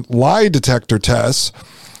used in lie detector tests.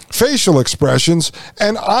 Facial expressions,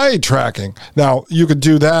 and eye tracking. Now, you could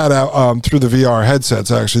do that through the VR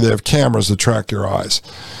headsets. Actually, they have cameras that track your eyes.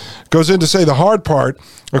 Goes in to say the hard part,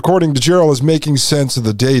 according to Gerald, is making sense of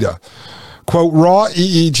the data. Quote, raw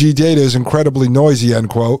EEG data is incredibly noisy, end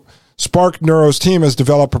quote. Spark Neuro's team has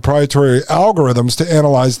developed proprietary algorithms to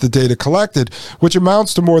analyze the data collected, which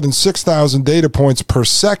amounts to more than 6,000 data points per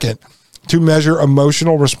second to measure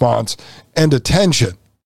emotional response and attention.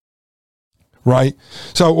 Right?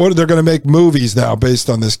 So they're going to make movies now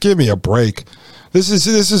based on this. Give me a break. This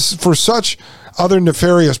is for such other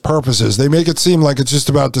nefarious purposes. They make it seem like it's just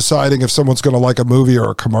about deciding if someone's going to like a movie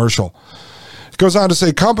or a commercial. Goes on to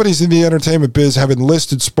say companies in the entertainment biz have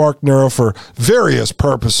enlisted Spark Neuro for various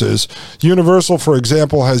purposes. Universal, for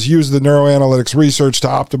example, has used the neuroanalytics research to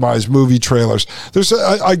optimize movie trailers.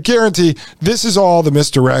 I guarantee this is all the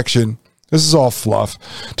misdirection. This is all fluff.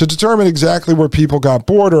 To determine exactly where people got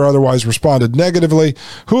bored or otherwise responded negatively,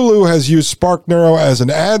 Hulu has used Spark Neuro as an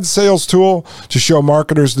ad sales tool to show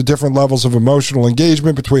marketers the different levels of emotional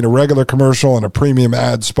engagement between a regular commercial and a premium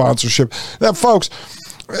ad sponsorship. Now, folks,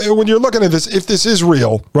 when you're looking at this, if this is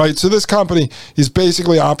real, right? So this company is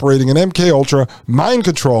basically operating an MK Ultra mind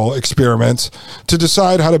control experiments to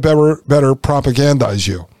decide how to better propagandize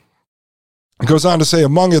you. It goes on to say,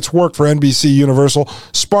 among its work for NBC Universal,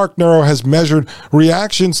 Spark Neuro has measured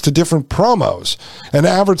reactions to different promos and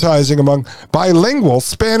advertising among bilingual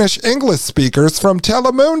Spanish-English speakers from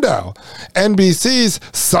Telemundo. NBC's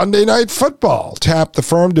Sunday Night Football tapped the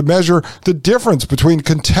firm to measure the difference between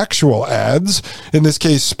contextual ads, in this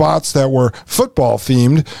case spots that were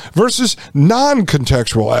football-themed, versus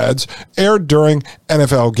non-contextual ads aired during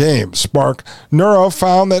NFL games. Spark Neuro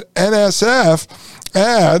found that NSF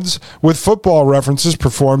ads with football references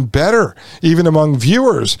performed better, even among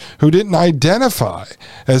viewers who didn't identify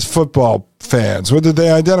as football fans. Whether they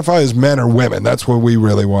identify as men or women, that's what we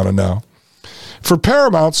really want to know. For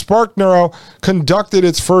Paramount, Spark Neuro conducted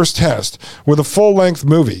its first test with a full-length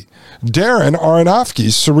movie, Darren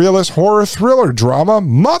Aronofsky's surrealist horror thriller drama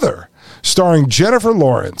Mother, starring Jennifer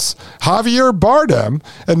Lawrence, Javier Bardem,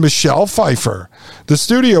 and Michelle Pfeiffer. The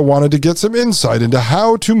studio wanted to get some insight into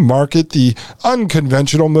how to market the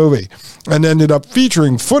unconventional movie and ended up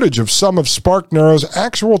featuring footage of some of Spark Neuro's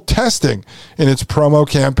actual testing in its promo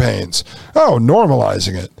campaigns. Oh,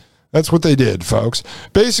 normalizing it. That's what they did, folks.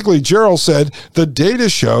 Basically, Gerald said the data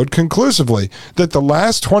showed conclusively that the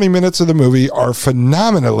last 20 minutes of the movie are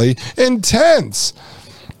phenomenally intense.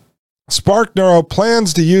 Spark Neuro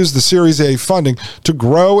plans to use the Series A funding to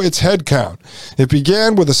grow its headcount. It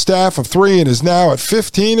began with a staff of 3 and is now at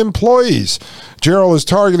 15 employees. Gerald is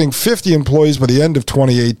targeting 50 employees by the end of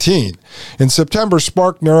 2018. In September,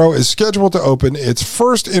 Spark Neuro is scheduled to open its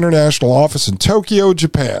first international office in Tokyo,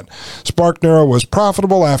 Japan. Spark Neuro was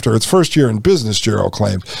profitable after its first year in business, Gerald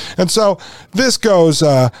claimed. And so this goes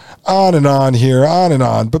on and on here, on and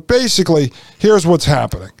on. But basically, here's what's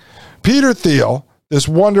happening. Peter Thiel, this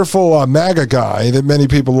wonderful MAGA guy that many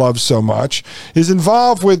people love so much, is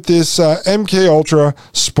involved with this MK Ultra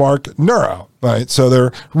Spark Neuro, right? So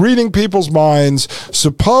they're reading people's minds,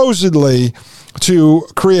 supposedly to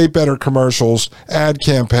create better commercials, ad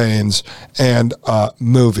campaigns, and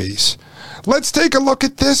movies. Let's take a look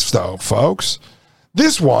at this, though, folks.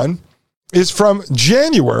 This one is from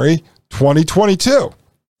January 2022.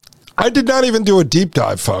 I did not even do a deep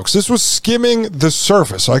dive, folks. This was skimming the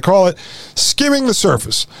surface. I call it skimming the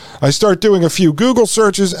surface. I start doing a few Google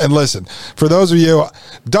searches, and listen, for those of you,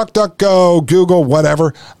 DuckDuckGo, Google,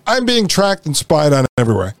 whatever, I'm being tracked and spied on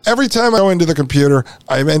everywhere. Every time I go into the computer,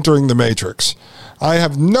 I'm entering the matrix. I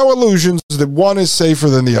have no illusions that one is safer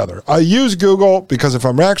than the other. I use Google because if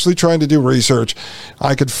I'm actually trying to do research,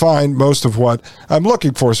 I could find most of what I'm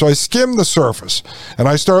looking for. So I skim the surface and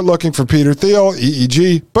I start looking for Peter Thiel,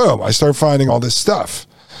 EEG, boom, I start finding all this stuff.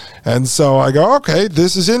 And so I go, okay,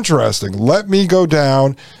 this is interesting. Let me go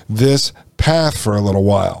down this path for a little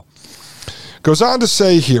while. Goes on to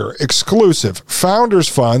say here, exclusive, Founders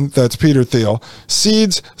Fund, that's Peter Thiel,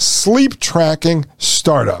 seeds sleep tracking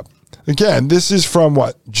startup. Again, this is from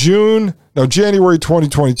January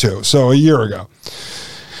 2022, so a year ago.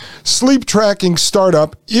 Sleep tracking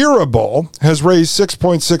startup Earbuds has raised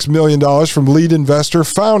 $6.6 million from lead investor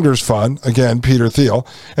Founders Fund, again, Peter Thiel,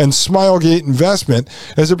 and Smilegate Investment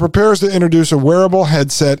as it prepares to introduce a wearable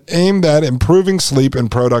headset aimed at improving sleep and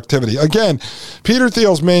productivity. Again, Peter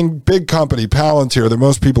Thiel's main big company, Palantir, that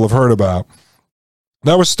most people have heard about.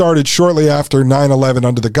 That was started shortly after 9/11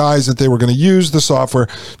 under the guise that they were going to use the software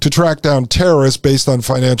to track down terrorists based on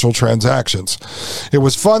financial transactions. It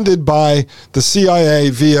was funded by the CIA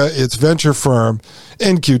via its venture firm,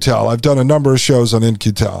 In-Q-Tel. I've done a number of shows on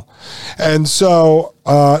In-Q-Tel. And so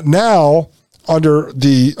now, under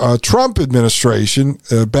the Trump administration,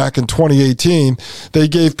 back in 2018, they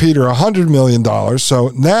gave Peter $100 million.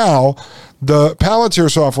 So now the Palantir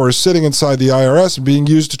software is sitting inside the IRS and being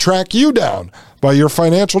used to track you down by your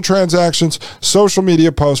financial transactions, social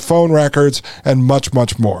media posts, phone records, and much,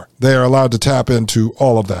 much more. They are allowed to tap into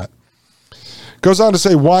all of that. Goes on to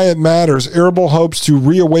say why it matters. Earbuds hopes to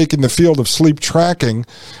reawaken the field of sleep tracking,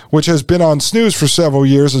 which has been on snooze for several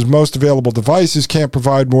years as most available devices can't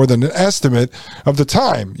provide more than an estimate of the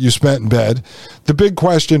time you spent in bed. The big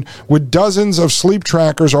question, with dozens of sleep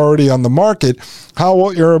trackers already on the market, how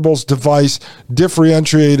will Earbuds' device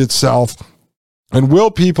differentiate itself And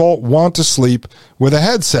will people want to sleep with a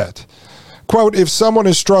headset? Quote, if someone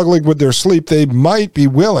is struggling with their sleep, they might be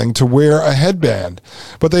willing to wear a headband,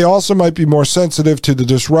 but they also might be more sensitive to the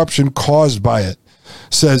disruption caused by it,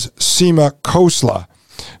 says Seema Khosla,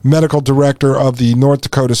 medical director of the North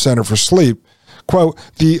Dakota Center for Sleep. Quote,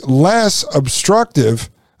 the less obtrusive,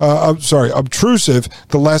 the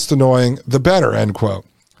less annoying, the better, end quote.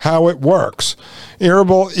 How it works.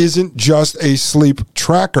 Earable isn't just a sleep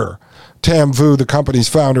tracker. Tam Vu, the company's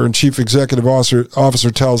founder and chief executive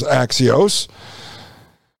officer, tells Axios.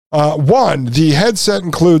 One, the headset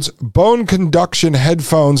includes bone conduction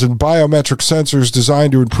headphones and biometric sensors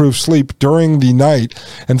designed to improve sleep during the night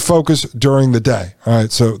and focus during the day. All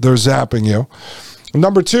right, so they're zapping you.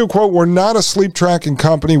 Number two, quote, we're not a sleep tracking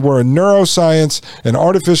company. We're a neuroscience and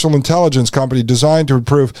artificial intelligence company designed to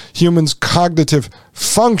improve humans' cognitive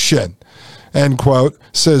function, end quote,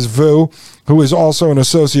 says Vu, who is also an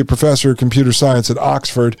associate professor of computer science at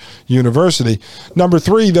Oxford University. Number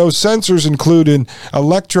three, those sensors include an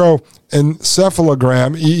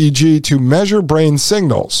electroencephalogram, EEG, to measure brain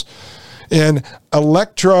signals, an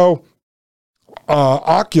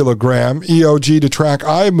oculogram, EOG, to track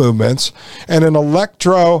eye movements, and an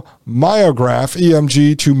electromyograph,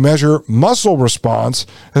 EMG, to measure muscle response,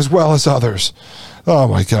 as well as others. Oh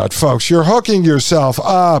my God, folks, you're hooking yourself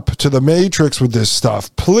up to the Matrix with this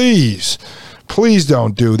stuff. Please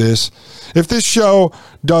don't do this. If this show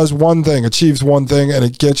does one thing, achieves one thing, and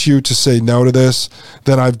it gets you to say no to this,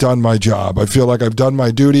 then I've done my job. I feel like I've done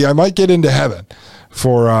my duty. I might get into heaven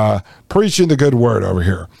for preaching the good word over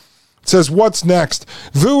here. It says, what's next?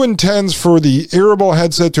 Vu intends for the Earable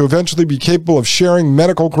headset to eventually be capable of sharing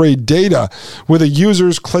medical-grade data with a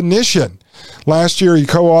user's clinician. Last year, he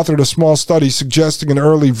co-authored a small study suggesting an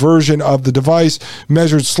early version of the device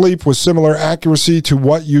measured sleep with similar accuracy to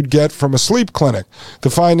what you'd get from a sleep clinic. The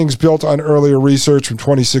findings built on earlier research from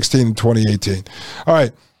 2016 and 2018. All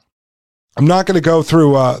right. I'm not going to go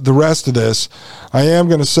through the rest of this. I am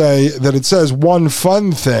going to say that it says one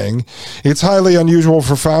fun thing. It's highly unusual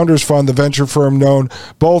for Founders Fund, the venture firm known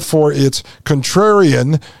both for its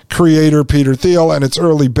contrarian creator, Peter Thiel, and its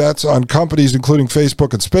early bets on companies, including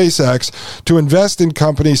Facebook and SpaceX, to invest in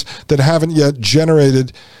companies that haven't yet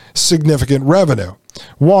generated significant revenue.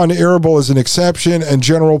 One, Earable is an exception, and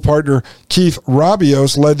general partner Keith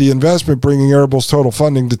Rabios led the investment, bringing Earable's total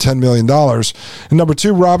funding to $10 million. And number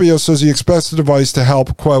two, Rabios says he expects the device to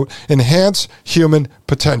help, quote, enhance human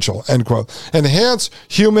potential, end quote. Enhance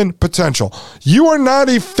human potential. You are not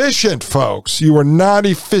efficient, folks. You are not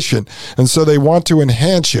efficient. And so they want to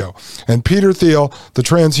enhance you. And Peter Thiel, the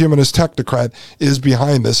transhumanist technocrat, is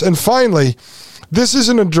behind this. And finally, this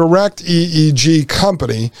isn't a direct EEG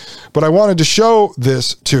company, but I wanted to show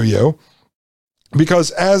this to you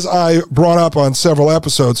because, as I brought up on several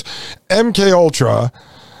episodes, MKUltra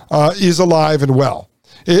is alive and well.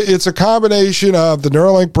 It's a combination of the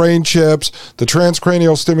Neuralink brain chips, the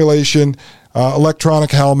transcranial stimulation,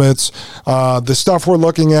 electronic helmets, the stuff we're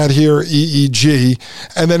looking at here, EEG,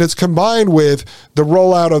 and then it's combined with the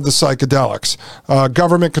rollout of the psychedelics,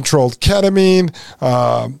 government-controlled ketamine,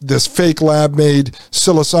 this fake lab-made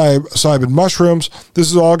psilocybin mushrooms.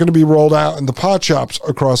 This is all going to be rolled out in the pot shops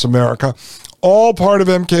across America. All part of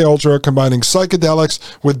MKUltra, combining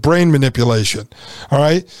psychedelics with brain manipulation. All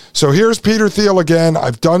right? So here's Peter Thiel again.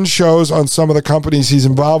 I've done shows on some of the companies he's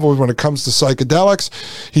involved with when it comes to psychedelics.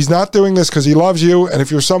 He's not doing this because he loves you, and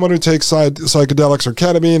if you're someone who takes psychedelics or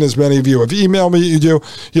ketamine, as many of you have emailed me you do,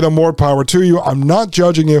 more power to you. I'm not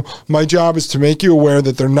judging you. My job is to make you aware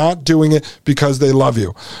that they're not doing it because they love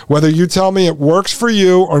you. Whether you tell me it works for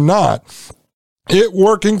you or not, it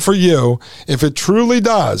working for you, if it truly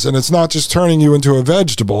does, and it's not just turning you into a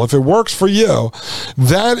vegetable, if it works for you,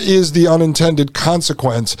 that is the unintended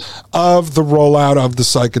consequence of the rollout of the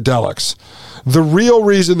psychedelics. The real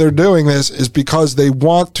reason they're doing this is because they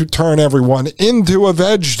want to turn everyone into a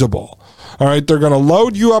vegetable. All right, they're going to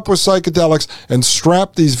load you up with psychedelics and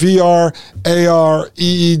strap these VR, AR,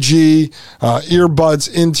 EEG,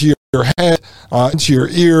 earbuds into your head, into your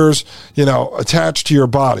ears, attached to your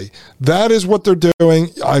body. That is what they're doing.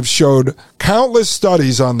 I've showed countless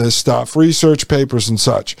studies on this stuff, research papers and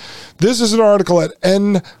such. This is an article at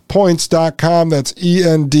endpoints.com. That's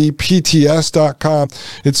ENDPTS.com.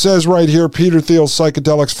 It says right here, Peter Thiel's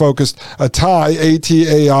psychedelics-focused Atai,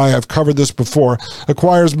 A-T-A-I, I've covered this before,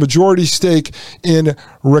 acquires majority stake in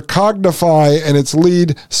Recognify and its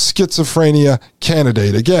lead schizophrenia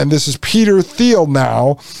candidate. Again, this is Peter Thiel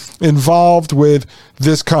now involved with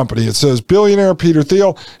this company. It says billionaire Peter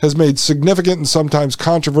Thiel has made significant and sometimes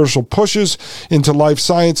controversial pushes into life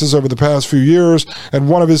sciences over the past few years, and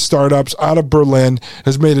one of his startups out of Berlin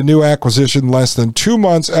has made a new acquisition less than 2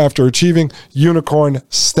 months after achieving unicorn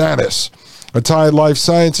status. Atai Life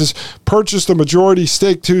Sciences purchased a majority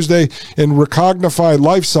stake Tuesday in Recognify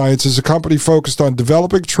Life Sciences, a company focused on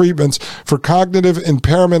developing treatments for cognitive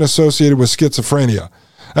impairment associated with schizophrenia.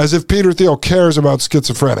 As if Peter Thiel cares about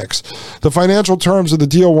schizophrenics. The financial terms of the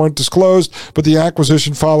deal weren't disclosed, but the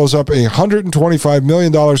acquisition follows up a $125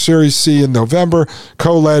 million Series C in November,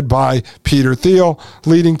 co-led by Peter Thiel,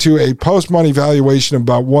 leading to a post-money valuation of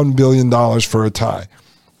about $1 billion for Atai.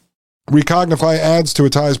 Recognify adds to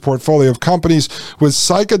Atai's portfolio of companies with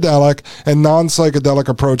psychedelic and non-psychedelic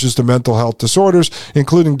approaches to mental health disorders,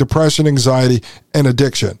 including depression, anxiety, and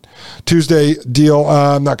addiction. Tuesday deal,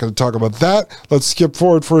 I'm not going to talk about that. Let's skip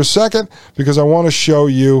forward for a second because I want to show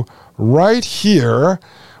you right here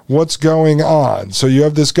what's going on. So you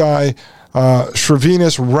have this guy,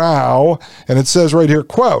 Sravinas Rao, and it says right here,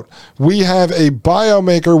 quote, "We have a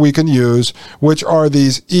biomarker we can use, which are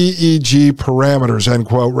these EEG parameters," end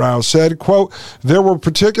quote. Rao said, quote, "There were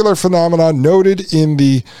particular phenomena noted in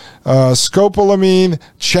the scopolamine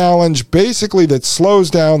challenge, basically that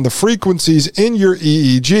slows down the frequencies in your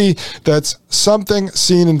EEG. That's something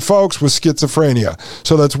seen in folks with schizophrenia.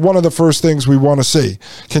 So that's one of the first things we want to see.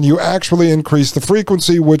 Can you actually increase the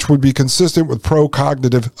frequency, which would be consistent with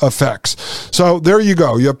pro-cognitive effects?" So there you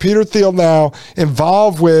go. You have Peter Thiel now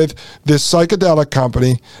involved with this psychedelic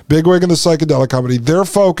company, bigwig in the psychedelic company. They're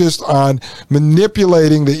focused on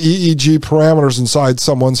manipulating the EEG parameters inside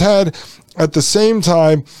someone's head. At the same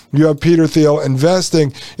time, you have Peter Thiel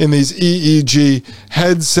investing in these EEG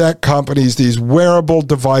headset companies, these wearable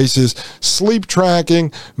devices, sleep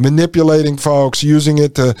tracking, manipulating folks, using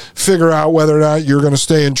it to figure out whether or not you're going to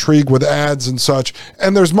stay intrigued with ads and such.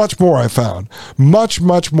 And there's much more I found. Much,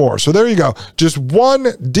 much more. So there you go. Just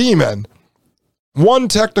one demon. One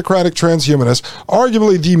technocratic transhumanist,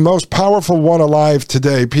 arguably the most powerful one alive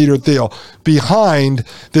today, Peter Thiel, behind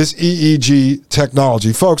this EEG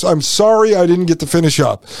technology. Folks, I'm sorry I didn't get to finish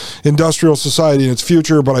up Industrial Society and its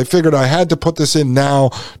future, but I figured I had to put this in now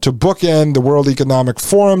to bookend the World Economic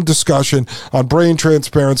Forum discussion on brain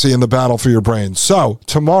transparency and the battle for your brain. So,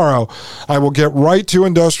 tomorrow, I will get right to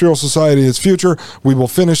Industrial Society and its future. We will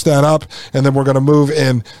finish that up, and then we're going to move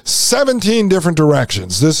in 17 different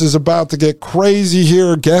directions. This is about to get crazy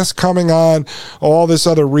here, guests coming on, all this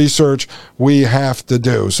other research we have to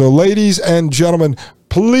do. So ladies and gentlemen,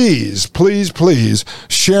 please, please, please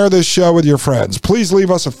share this show with your friends. Please leave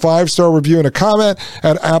us a 5-star review and a comment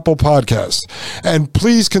at Apple Podcasts. And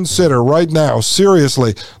please consider right now,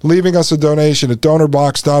 seriously, leaving us a donation at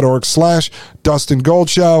donorbox.org/Dustin Gold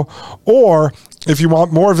Show, or if you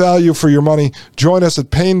want more value for your money, join us at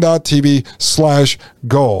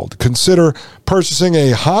pain.tv/gold. Consider purchasing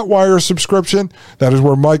a Hotwire subscription. That is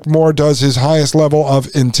where Mike Moore does his highest level of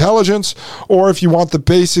intelligence. Or if you want the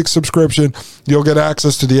basic subscription, you'll get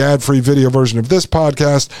access to the ad-free video version of this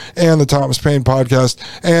podcast and the Thomas Paine podcast,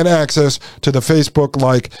 and access to the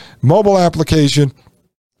Facebook-like mobile application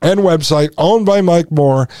and website owned by Mike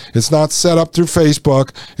Moore. It's not set up through Facebook.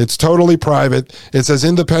 It's totally private. It's as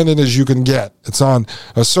independent as you can get. It's on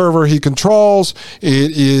a server he controls.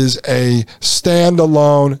 It is a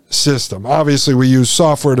standalone system. Obviously, we use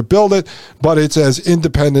software to build it, but it's as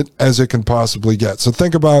independent as it can possibly get. So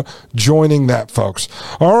think about joining that, folks.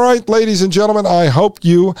 All right, ladies and gentlemen, I hope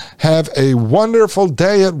you have a wonderful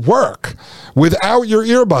day at work without your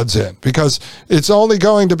earbuds in, because it's only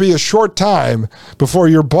going to be a short time before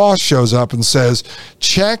your boss shows up and says,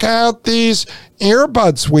 "Check out these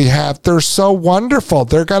earbuds we have. They're so wonderful.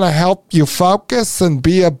 They're going to help you focus and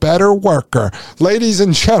be a better worker." Ladies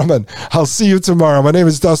and gentlemen, I'll see you tomorrow. My name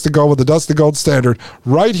is Dustin Gold with the Dustin Gold Standard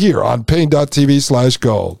right here on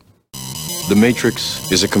pain.tv/gold. The Matrix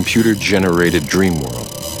is a computer-generated dream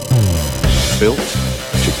world built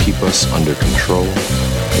to keep us under control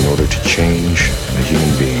in order to change a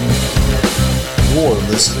human being. You're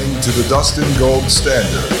listening to the Dustin Gold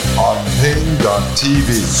Standard on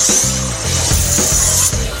pain.tv.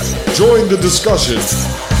 Join the discussion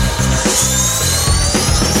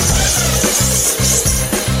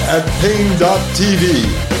at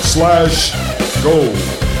pain.tv/gold.